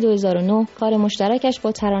سال 2009 کار مشترکش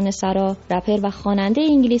با ترانه‌سرا، رپر و خواننده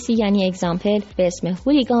انگلیسی یعنی اگزامپل به اسم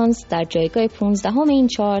هولیگانز در جایگاه 15 این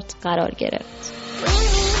چارت قرار گرفت.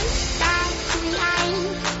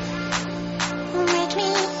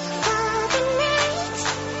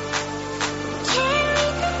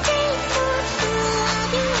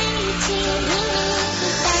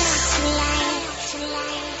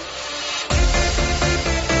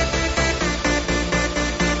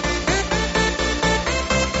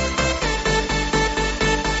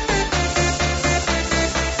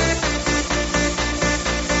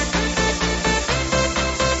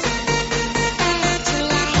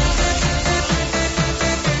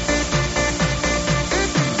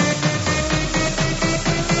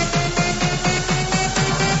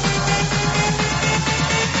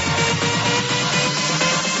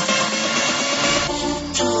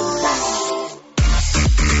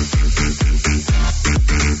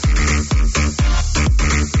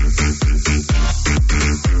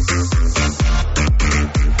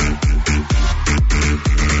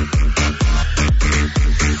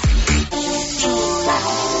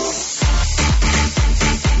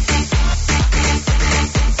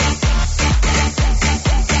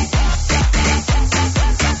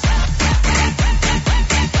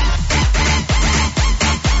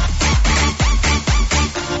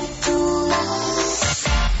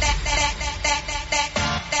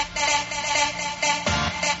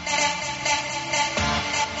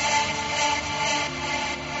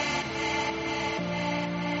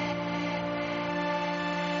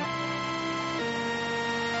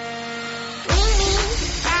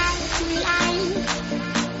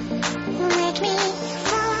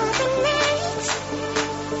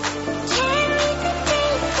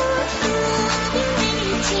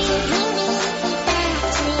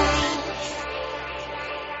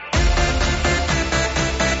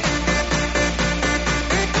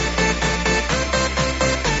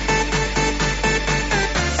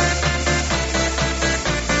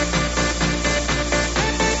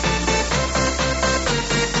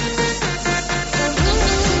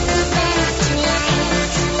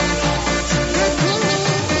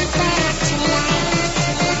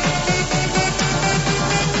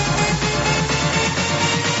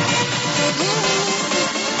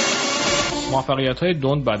 موفقیت‌های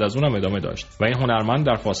دون بعد از اونم ادامه داشت و این هنرمند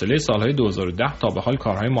در فاصله سالهای 2010 تا به حال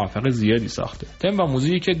کارهای موفق زیادی ساخته. تم و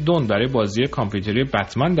موزیکی که دون برای بازی کامپیوتری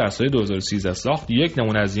بتمن در سال 2013 ساخت یک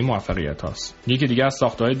نمونه از این موفقیت‌هاست. یکی دیگه از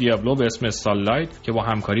ساخته‌های دیابلو به اسم سال‌لایت که با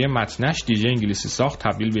همکاری متنش دیجی انگلیسی ساخت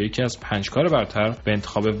تبدیل به یکی از 5 کار برتر به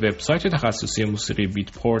انتخاب وبسایت تخصصی موسیقی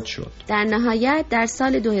بیتپورت شد. در نهایت در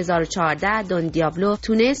سال 2014 دون دیابلو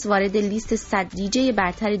تونست وارد لیست 100 دیجی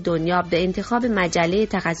برتر دنیا به انتخاب مجله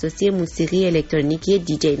تخصصی موسیقی الکترونیکی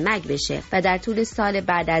دیجی مگ بشه و در طول سال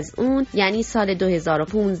بعد از اون یعنی سال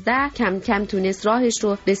 2015 کم کم تونست راهش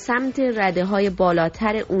رو به سمت رده‌های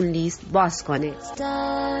بالاتر اون لیست باز کنه.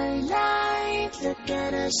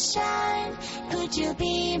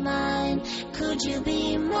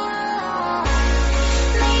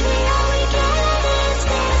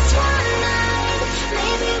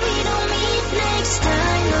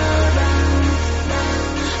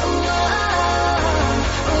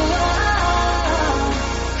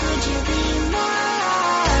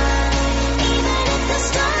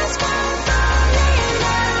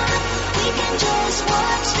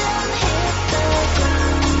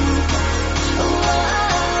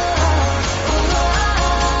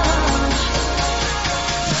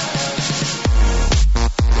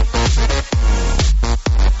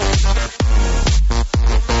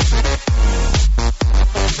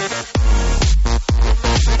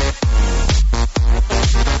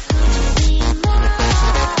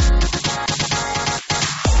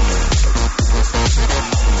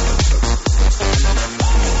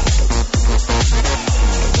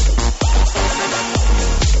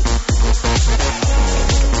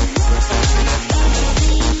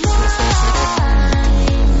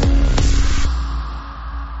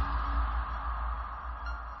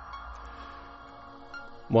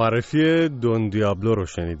 معرفی دون دیابلو رو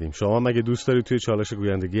شنیدیم. شما مگه دوست دارید توی چالش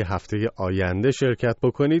گویندگی هفته آینده شرکت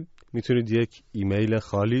بکنید؟ میتونید یک ایمیل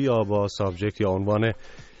خالی یا با سابجکت یا عنوان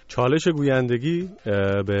چالش گویندگی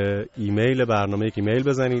به ایمیل برنامه یک ایمیل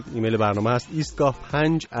بزنید. ایمیل برنامه هست ایستگاه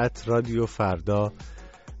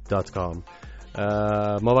 5@radiofarda.com.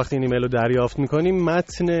 ما وقتی این ایمیل رو دریافت میکنیم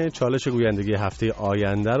متن چالش گویندگی هفته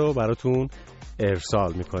آینده رو براتون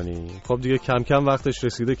ارسال میکنیم. خب دیگه کم کم وقتش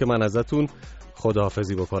رسیده که من ازتون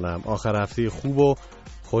خداحافظی بکنم. آخر هفته خوب و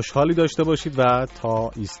خوشحالی داشته باشید و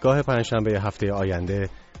تا ایستگاه پنجشنبه هفته آینده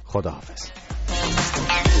خداحافظ.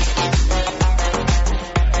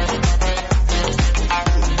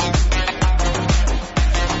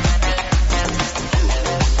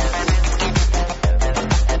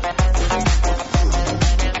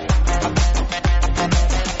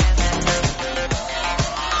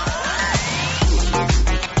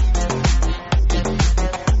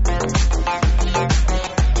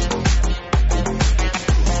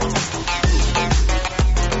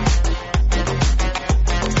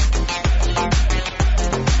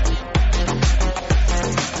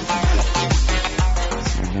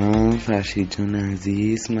 فرشید جون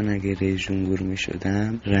عزیز، من اگه ریژونگور می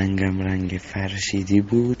شدم رنگم رنگ فرشیدی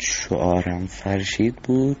بود، شعارم فرشید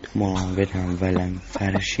بود، معاونم ولم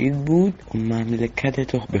فرشید بود و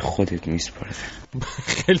مملکتتو به خودت میسپردم.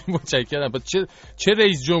 خیلی متشکرم. چه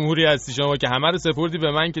رئیس جمهوری هستی شما که همه رو سپردی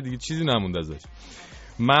به من که دیگه چیزی نمونده ازش.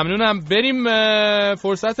 ممنونم. بریم،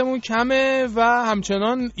 فرصتمون کمه و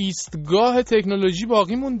همچنان ایستگاه تکنولوژی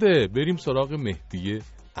باقی مونده. بریم سراغ مهدی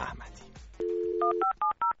احمدی.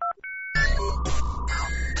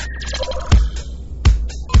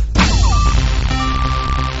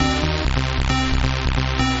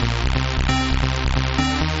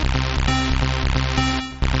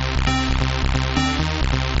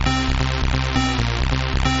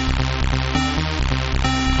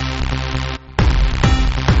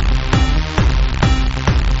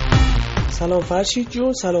 سلام فرشید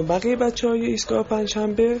جون، سلام بقیه بچه‌های ایستگاه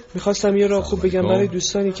پنجشنبه. میخواستم یه راه خوب بگم برای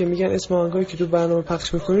دوستانی که میگن اسم آهنگایی که تو برنامه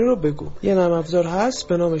پخش میکنی رو بگو. یه نرم افزار هست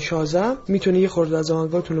به نام شازم، میتونه یه خورده از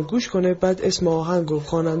آهنگاتون رو گوش کنه، بعد اسم آهنگ و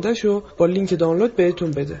خواننده‌شو با لینک دانلود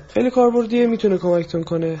بهتون بده. خیلی کاربردیه، میتونه کمکتون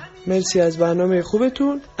کنه. مرسی از برنامه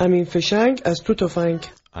خوبتون. امین فشنگ از تو تفنگ.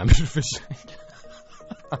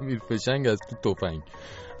 امیر فشنگ از تو تفنگ.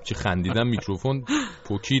 چه خندیدم، میکروفون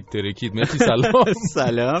پوکید ترکید. مرسی.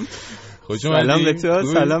 سلام. سلام به تو.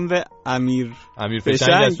 سلام به امیر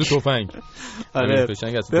فشنگ از تو تفنگ. آره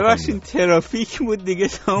ببخشید ترافیک بود دیگه،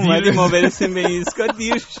 تا اومدیم ما برسیم به ایستگاه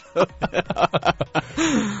دیر شد.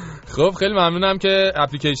 خب خیلی ممنونم که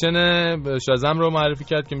اپلیکیشن شازم رو معرفی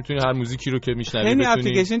کرد که میتونی هر موزیکی رو که میشنوی بتونی. خیلی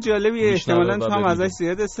اپلیکیشن جالبیه، احتمالاً تو هم ازش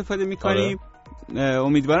زیاد استفاده می‌کنی.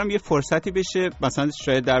 امیدوارم یه فرصتی بشه مثلا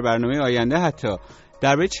شاید در برنامه آینده حتی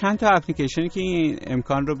درباره چند تا اپلیکیشنی که این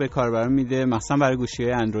امکان رو به کاربران میده، مثلا برای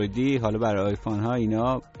گوشی‌های اندرویدی، حالا برای آیفون ها،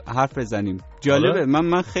 اینا حرف بزنیم. جالبه.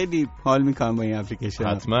 من خیلی حال میکنم با این اپلیکیشن.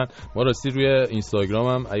 حتما. ما راستی روی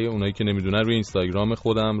اینستاگرامم، اگه اونایی که نمیدونن، روی اینستاگرام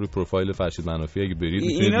خودم روی پروفایل فرشید منافی اگه برید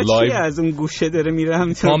میتونید لایو از اون گوشه داره میره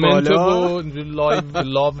همینطور بالا لایو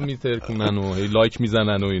لاو میترکونن و لایک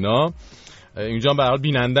میزنن و اینا. اینجا به هر حال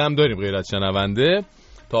بیننده هم داریم غیر از شنونده.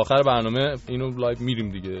 تا آخر برنامه اینو لایو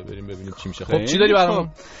میریم دیگه، بریم ببینیم چی میشه. خب چی داری برامون؟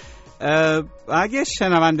 اگه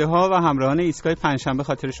شنونده ها و همراهان ایستگاه پنجشنبه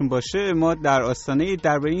خاطرشون باشه، ما در آستانه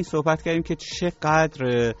درباره این صحبت کردیم که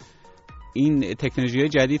چقدر این تکنولوژی‌های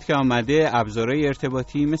جدید که آمده، ابزارهای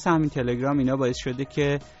ارتباطی مثل همین تلگرام، اینا باعث شده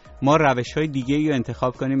که ما روش‌های دیگه‌ای رو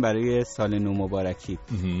انتخاب کنیم برای سال نو مبارکی.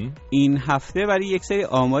 این هفته برای یک سری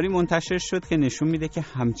آماری منتشر شد که نشون میده که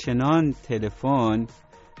همچنان تلفن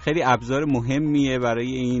خیلی ابزار مهمیه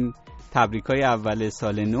برای این تبریک‌های اول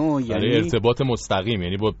سال نو، یعنی ارتباط مستقیم،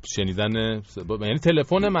 یعنی با شنیدن، یعنی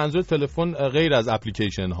تلفن، منظور تلفن غیر از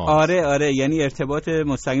اپلیکیشن ها. آره یعنی ارتباط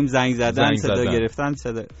مستقیم، زنگ زدن، صدا گرفتن،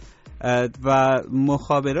 صدا. و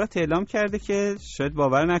مخابرات اعلام کرده که شاید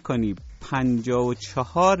باور نکنی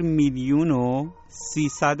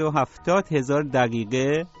 54,370,000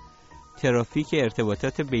 دقیقه ترافیک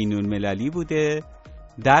ارتباطات بین‌المللی بوده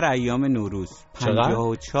در ایام نوروز.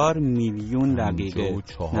 54 میلیون دقیقه،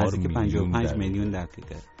 نزدیک 55 میلیون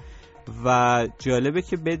دقیقه. و جالبه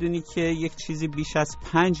که بدونی که یک چیزی بیش از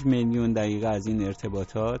 5 میلیون دقیقه از این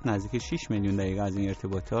ارتباطات، نزدیک 6 میلیون دقیقه از این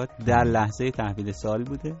ارتباطات در لحظه تحویل سال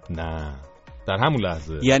بوده. نه، در همون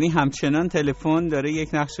لحظه. یعنی همچنان تلفن داره یک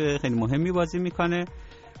نقش خیلی مهمی بازی میکنه.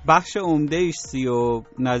 بخش عمده‌اش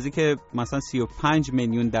نزدیک مثلا 35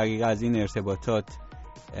 میلیون دقیقه از این ارتباطات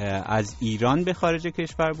از ایران به خارج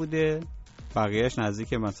کشور بوده. بقیهش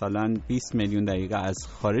نزدیک مثلا 20 میلیون دقیقه از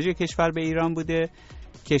خارج کشور به ایران بوده.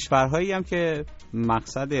 کشورهایی هم که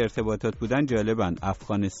مقصد ارتباطات بودن جالبن: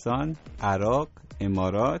 افغانستان، عراق،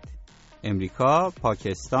 امارات، امریکا،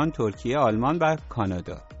 پاکستان، ترکیه، آلمان و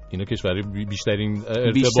کانادا. اینا کشوری بیشترین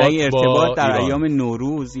ارتباط در ایام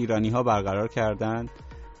نوروز ایرانی ها برقرار کردند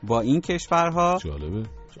با این کشورها. جالبه.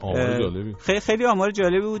 آمار جالبی. خیلی آمار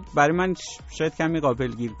جالبی بود. برای من شاید کمی قابل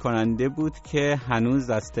گیر کننده بود که هنوز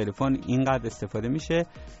از تلفن اینقدر استفاده میشه.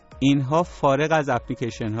 اینها فارغ از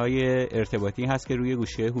اپلیکیشن های ارتباطی هست که روی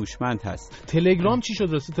گوشی هوشمند هست. تلگرام چی شد؟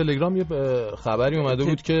 راستی تلگرام یه خبری اومده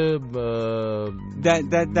بود که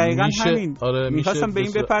دقیقاً همین. میخواستم به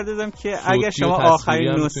این بپردازم که اگر شما آخرین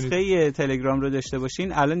نسخه تلگرام رو داشته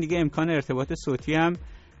باشین، الان دیگه امکان ارتباط صوتی هم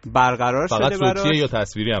برقرار شده. فقط صوتیه یا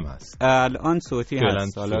تصویری هم هست؟ الان صوتی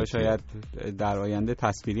هست. حالا شاید در آینده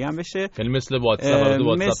تصویری هم بشه. یعنی مثل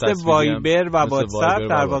واتساپ، مثل وایبر و واتساپ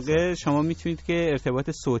در واقع شما میتونید که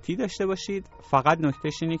ارتباط صوتی داشته باشید. فقط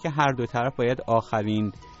نکتهش اینه که هر دو طرف باید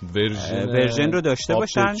آخرین ورژن رو داشته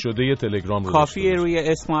باشن. شده تلگرام رو کافیه روی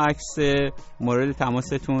اسم و عکس مورد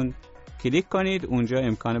تماستون کلیک کنید، اونجا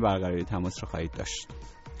امکان برقراری تماس رو خواهید داشت.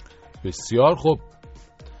 بسیار خوب.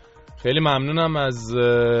 خیلی ممنونم از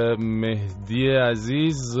مهدی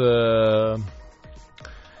عزیز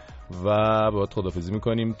و باید خداحافظی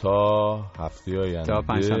میکنیم تا هفته آینده،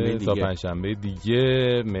 تا پنجشنبه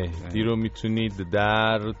دیگه. مهدی رو میتونید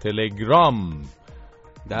در تلگرام،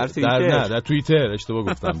 در توییتر اشتباه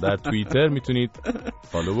گفتم، در توییتر میتونید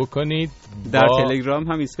فالو بکنید. در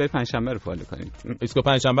تلگرام هم ایستگاه پنجشنبه رو فالو کنید. ایستگاه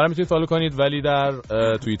پنجشنبه رو میتونید فالو کنید، ولی در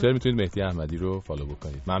توییتر میتونید مهدی احمدی رو فالو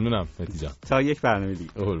بکنید. ممنونم مهدی جان. تا یک برنامه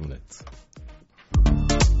دیگه. قربونت.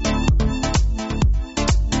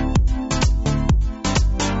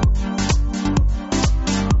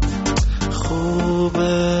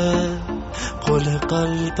 خوبه قول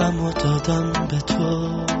قلبمو دادم به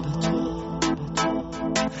تو،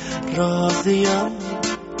 راضیم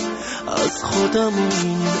از خودم و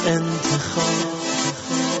این انتخاب.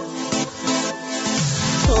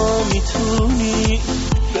 تو میتونی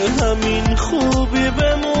به همین خوبی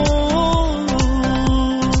بمون،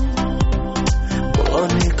 با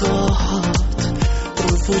نگاهات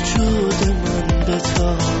رو وجود من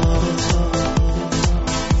بتاب.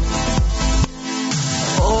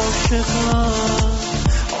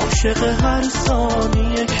 عاشق هر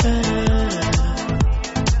ثانیه که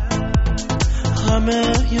همه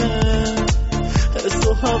حس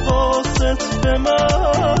و حواست به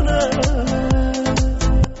منه.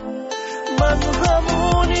 من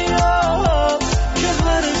همونیم که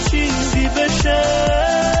هر چیزی بشه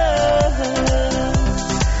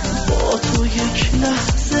با تو یک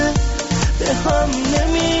لحظه به هم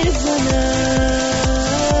نمیزنه.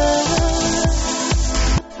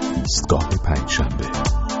 ایستگاه پنجشنبه.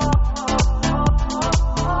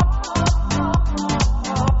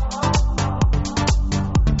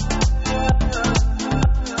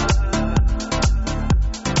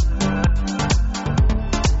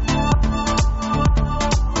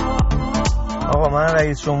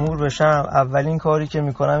 رئیس جمهور بشم اولین کاری که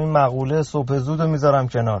میکنم این مقوله صبح زود رو میذارم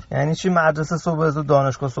کنار. یعنی چی؟ مدرسه صبح زود،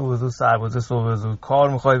 دانشگاه صبح زود، سربازی صبح زود، کار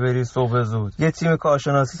میخوای بری صبح زود، یه تیم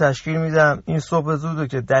کارشناسی تشکیل میدم. این صبح زودو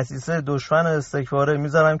که دسیسه دشمن استکباره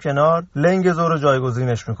میذارم کنار، لنگ زور رو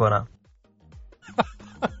جایگزینش میکنم.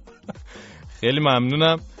 خیلی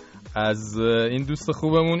ممنونم از این دوست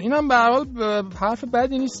خوبمون. اینم به هر حال حرف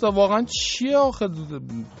بدی نیست واقعا. چیه آخه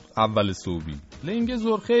اول صبحی لنگ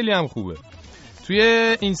زور؟ خیلی هم خوبه. توی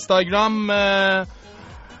اینستاگرام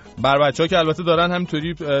بر بچه‌ها که البته دارن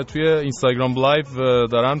همینطوری توی اینستاگرام لایو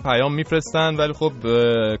دارن پیام میفرستن، ولی خب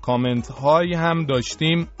کامنت هایی هم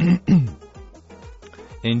داشتیم.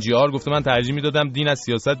 NGR گفته من ترجیح میدادم دین از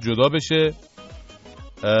سیاست جدا بشه.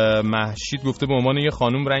 مهشید گفته به عنوان یه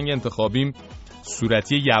خانوم رنگ انتخابیم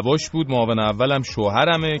صورتی یواش بود، معاون اولم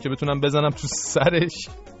شوهرمه که بتونم بزنم تو سرش.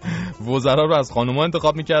 وزرا رو از خانوما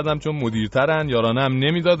انتخاب میکردم چون مدیرترن، یارانه هم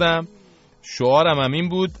نمیدادم. شعارم هم این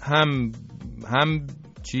بود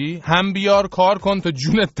هم بیار کار کن تا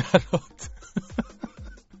جونت درات.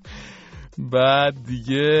 بعد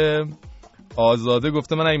دیگه آزاده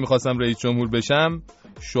گفته من اگه میخواستم رئیس جمهور بشم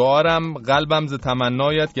شعارم قلبم ز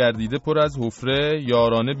تمنایت گردیده پر از حفره،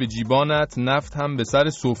 یارانه به جیبانت نفت هم به سر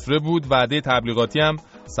سفره بود. وعده تبلیغاتی هم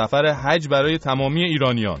سفر حج برای تمامی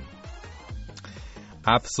ایرانیان.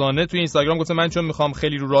 افسانه توی اینستاگرام گفته من چون میخوام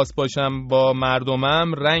خیلی رو راست باشم با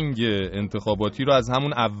مردمم رنگ انتخاباتی رو از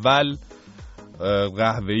همون اول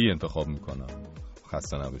قهوه‌ای انتخاب میکنم.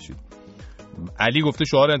 خسته نباشید. علی گفته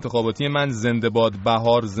شعار انتخاباتی من زنده باد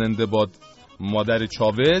بهار، زنده باد مادر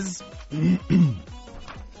چاوز.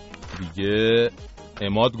 دیگه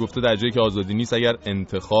عماد گفته در جایی که آزادی نیست اگر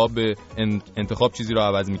انتخاب چیزی رو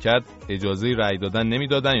عوض میکرد اجازه رأی دادن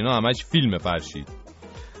نمیدادن، اینا همش فیلم فرشید.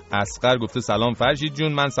 اصغر گفته سلام فرشید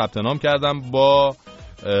جون، من ثبت نام کردم با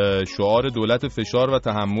شعار دولت فشار و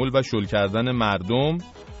تحمل و شل کردن مردم.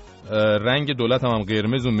 رنگ دولت هم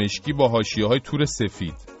قرمز و مشکی با حاشیه‌های تور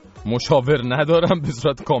سفید. مشاور ندارم، به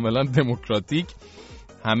صورت کاملا دموکراتیک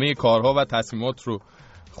همه کارها و تصمیمات رو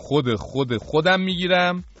خودم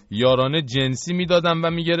میگیرم. یارانه جنسی میدادم و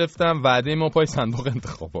میگرفتم. وعده ما پای صندوق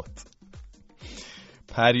انتخابات.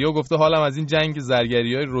 پریا گفته حالم از این جنگ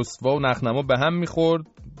زرگری‌های رسوا و نخنما به هم میخورد.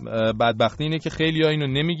 بدبختی اینه که خیلی‌ها اینو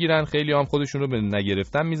نمیگیرن، خیلی‌ها هم خودشون رو به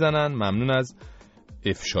نگرفتن میزنن. ممنون از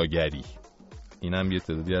افشاگری. اینم یه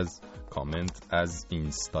تعدادی از کامنت از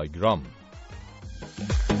اینستاگرام.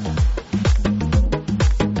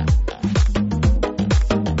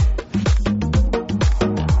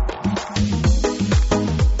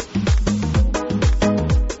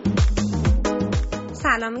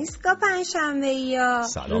 سلام ایستگاه پنجشنبه یا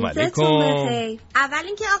سلام علیکم. اول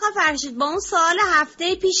اینکه آقا فرشید با اون سوال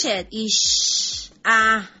هفته پیشت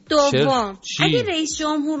دوم اگه رئیس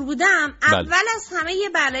جمهور بودم اول از همه یه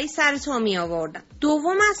بلایی سر تو می آوردم.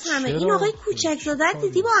 دوم از همه این آقای کوچکزاده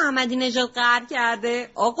دیدی با احمدی نژاد قهر کرده؟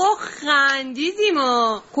 آقا خندیدیم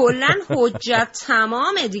کلن حجت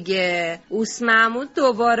تمامه دیگه. اوس محمود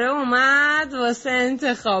دوباره اومد واسه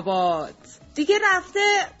انتخابات دیگه، رفته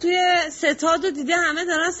توی ستاد و دیده همه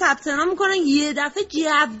دارن ثبت نام میکنن، یه دفعه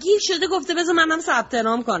جوگیر شده گفته بذار منم ثبت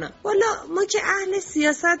نام کنم. والا ما که اهل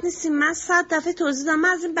سیاست نیستیم. من 100 دفعه توضیح دادم من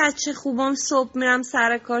از این بچه خوبام صبح میرم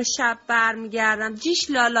سر کار شب برمیگردم. جیش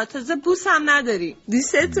لالا تازه بوس هم نداری.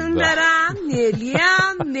 دوستتون دارم. نلیم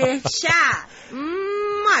مهشر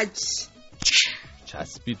ماچ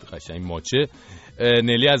چسبید قشنگ ماچه.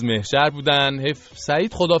 نلی از مهشر بودن.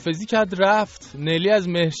 سعید خدافزی کرد رفت. نلی از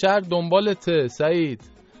مهشر دنبالته. سعید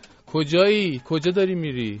کجایی؟ کجا داری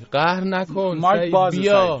میری؟ قهر نکن سعید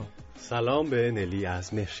بیا. سعید. سلام به نلی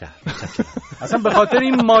از مهشر. اصلا به خاطر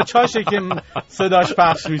این ماچاشه که صداش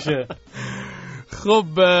پخش میشه. خب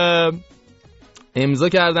امضا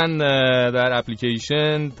کردن در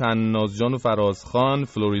اپلیکیشن تنازجان و فرازخان،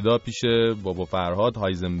 فلوریدا پیش بابا فرهاد،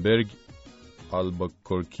 هایزنبرگ،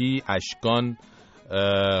 آلباکورکی، اشکان،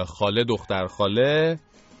 خاله دختر خاله،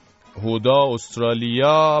 هدا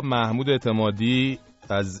استرالیا، محمود اعتمادی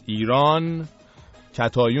از ایران،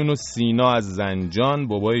 کتایون و سینا از زنجان،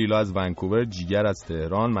 بابای ایلا از ونکوور، جیگر از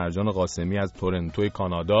تهران، مرجان قاسمی از تورنتو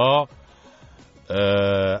کانادا،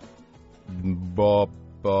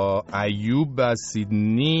 با ایوب از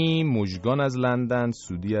سیدنی، مژگان از لندن،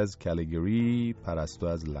 سودی از کالگری، پرستو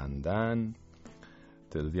از لندن.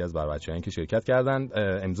 تعدادی از بچه‌هایی که شرکت کردن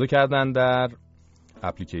امضا کردن در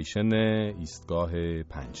اپلیکیشن ایستگاه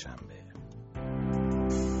پنجشنبه.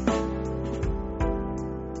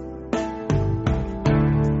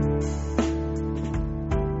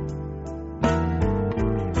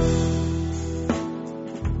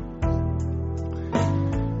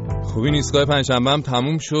 خب این ایستگاه پنجشنبه هم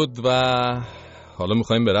تموم شد و حالا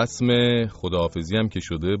میخوایم به رسم خداحافظی هم که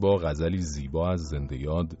شده با غزلی زیبا از زنده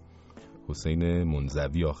یاد حسین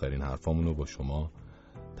منزوی آخرین حرفامون رو با شما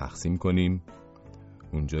تقسیم کنیم.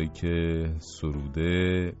 اونجایی که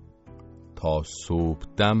سروده تا صبح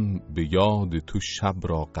دم به یاد تو شب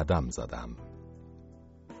را قدم زدم،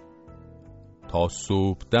 تا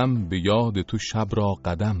صبح دم به یاد تو شب را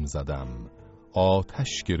قدم زدم،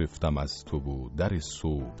 آتش گرفتم از تو و در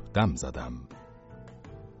صبح دم زدم.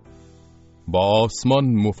 با آسمان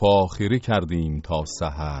مفاخره کردیم تا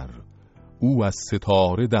سحر، او از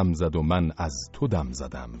ستاره دم زد و من از تو دم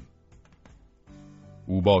زدم.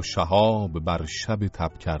 او با شهاب بر شب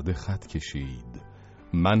تب کرده خط کشید،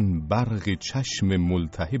 من برق چشم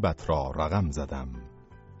ملتهبت را رقم زدم.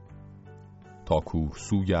 تا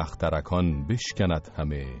کورسوی اخترکان بشکند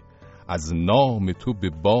همه، از نام تو به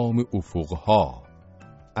بام افقها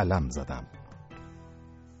علم زدم.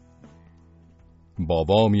 با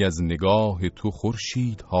وامی از نگاه تو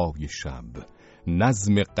خورشیدهای شب،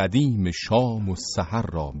 نظم قدیم شام و سحر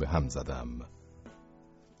را به هم زدم.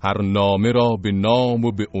 هر نامه را به نام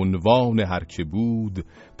و به عنوان هر که بود،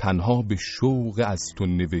 تنها به شوق از تو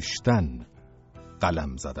نوشتن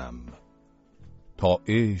قلم زدم. تا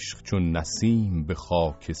عشق چون نسیم به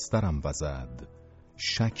خاکسترم وزد،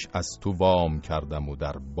 شک از تو وام کردم و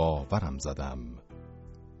در باورم زدم.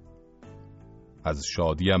 از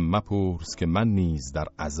شادیم مپرس که من نیز در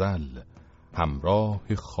ازل، همراه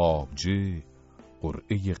خواجه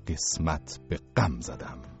قرعه قسمت به غم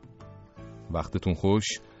زدم. وقتتون خوش،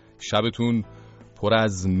 شبتون پر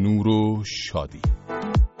از نور و شادی.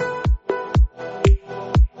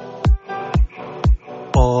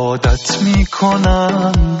 عادت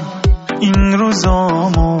میکنم این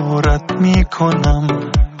روزامو رد میکنم،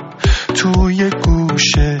 توی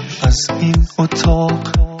گوشه از این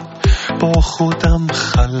اتاق با خودم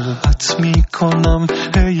خلوت میکنم.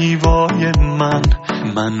 ای وای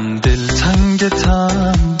من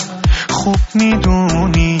دلتنگتم، خوب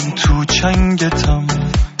میدونی تو چنگتم،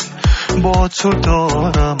 با تو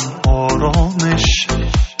دارم آرامش،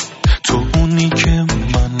 تو اونی که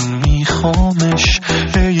من میخوامش.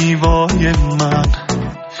 ای وای من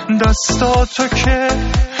دستاتو که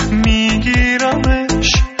میگیرمش،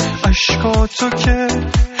 اشکاتو که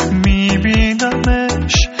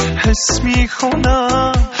میبینمش، حس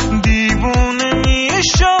میکنم دیوونه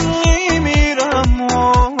میشم میمیرم و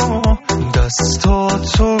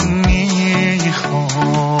دستاتو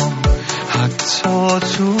میخوام حتی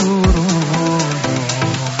تو رویام.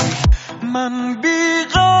 من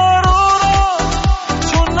بیقرارم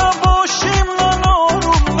تو نباشی، من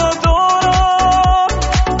آروم ندارم،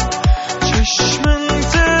 چشم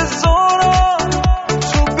انتظارم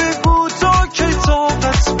تو بگو تا کی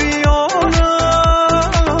طاقت بیارم.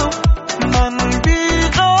 من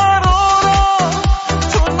بیقرارم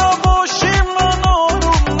تو نباشی، من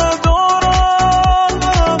آروم ندارم،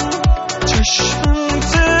 چشم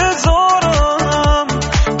انتظارم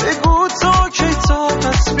بگو تا کی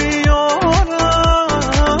طاقت بیارم،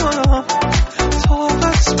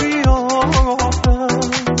 طاقت بیارم.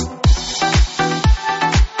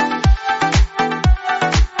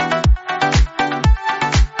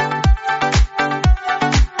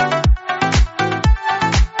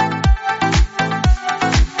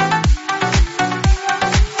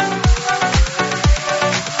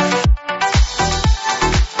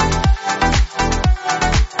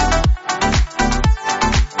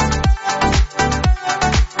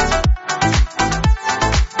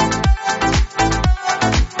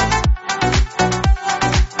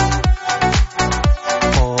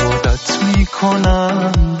 عادت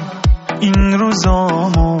میکنم این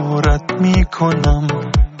روزامو رد میکنم،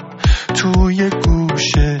 توی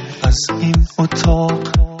گوشه از این اتاق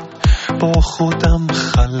با خودم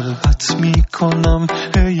خلوت میکنم.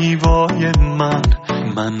 ای وای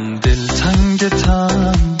من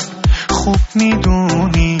دلتنگتم، خوب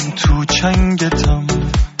میدونی تو چنگتم،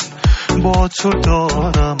 با تو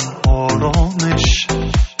دارم آرامش،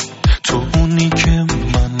 تو اونی که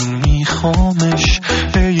من میخوامش.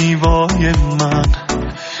 ای وای من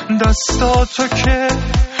دستاتو که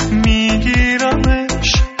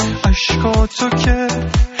میگیرمش، اشکاتو که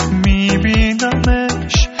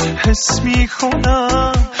میبینمش، حس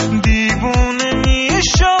میکنم دیوونه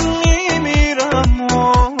میشم میمیرم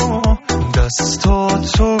و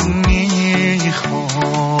دستاتو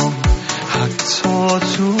میخوام حتی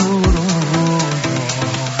تو رویام.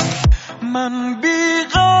 من